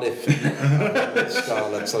 Cardiff.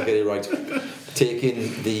 Scarlets. I'll get it right.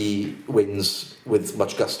 Taking the wins with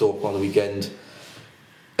much gusto on the weekend.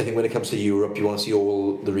 I think when it comes to Europe, you want to see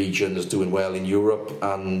all the regions doing well in Europe,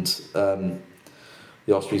 and the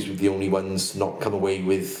Ospreys were the only ones not come away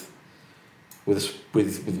with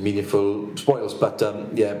meaningful spoils. But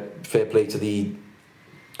fair play to the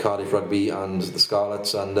Cardiff Rugby and the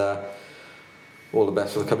Scarlets, and all the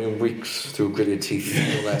best for the coming weeks through gritted teeth,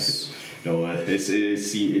 no less. No, I'm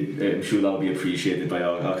sure that'll be appreciated by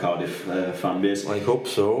our Cardiff fan base. I hope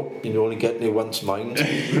so. You only get me once, mind.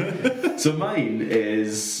 So mine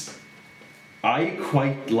is, I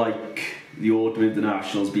quite like the Autumn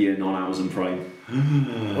Internationals being on Amazon Prime.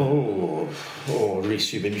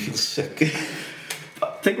 Reece, you made me feel sick.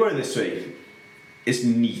 Think about it this way. It's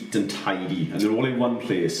neat and tidy, and they're all in one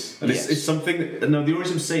place. And it's something that, now the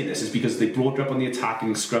reason I'm saying this is because they brought it up on the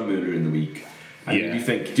attacking scrum earlier in the week. And you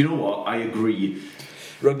think, do you know what? I agree.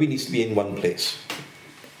 Rugby needs to be in one place.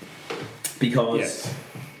 Because,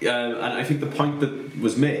 and I think the point that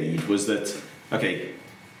was made was that, okay,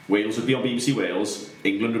 Wales would be on BBC Wales,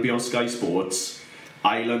 England would be on Sky Sports,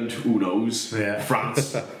 Ireland, who knows,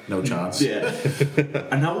 France, no chance. Yeah.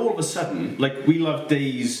 And now all of a sudden, like, we'll have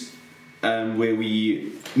days where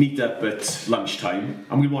we meet up at lunchtime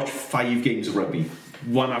and we watch 5 games of rugby,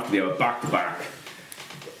 one after the other, back to back.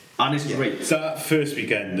 And it's great. So that first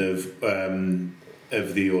weekend of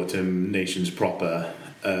the Autumn Nations proper,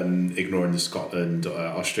 ignoring the Scotland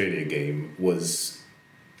Australia game, was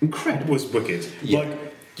incredible. Was wicked. Yeah. Like,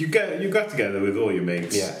 You get together with all your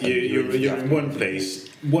mates. Yeah, You're in one place.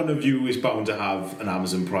 One of you is bound to have an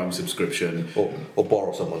Amazon Prime subscription. Or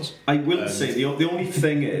borrow someone's. I will say the only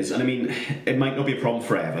thing is, and I mean, it might not be a problem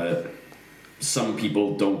forever. Some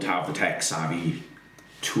people don't have the tech savvy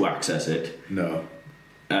to access it. No.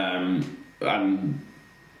 And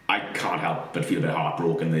I can't help but feel a bit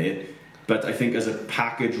heartbroken there. But I think as a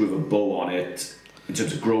package with a bow on it, in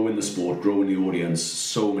terms of growing the sport, growing the audience,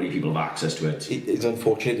 so many people have access to it. It's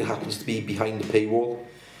unfortunate it happens to be behind the paywall.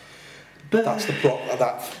 But That's the problem.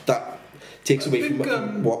 That takes away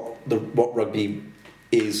from what rugby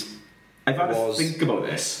is. I've had to think about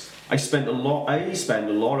this. I spend a lot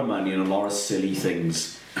of money on a lot of silly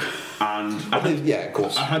things, and yeah, of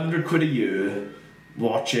course, £100 a year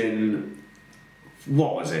watching,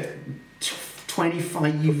 what was it,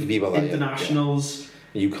 25 internationals.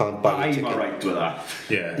 You can't buy a ticket. I'm alright with that.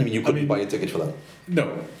 Yeah. I mean, you couldn't buy a ticket for that.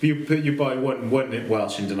 No. You buy one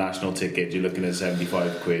Welsh international ticket, you're looking at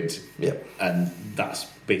 £75. Yeah. And that's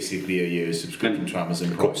basically a year's subscription to Amazon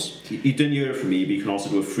Prime. Of course. You didn't hear it from me, but you can also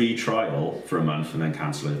do a free trial for a month and then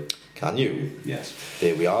cancel it. Can you? Yes.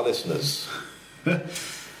 There we are, listeners.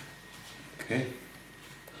 Okay.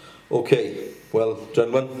 Okay. Well,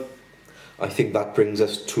 gentlemen, I think that brings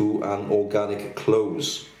us to an organic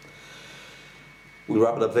close. We'll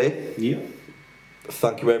wrap it up there. Yeah.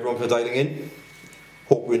 Thank you everyone for dialing in.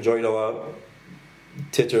 Hope you enjoyed our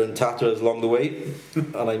titter and tatters along the way,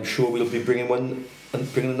 and I'm sure we'll be bringing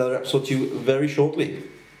another episode to you very shortly.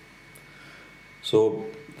 So,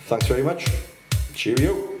 thanks very much.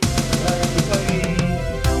 Cheerio. Bye.